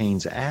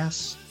Cocaine's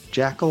Ass,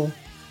 Jackal,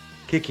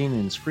 Kicking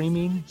and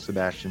Screaming,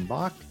 Sebastian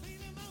Bach,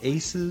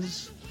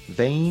 Aces,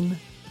 Vain,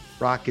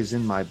 Rock Is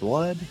in My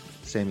Blood,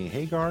 Sammy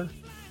Hagar,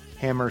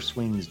 Hammer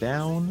Swings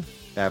Down,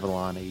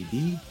 Babylon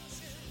AD,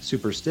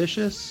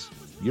 Superstitious,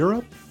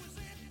 Europe,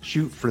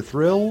 Shoot for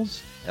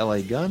Thrills,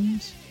 LA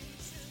Guns,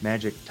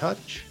 Magic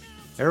Touch,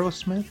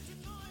 Aerosmith,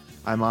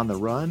 I'm on the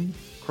Run,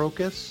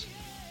 Crocus,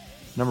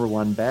 Number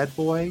 1, Bad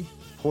Boy,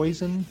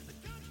 Poison,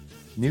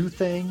 New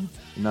Thing,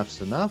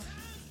 Enough's Enough,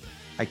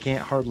 I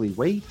Can't Hardly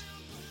Wait,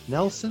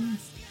 Nelson,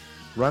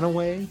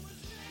 Runaway,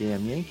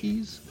 Damn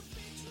Yankees,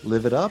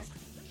 Live It Up,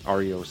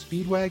 REO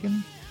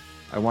Speedwagon,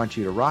 I Want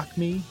You to Rock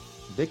Me,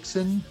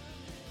 Vixen,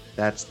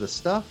 That's the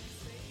Stuff,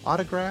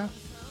 Autograph,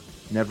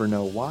 Never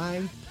Know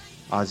Why,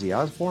 Ozzy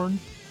Osbourne,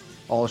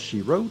 All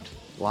She Wrote,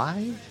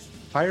 Live,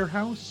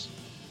 Firehouse,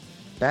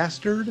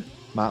 Bastard,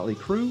 Motley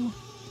Crue,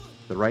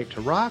 The Right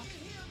to Rock,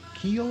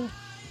 Keel,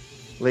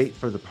 Late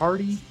for the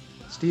Party,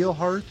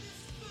 Steelheart,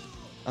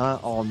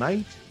 All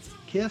Night,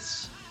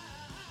 Kiss,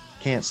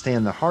 Can't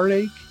Stand the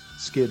Heartache,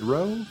 Skid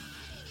Row,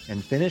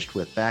 and finished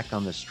with Back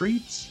on the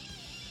Streets,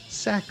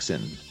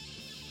 Saxon.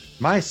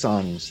 My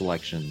song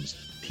selections: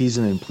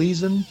 Teasin' and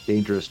Pleasin',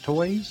 Dangerous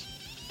Toys,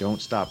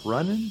 Don't Stop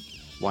Runnin',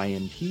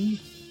 YNT,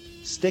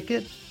 Stick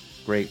It,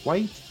 Great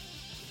White,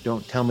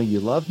 Don't Tell Me You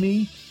Love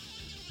Me,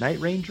 Night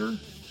Ranger,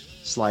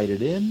 Slide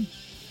It In,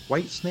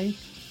 Whitesnake,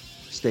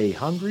 Stay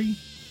Hungry,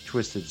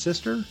 Twisted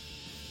Sister,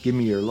 Give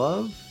Me Your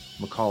Love,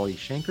 Macaulay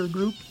Schenker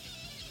Group,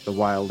 The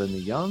Wild and the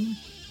Young,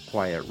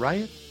 Quiet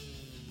Riot,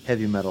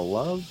 Heavy Metal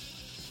Love,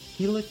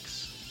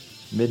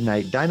 Helix,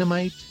 Midnight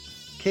Dynamite,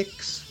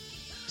 Kicks,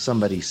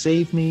 Somebody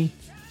Save Me,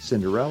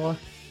 Cinderella,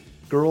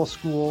 Girl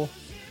School,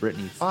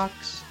 Britney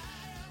Fox,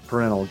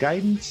 Parental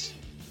Guidance,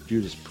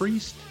 Judas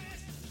Priest,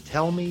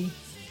 Tell Me,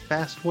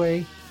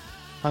 Fastway,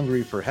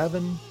 Hungry for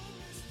Heaven,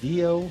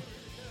 Dio,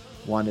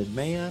 Wanted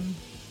Man,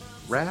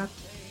 Rat,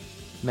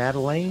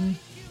 Madeleine,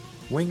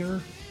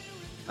 Winger,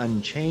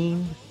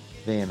 Unchained,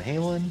 Van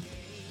Halen,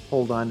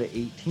 Hold On to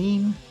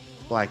 18,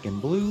 Black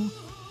and Blue,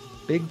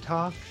 Big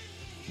Talk,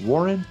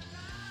 Warrant,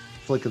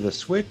 Flick of the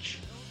Switch,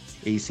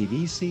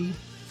 AC/DC,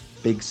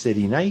 Big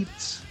City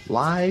Nights,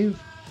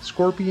 Live,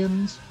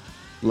 Scorpions,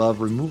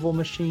 Love Removal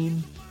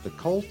Machine, The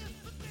Cult,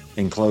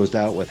 and closed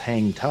out with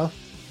Hang Tough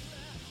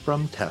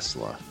from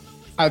Tesla.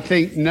 I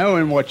think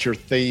knowing what your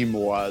theme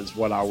was,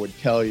 what I would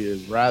tell you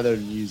is rather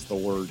than use the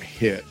word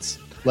hits,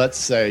 let's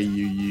say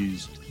you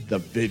used the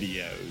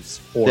videos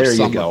or there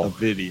some you go. of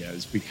the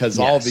videos, because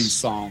Yes. all these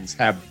songs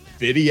have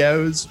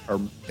videos, or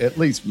at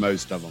least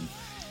most of them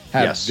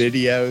have Yes.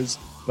 videos,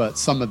 but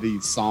some of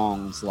these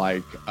songs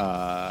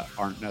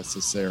aren't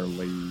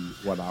necessarily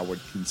what I would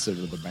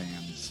consider the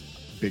band's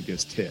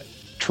biggest hit.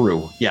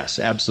 True. Yes,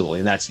 absolutely.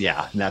 And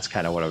that's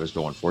kind of what I was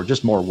going for.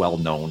 Just more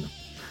well-known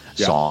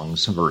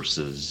songs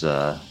versus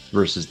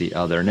the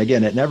other. And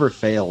again, it never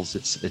fails.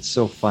 It's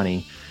so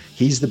funny.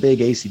 He's the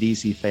big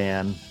AC/DC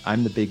fan.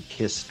 I'm the big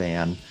Kiss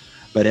fan.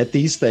 But at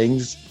these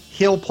things,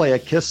 he'll play a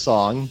Kiss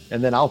song,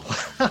 and then I'll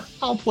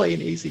play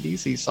an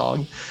AC/DC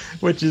song,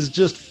 which is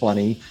just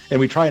funny. And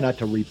we try not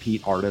to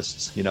repeat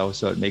artists,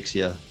 so it makes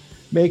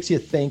you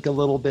think a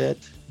little bit.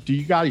 Do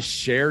you guys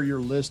share your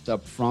list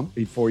up front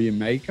before you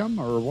make them,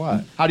 or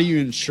what? How do you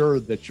ensure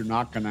that you're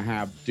not going to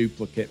have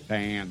duplicate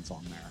bands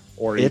on there?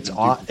 Or It's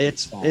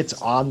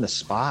on the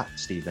spot,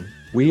 Stephen.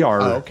 We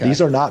are. Oh, okay.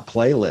 These are not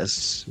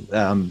playlists.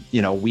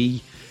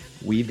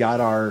 We've got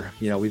our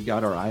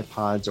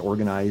iPods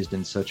organized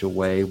in such a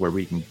way where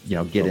we can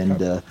get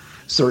into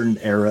certain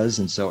eras,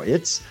 and so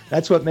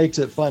that's what makes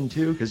it fun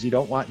too, because you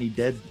don't want any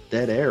dead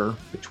air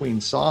between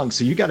songs.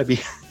 So you got to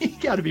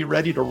be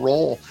ready to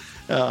roll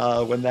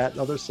when that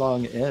other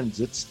song ends.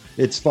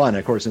 It's fun,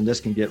 of course, and this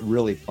can get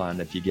really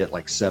fun if you get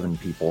like 7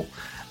 people,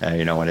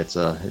 and it's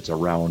a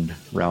round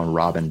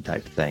robin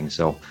type thing.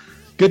 So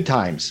good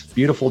times,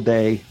 beautiful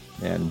day,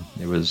 and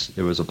it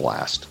was a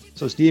blast.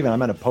 So Stephen, I'm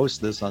going to post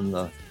this on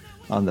the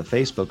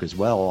Facebook as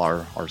well,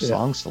 our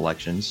song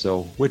selections.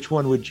 So which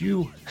one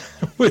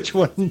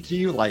do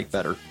you like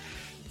better?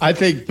 I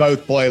think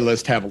both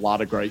playlists have a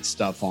lot of great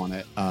stuff on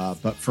it.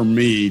 But for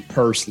me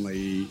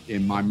personally,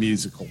 in my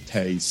musical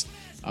taste,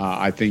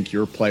 I think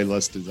your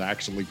playlist is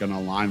actually going to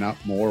line up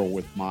more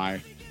with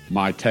my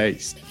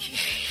taste.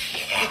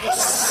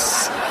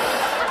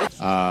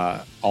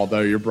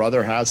 Although your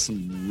brother has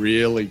some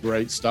really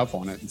great stuff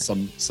on it, and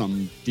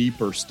some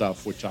deeper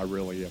stuff, which I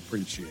really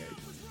appreciate.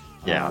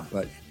 Yeah.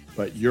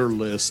 But your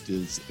list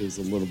is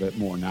a little bit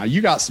more. Now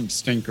you got some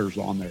stinkers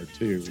on there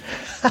too.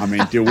 I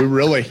mean, do we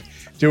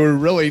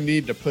really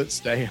need to put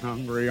Stay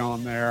Hungry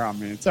on there? I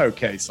mean, it's an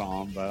okay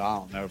song, but I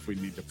don't know if we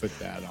need to put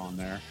that on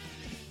there.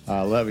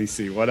 Let me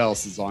see what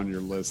else is on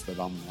your list that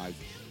I'm like,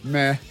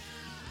 meh.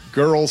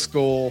 Girl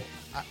School,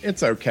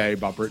 it's okay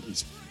by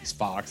Britney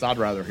Fox. I'd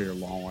rather hear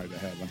Long Way to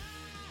Heaven.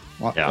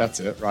 Well, that's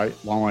it, right?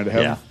 Long Way to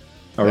Heaven.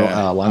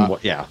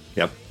 Yeah.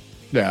 Yep.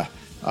 Yeah.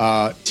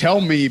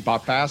 Tell Me by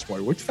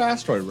Fastway. Which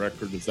Fastway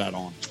record is that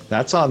on?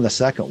 That's on the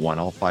second one,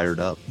 All Fired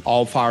Up.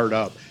 All Fired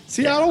Up.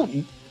 See,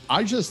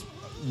 I just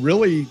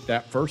really,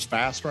 that first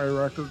Fastway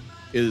record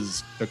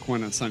is the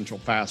quintessential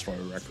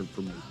Fastway record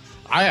for me.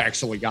 I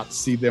actually got to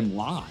see them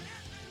live,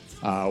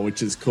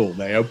 which is cool.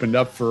 They opened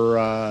up for,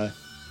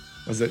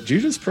 was it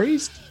Judas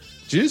Priest?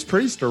 Judas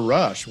Priest or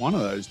Rush, one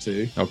of those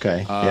two.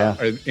 Okay.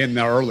 In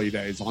the early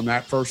days on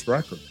that first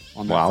record,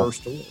 on that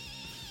first tour.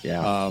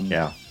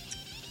 Yeah.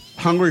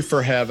 Hungry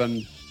for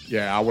Heaven.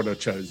 Yeah, I would have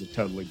chose a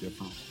totally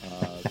different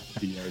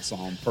Dio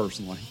song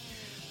personally.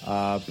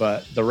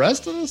 But the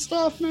rest of the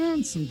stuff,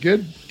 man, some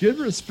good,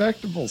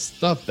 respectable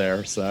stuff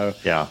there. So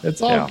yeah,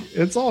 it's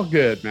all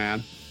good,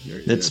 man.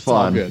 It's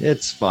fun.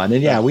 It's fun.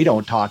 And we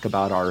don't talk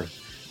about our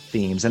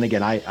themes. And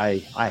again,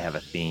 I have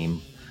a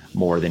theme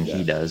more than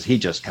he does. He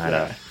just kind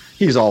of,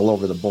 he's all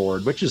over the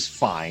board, which is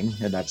fine.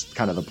 And that's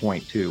kind of the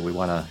point too. We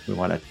want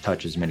to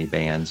touch as many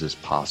bands as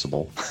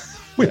possible.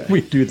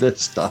 we do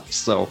this stuff.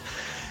 So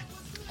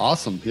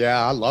awesome.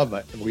 Yeah, I love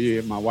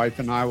it. My wife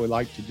and I would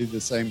like to do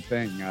the same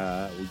thing.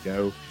 We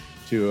go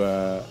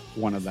to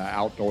one of the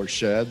outdoor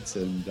sheds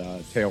and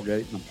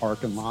tailgate in the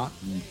parking lot.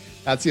 And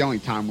that's the only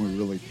time we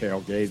really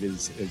tailgate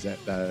is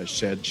at the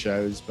shed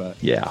shows. But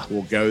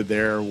we'll go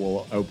there.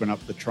 We'll open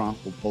up the trunk.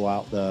 We'll pull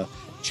out the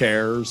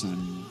chairs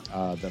and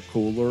the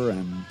cooler,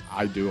 and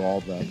I do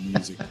all the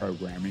music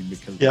programming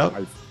because my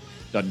wife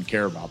doesn't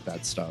care about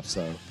that stuff.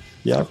 So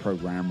I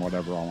program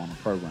whatever I want to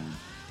program.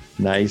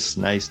 Nice.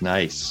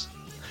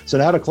 So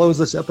now to close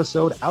this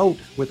episode out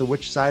with a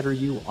Which Side Are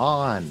You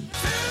On?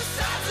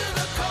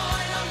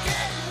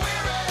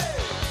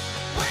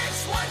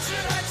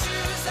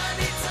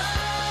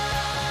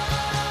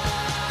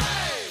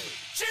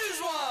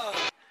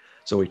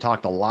 So we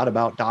talked a lot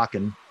about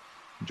Dokken.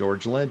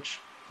 George Lynch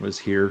was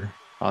here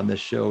on this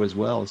show as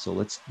well. So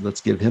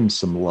let's give him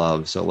some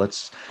love. So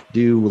let's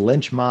do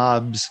Lynch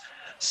Mob's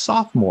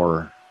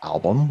sophomore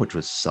album, which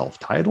was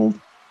self-titled,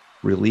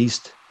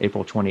 released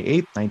April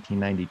 28th,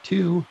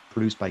 1992,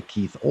 produced by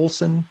Keith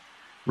Olsen,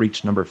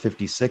 reached number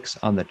 56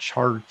 on the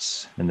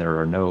charts, and there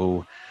are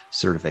no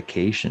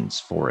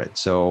certifications for it.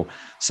 So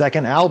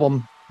second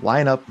album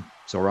lineup.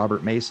 So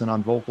Robert Mason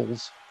on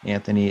vocals,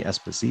 Anthony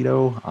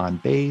Esposito on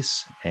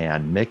bass,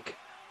 and Mick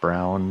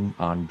Brown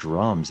on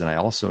drums. And I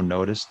also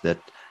noticed that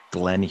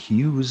Glenn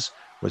Hughes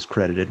was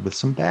credited with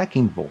some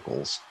backing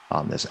vocals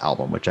on this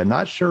album, which I'm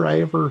not sure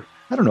I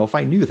don't know if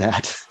I knew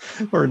that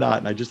or not.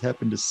 And I just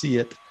happened to see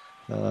it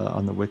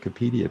on the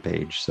Wikipedia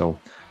page. So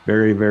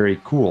very,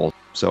 very cool.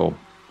 So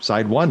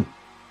side one,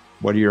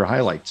 what are your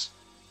highlights?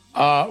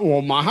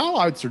 Well, my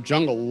highlights are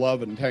Jungle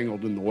Love and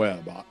Tangled in the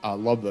Web. I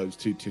love those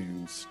two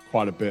tunes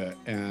quite a bit.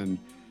 And,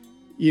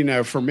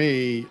 for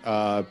me,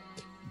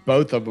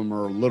 both of them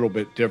are a little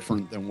bit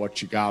different than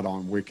what you got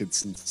on Wicked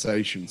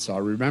Sensation. So I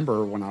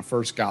remember when I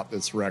first got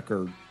this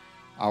record,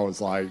 I was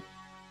like,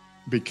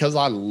 because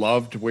I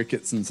loved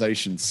Wicked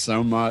Sensation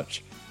so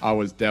much, I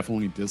was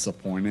definitely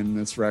disappointed in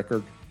this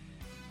record.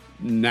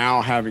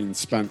 Now, having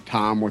spent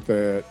time with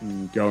it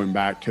and going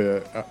back to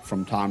it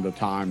from time to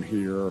time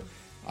here,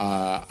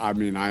 I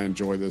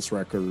enjoy this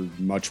record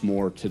much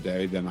more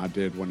today than I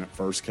did when it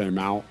first came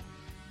out.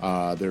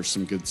 There's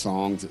some good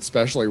songs,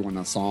 especially when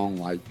a song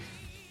like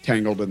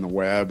Tangled in the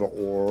Web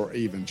or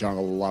even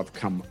Jungle Love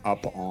come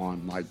up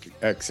on like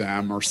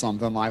XM or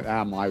something like that.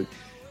 I'm like,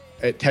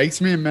 it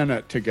takes me a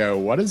minute to go,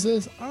 what is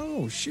this?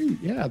 Oh, shoot.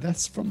 Yeah,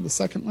 that's from the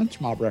second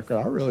Lynch Mob record.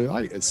 I really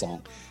like this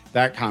song.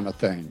 That kind of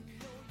thing.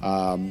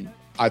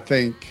 I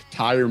think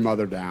Tie Your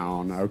Mother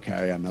Down.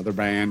 Okay, another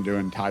band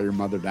doing Tie Your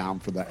Mother Down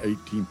for the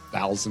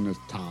 18,000th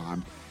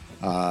time.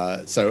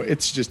 So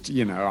it's just,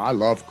 I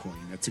love Queen.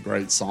 It's a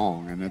great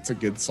song, and it's a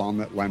good song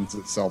that lends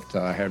itself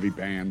to heavy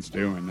bands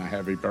doing a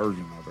heavy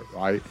version of it,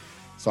 right?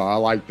 So I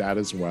like that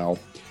as well.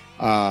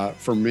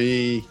 For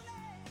me,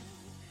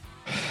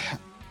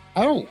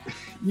 I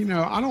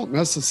don't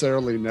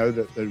necessarily know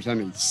that there's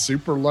any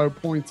super low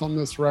points on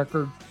this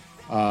record.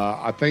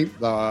 I think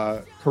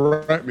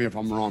correct me if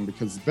I'm wrong,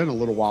 because it's been a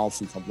little while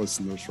since I've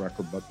listened to this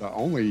record, but the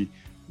only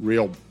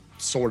real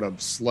sort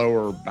of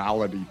slower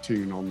ballady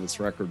tune on this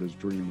record is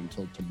Dream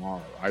Until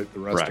Tomorrow, right? The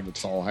rest of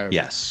it's all heavy.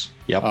 Yes.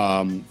 Yep.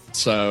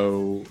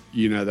 So,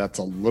 that's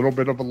a little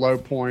bit of a low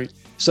point.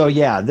 So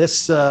yeah,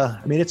 this,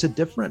 it's a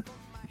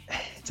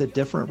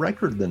different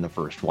record than the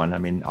first one. I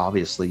mean,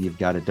 obviously you've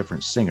got a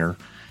different singer,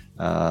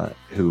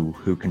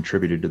 who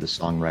contributed to the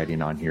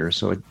songwriting on here.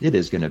 So it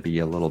is going to be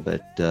a little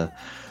bit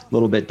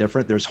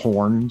different. There's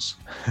horns,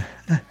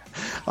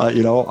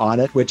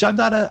 on it, which I'm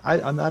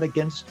not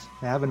against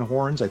having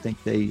horns. I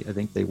think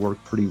they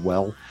work pretty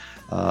well.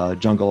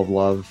 Jungle of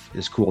Love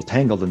is cool.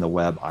 Tangled in the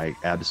Web, I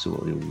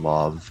absolutely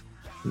love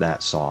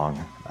that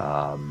song.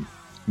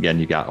 Again,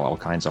 you got all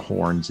kinds of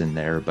horns in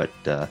there, but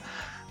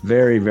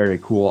very, very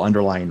cool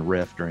underlying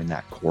riff during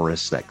that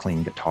chorus, that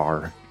clean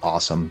guitar.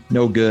 Awesome.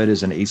 No Good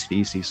is an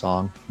AC/DC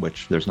song,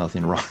 which there's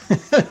nothing wrong.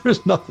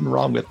 There's nothing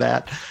wrong with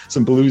that.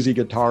 Some bluesy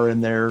guitar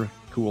in there.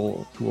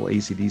 Cool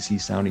AC/DC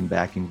sounding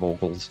backing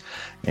vocals,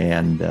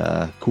 and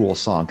cool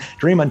song.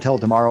 Dream Until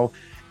Tomorrow.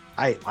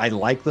 I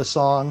like the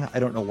song. I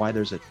don't know why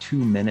there's a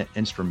 2-minute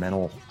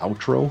instrumental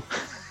outro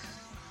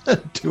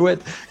to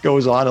it.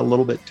 Goes on a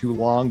little bit too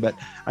long, but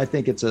I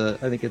think it's a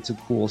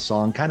cool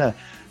song. Kind of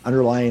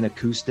underlying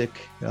acoustic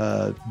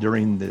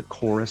during the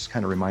chorus.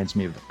 Kind of reminds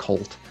me of the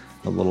Cult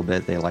a little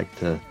bit. They like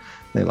to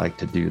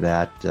do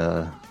that,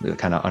 the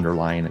kind of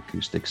underlying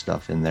acoustic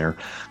stuff in there.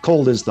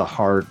 Cold as the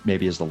Heart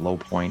maybe is the low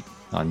point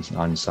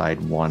on side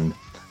one.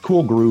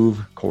 Cool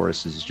groove.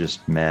 Chorus is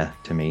just meh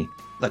to me.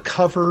 The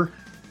cover,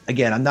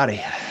 again, I'm not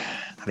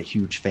a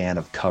huge fan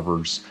of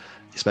covers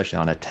especially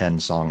on a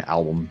 10-song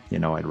album.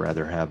 I'd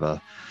rather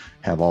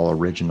have all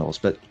originals,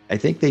 but I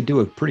think they do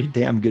a pretty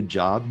damn good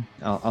job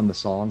on the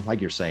song.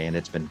 Like you're saying,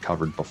 it's been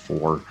covered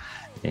before,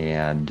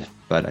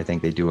 but I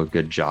think they do a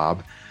good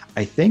job.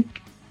 I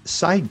think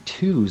side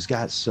 2's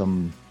got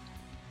some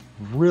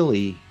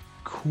really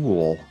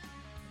cool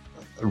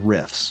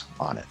riffs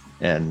on it,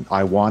 and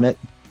I Want It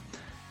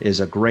is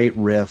a great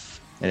riff,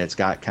 and it's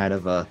got kind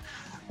of a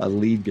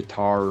lead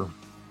guitar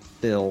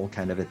fill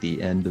kind of at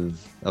the end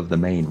of the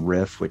main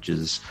riff, which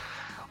is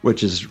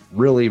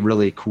really,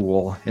 really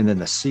cool. And then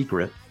The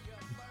Secret,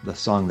 the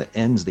song that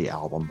ends the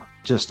album,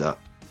 just a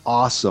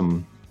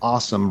awesome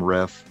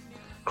riff,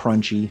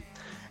 crunchy.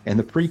 And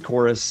the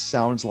pre-chorus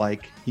sounds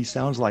like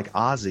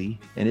Ozzy.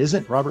 And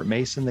isn't Robert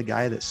Mason the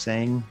guy that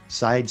sang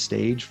Side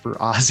Stage for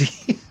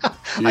Ozzy?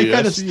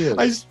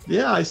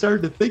 I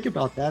started to think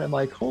about that. I'm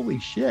like, holy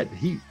shit,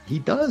 he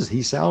does.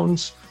 He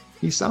sounds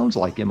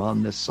like him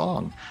on this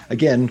song.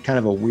 Again, kind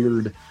of a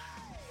weird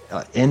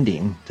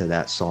ending to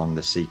that song,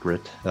 The Secret,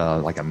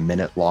 like a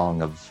minute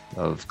long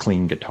of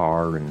clean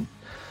guitar and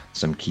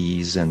some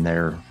keys in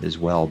there as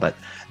well. But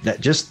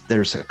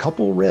there's a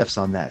couple riffs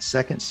on that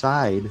second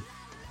side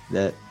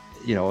that,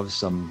 of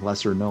some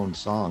lesser known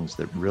songs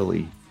that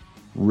really,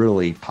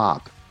 really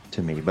pop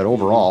to me. But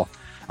overall,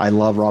 I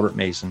love Robert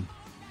Mason.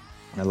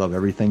 I love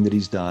everything that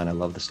he's done. I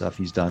love the stuff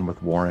he's done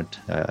with Warrant.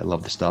 I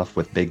love the stuff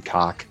with Big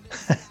Cock,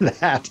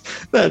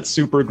 that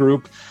super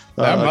group.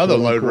 That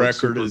Motherload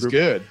record is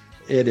good.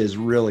 It is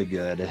really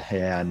good,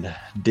 and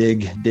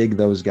dig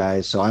those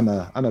guys. So I'm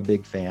a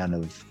big fan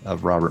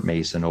of Robert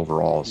Mason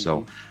overall.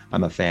 So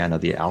I'm a fan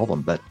of the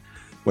album. But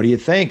what do you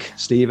think,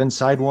 Steven?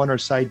 Side 1 or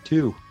side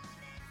 2?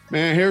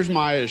 Man, here's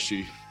my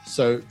issue.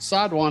 So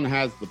side 1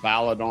 has the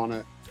ballad on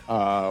it,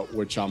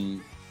 which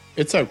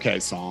it's okay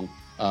song.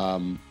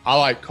 I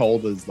like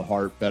Cold as the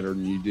Heart better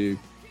than you do.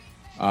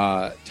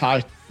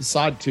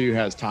 Side 2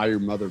 has Tie Your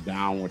Mother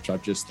Down, which I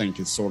just think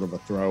is sort of a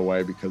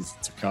throwaway because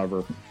it's a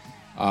cover.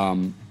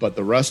 But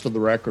the rest of the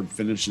record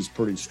finishes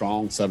pretty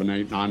strong. 7,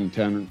 8, 9, and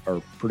 10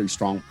 are pretty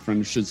strong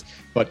finishes.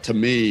 But to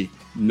me,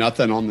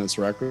 nothing on this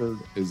record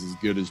is as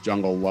good as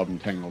Jungle Love and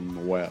Tangled in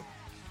the Web.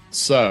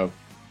 So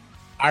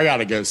I got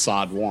to go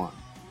side 1.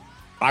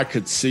 I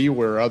could see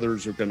where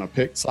others are going to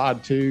pick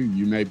side 2.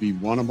 You may be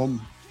one of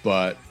them,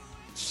 but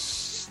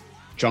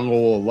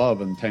Jungle of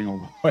Love and Tangled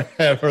in the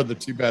Web are the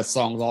 2 best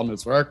songs on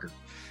this record.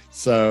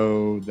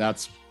 So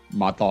that's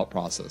my thought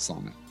process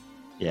on it.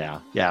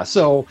 Yeah.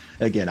 So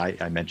again,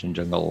 I mentioned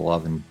Jungle of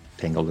Love and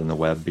Tangled in the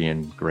Web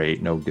being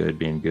great, No Good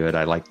being good.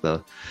 I like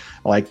the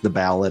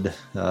ballad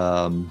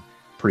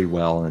pretty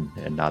well,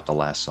 and not the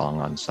last song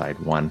on side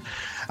 1.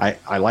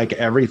 I like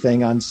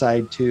everything on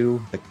side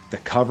 2. The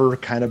cover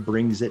kind of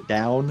brings it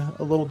down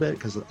a little bit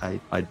because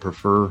I'd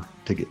prefer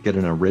to get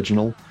an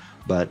original,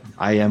 but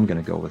I am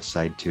going to go with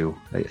side 2.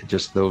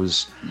 Just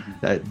those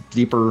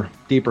deeper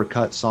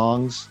cut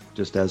songs,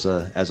 just as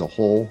a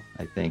whole,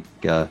 I think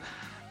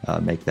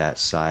make that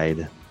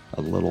side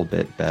a little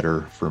bit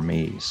better for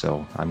me.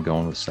 So I'm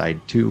going with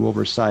side 2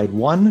 over side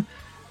 1,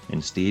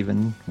 and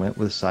Steven went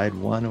with side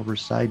 1 over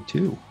side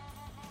 2.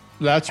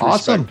 That's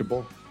awesome.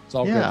 Respectable. It's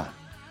all good.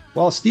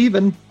 Well,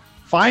 Steven,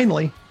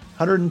 finally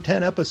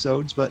 110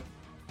 episodes, but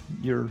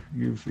you're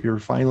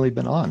finally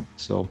been on.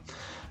 So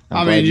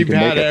you've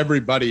had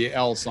everybody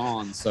else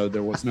on, so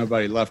there was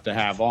nobody left to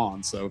have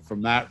on. So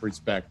from that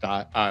respect,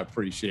 I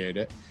appreciate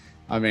it.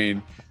 I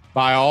mean,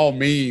 by all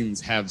means,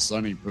 have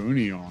Sonny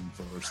Booney on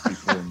first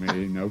before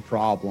me. No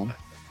problem.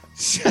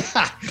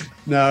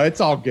 No,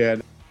 it's all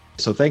good.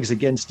 So thanks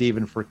again,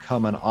 Steven, for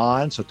coming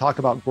on. So talk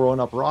about Growing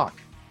Up Rock.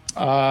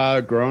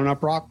 Growing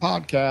Up Rock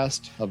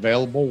podcast,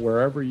 available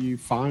wherever you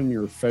find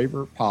your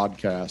favorite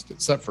podcast,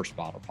 except for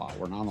Spotify.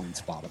 We're not on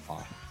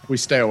Spotify. We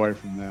stay away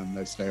from them.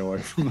 They stay away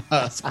from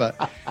us.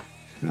 But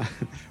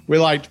we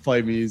like to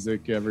play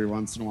music every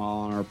once in a while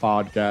on our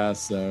podcast.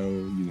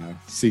 So,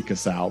 seek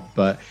us out.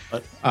 But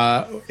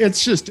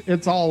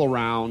it's all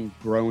around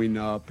growing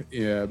up,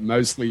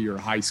 mostly your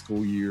high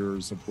school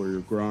years of where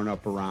you're growing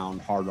up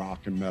around hard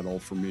rock and metal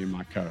for me and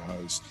my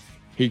co-host.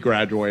 He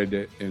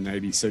graduated in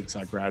 86.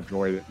 I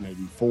graduated in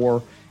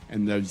 84.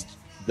 And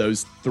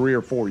those 3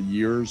 or 4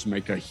 years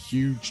make a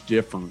huge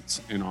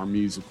difference in our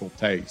musical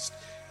taste.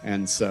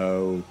 And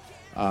so,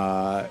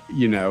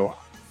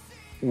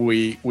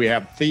 we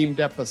have themed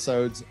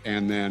episodes,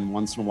 and then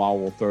once in a while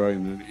we'll throw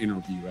in an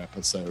interview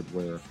episode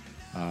where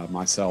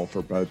myself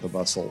or both of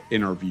us will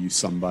interview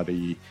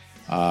somebody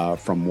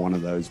from one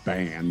of those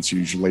bands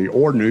usually,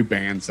 or new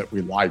bands that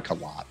we like a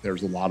lot.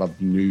 There's a lot of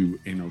new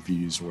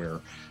interviews where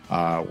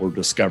we're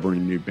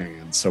discovering new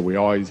bands. So we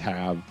always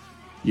have,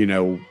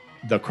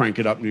 the Crank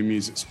It Up New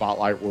Music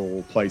Spotlight where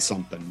we'll play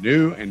something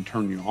new and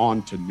turn you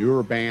on to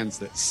newer bands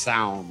that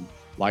sound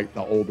like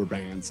the older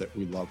bands that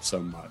we love so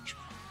much.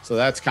 So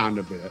that's kind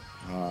of it.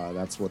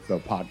 That's what the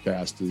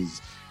podcast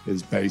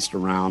is based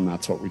around.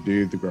 That's what we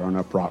do. The Growing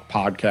Up Rock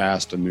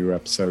podcast. A new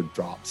episode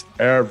drops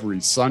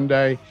every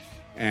Sunday,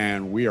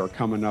 and we are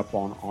coming up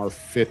on our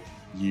 5th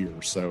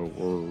year. So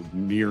we're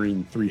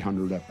nearing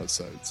 300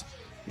 episodes.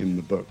 in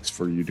the books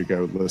for you to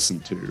go listen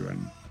to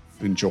and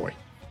enjoy.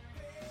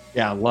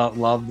 Yeah,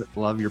 love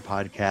your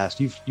podcast.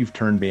 You've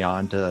turned me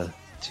on to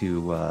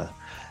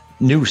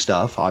new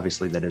stuff,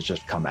 obviously, that has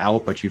just come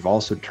out, but you've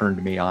also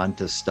turned me on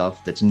to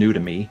stuff that's new to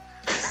me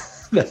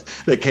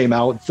that came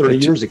out 30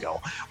 years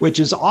ago, which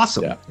is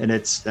awesome. Yeah. And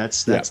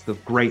that's the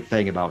great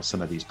thing about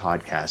some of these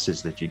podcasts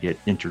is that you get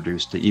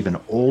introduced to even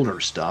older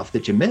stuff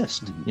that you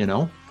missed, you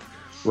know?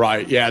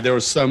 Right. Yeah. There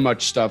was so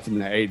much stuff in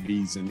the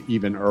 80s and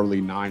even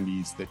early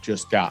 90s that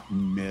just got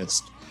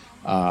missed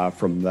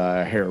from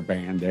the hair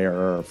band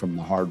era, from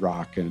the hard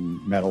rock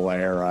and metal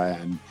era.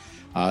 And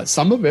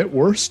some of it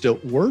we're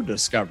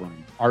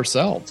discovering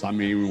ourselves. I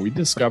mean, we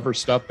discover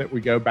stuff that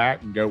we go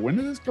back and go, when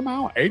did this come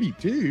out?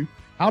 82.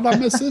 How did I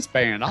miss this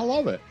band? I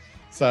love it.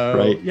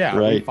 So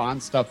we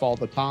find stuff all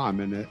the time.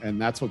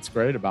 And that's what's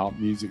great about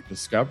music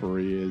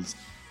discovery is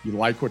you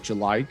like what you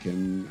like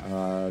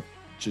and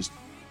just,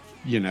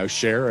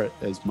 share it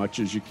as much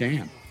as you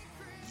can.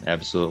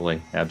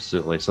 Absolutely.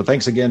 Absolutely. So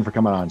thanks again for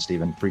coming on,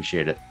 Stephen.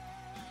 Appreciate it.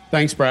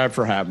 Thanks, Brad,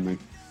 for having me.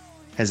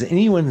 Has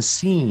anyone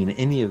seen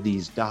any of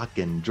these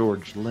Dokken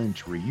George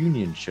Lynch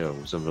reunion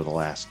shows over the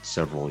last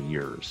several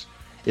years?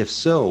 If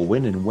so,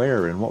 when and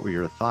where, and what were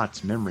your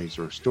thoughts, memories,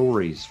 or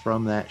stories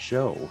from that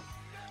show?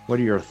 What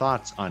are your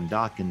thoughts on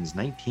Dokken's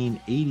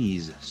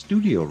 1980s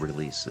studio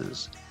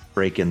releases?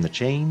 Break in the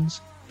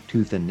Chains,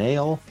 Tooth and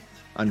Nail,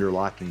 Under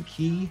Lock and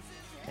Key,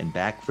 and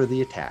Back for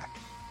the Attack.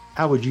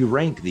 How would you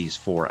rank these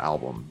 4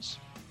 albums?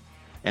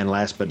 And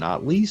last but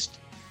not least,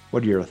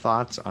 what are your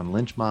thoughts on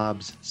Lynch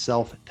Mob's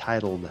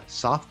self-titled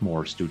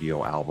sophomore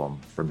studio album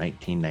from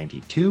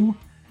 1992,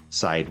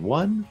 Side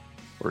 1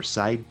 or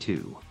Side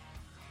 2?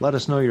 Let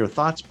us know your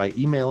thoughts by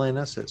emailing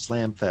us at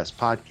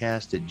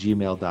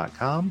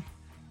slamfestpodcast@gmail.com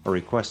or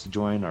request to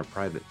join our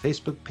private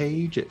Facebook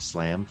page at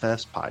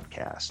Slamfest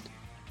Podcast.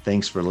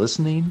 Thanks for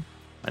listening.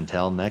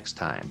 Until next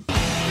time.